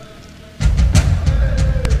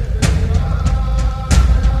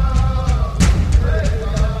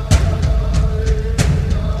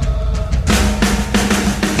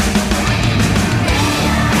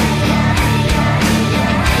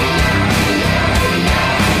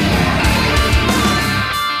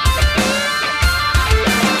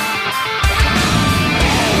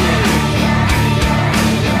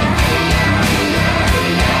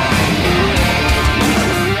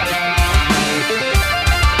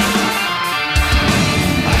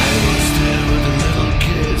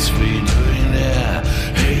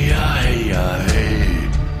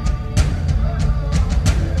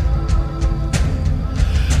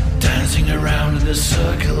 a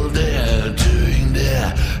circle there, doing there,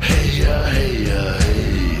 hey ya, hey ya,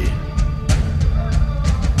 hey.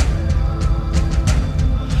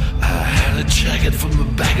 I had a jacket from the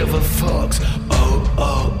back of a fox. Oh,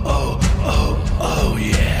 oh, oh, oh, oh,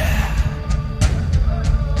 yeah.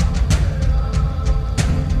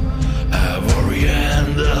 A warrior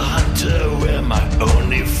and a hunter were my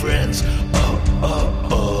only friends. Oh, oh,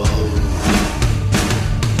 oh.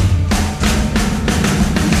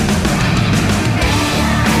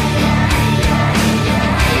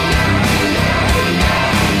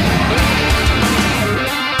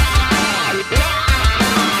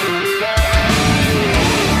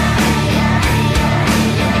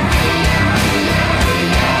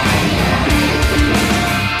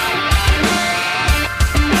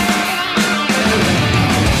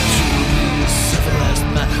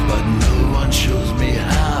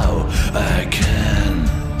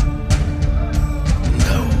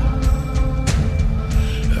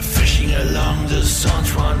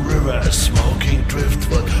 Smoking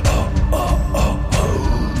driftwood, oh, oh, oh, oh.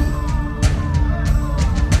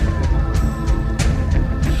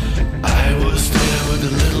 I was there with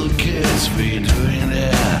the little kids, we doing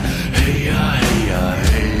there, hey ya, hey ya,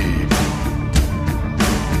 hey.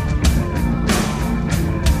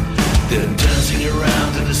 They're dancing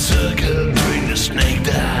around in a circle, doing the snake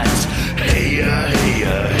dance, hey ya, hey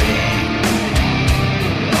ya, hey.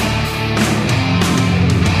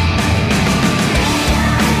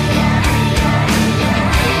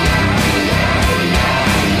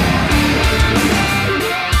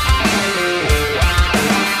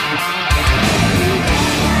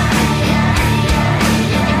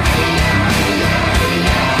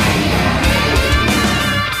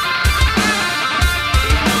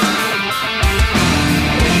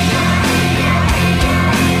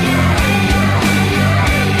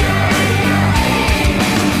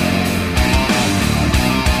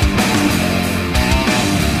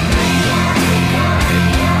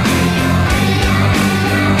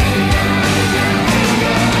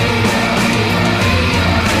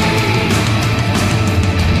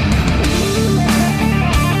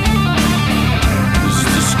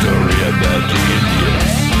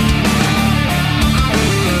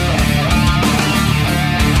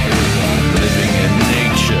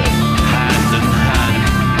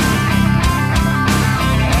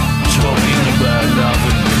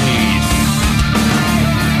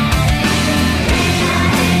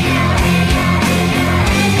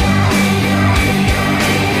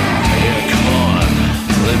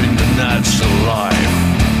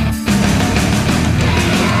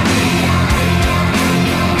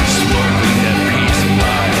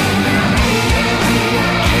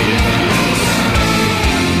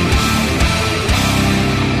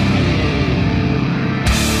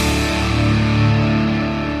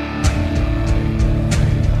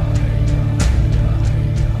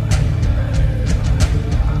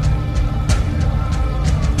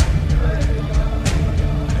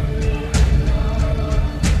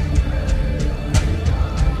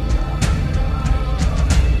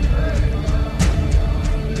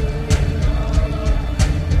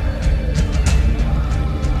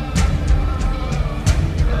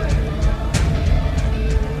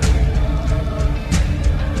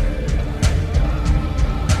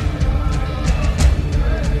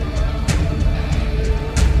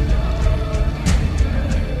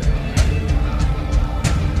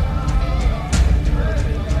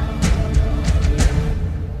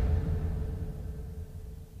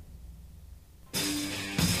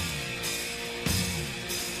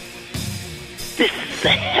 The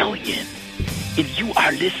Hellion, and you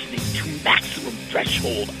are listening to Maximum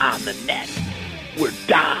Threshold on the net, where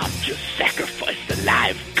Dom just sacrificed a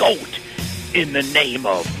live goat in the name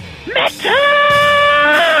of metal!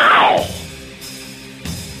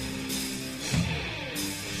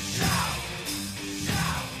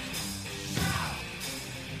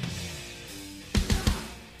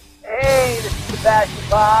 Hey, this is Sebastian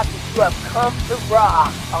Bach, and you have come to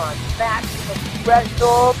rock on Maximum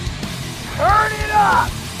Threshold. Turn it up!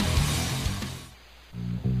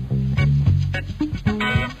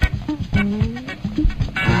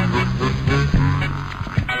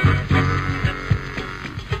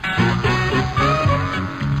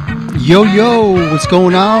 Yo, yo, what's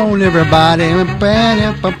going on, everybody?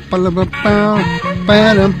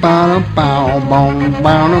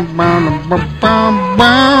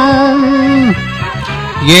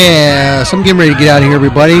 Yeah, so I'm getting ready to get out of here,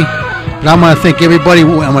 everybody. But I want to thank everybody. I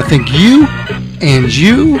want to thank you and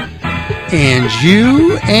you and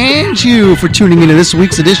you and you for tuning into this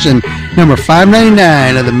week's edition, number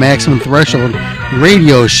 599 of the Maximum Threshold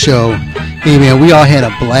Radio Show. Hey, man, we all had a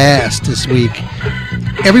blast this week.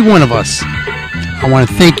 Every one of us. I want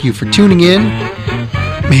to thank you for tuning in.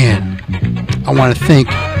 Man, I want to thank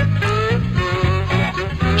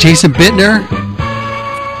Jason Bittner,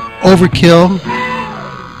 Overkill.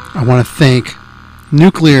 I want to thank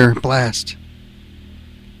Nuclear Blast.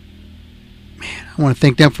 Man, I want to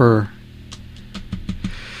thank them for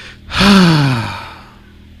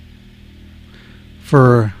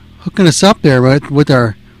hooking us up there with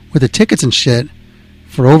the tickets and shit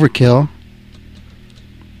for Overkill.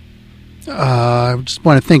 I just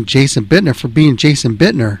want to thank Jason Bittner for being Jason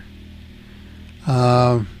Bittner.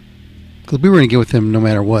 Because we were going to get with him no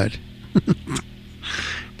matter what.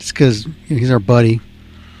 Just because he's our buddy.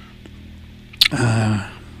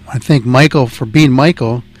 I thank Michael for being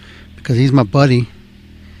Michael, because he's my buddy.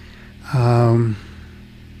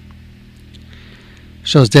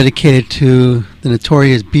 Show's dedicated to the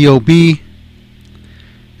notorious B.O.B.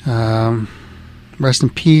 Rest in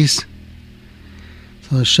peace.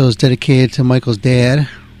 So the show's dedicated to Michael's dad.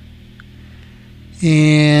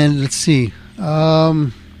 And let's see.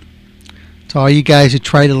 To all you guys who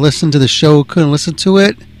tried to listen to the show, couldn't listen to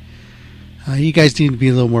it, you guys need to be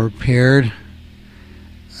a little more prepared.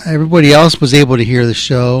 Everybody else was able to hear the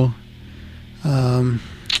show.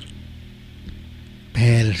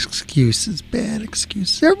 Bad excuses.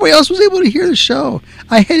 Everybody else was able to hear the show.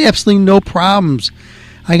 I had absolutely no problems.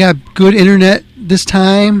 I got good internet this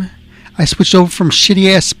time. I switched over from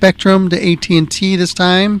shitty-ass Spectrum to AT&T this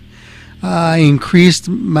time. I increased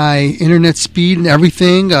my internet speed and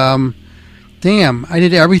everything. Damn, I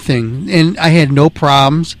did everything, and I had no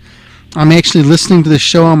problems. I'm actually listening to the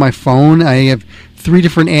show on my phone. I have 3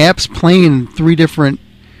 different apps playing 3 different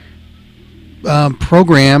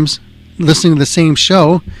programs, listening to the same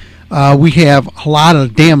show. We have a lot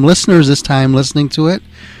of damn listeners this time listening to it.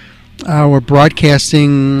 We're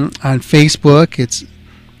broadcasting on Facebook.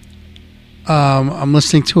 I'm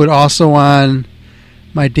listening to it also on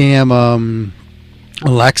my damn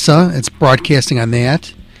Alexa. It's broadcasting on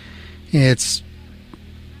that. It's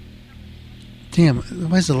damn.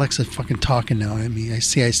 Why is Alexa fucking talking now? I mean, I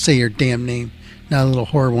say your damn name. Now the little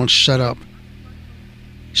whore won't shut up.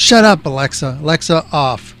 Shut up, Alexa. Alexa,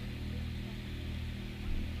 off.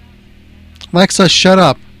 Alexa, shut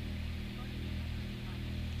up.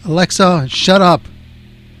 Alexa, shut up.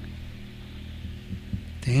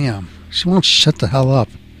 Damn. She won't shut the hell up.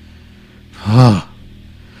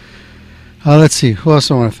 Let's see. Who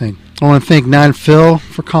else I want to thank? I want to thank Non-Phil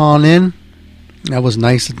for calling in. That was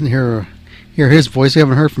nice to hear his voice. We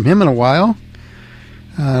haven't heard from him in a while.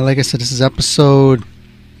 Like I said, this is episode...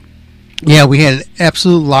 Yeah, we had an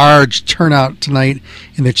absolute large turnout tonight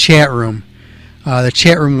in the chat room. The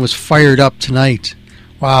chat room was fired up tonight.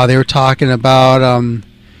 Wow, they were talking about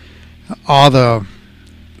about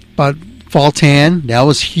Voltan. That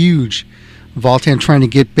was huge. Voltan trying to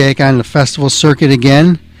get back on the festival circuit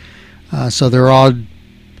again. So they're all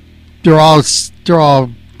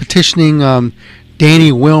petitioning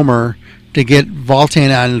Danny Wilmer to get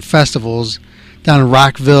Voltan on festivals down in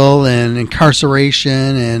Rockville and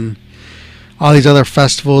Incarceration and all these other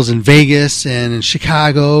festivals in Vegas and in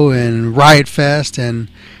Chicago and Riot Fest, and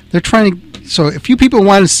they're trying to. So if you people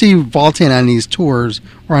want to see Voltan on these tours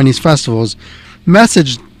or on these festivals,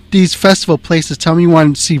 message these festival places. Tell me you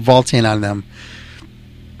want to see Voltan on them.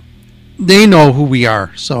 They know who we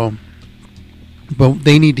are, so, but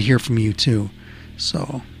they need to hear from you too.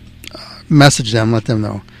 So message them, let them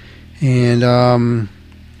know. And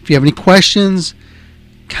if you have any questions,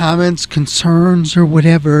 comments, concerns, or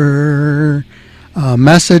whatever,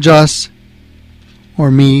 message us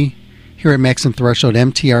or me here at Maximum Threshold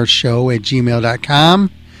MTR Show at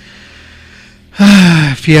gmail.com.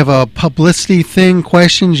 If you have a publicity thing,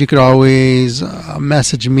 questions, you could always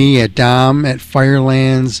message me at Dom at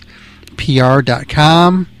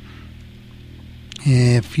firelandspr.com.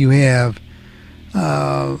 If you have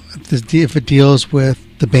if it deals with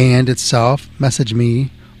the band itself, message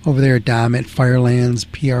me over there at Dom at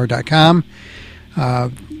firelandspr.com.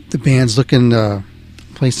 The band's looking to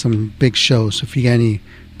play some big shows, so if you got any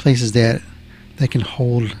places that can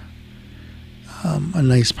hold a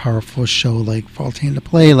nice powerful show like Voltan to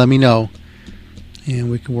play, let me know and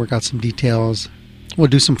we can work out some details. We'll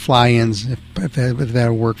do some fly-ins if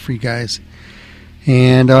that'll work for you guys.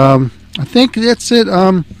 And I think that's it.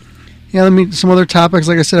 Yeah, let me some other topics.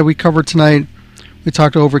 Like I said, we covered tonight. We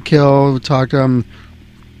talked Overkill. We talked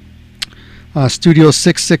Studio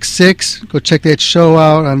 666. Go check that show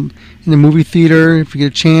out in the movie theater if you get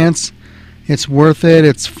a chance. It's worth it.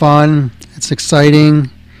 It's fun. It's exciting,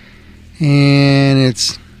 and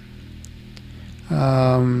it's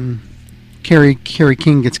Kerry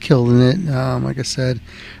King gets killed in it. Like I said,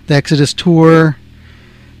 the Exodus tour.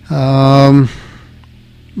 Yeah,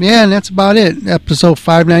 and that's about it. Episode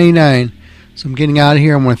 599. So I'm getting out of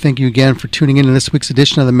here. I want to thank you again for tuning in to this week's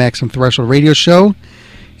edition of the Maximum Threshold Radio Show.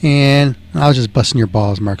 And I was just busting your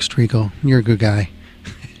balls, Mark Striegel. You're a good guy.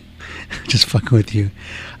 Just fucking with you.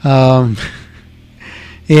 Yeah,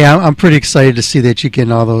 I'm pretty excited to see that you're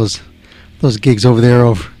getting all those gigs over there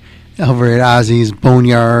over at Ozzy's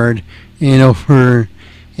Boneyard and over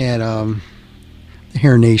at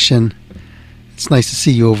Hair Nation. It's nice to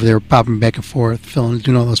see you over there popping back and forth,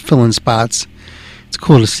 doing all those fill-in spots. It's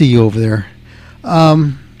cool to see you over there.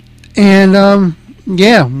 Yeah,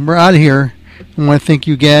 we're out of here. I want to thank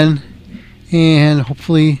you again, and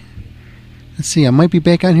hopefully, let's see, I might be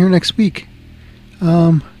back on here next week.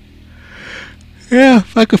 Yeah,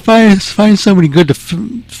 if I could find somebody good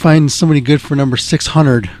for number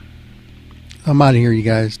 600. I'm out of here, you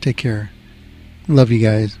guys. Take care. Love you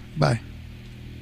guys. Bye.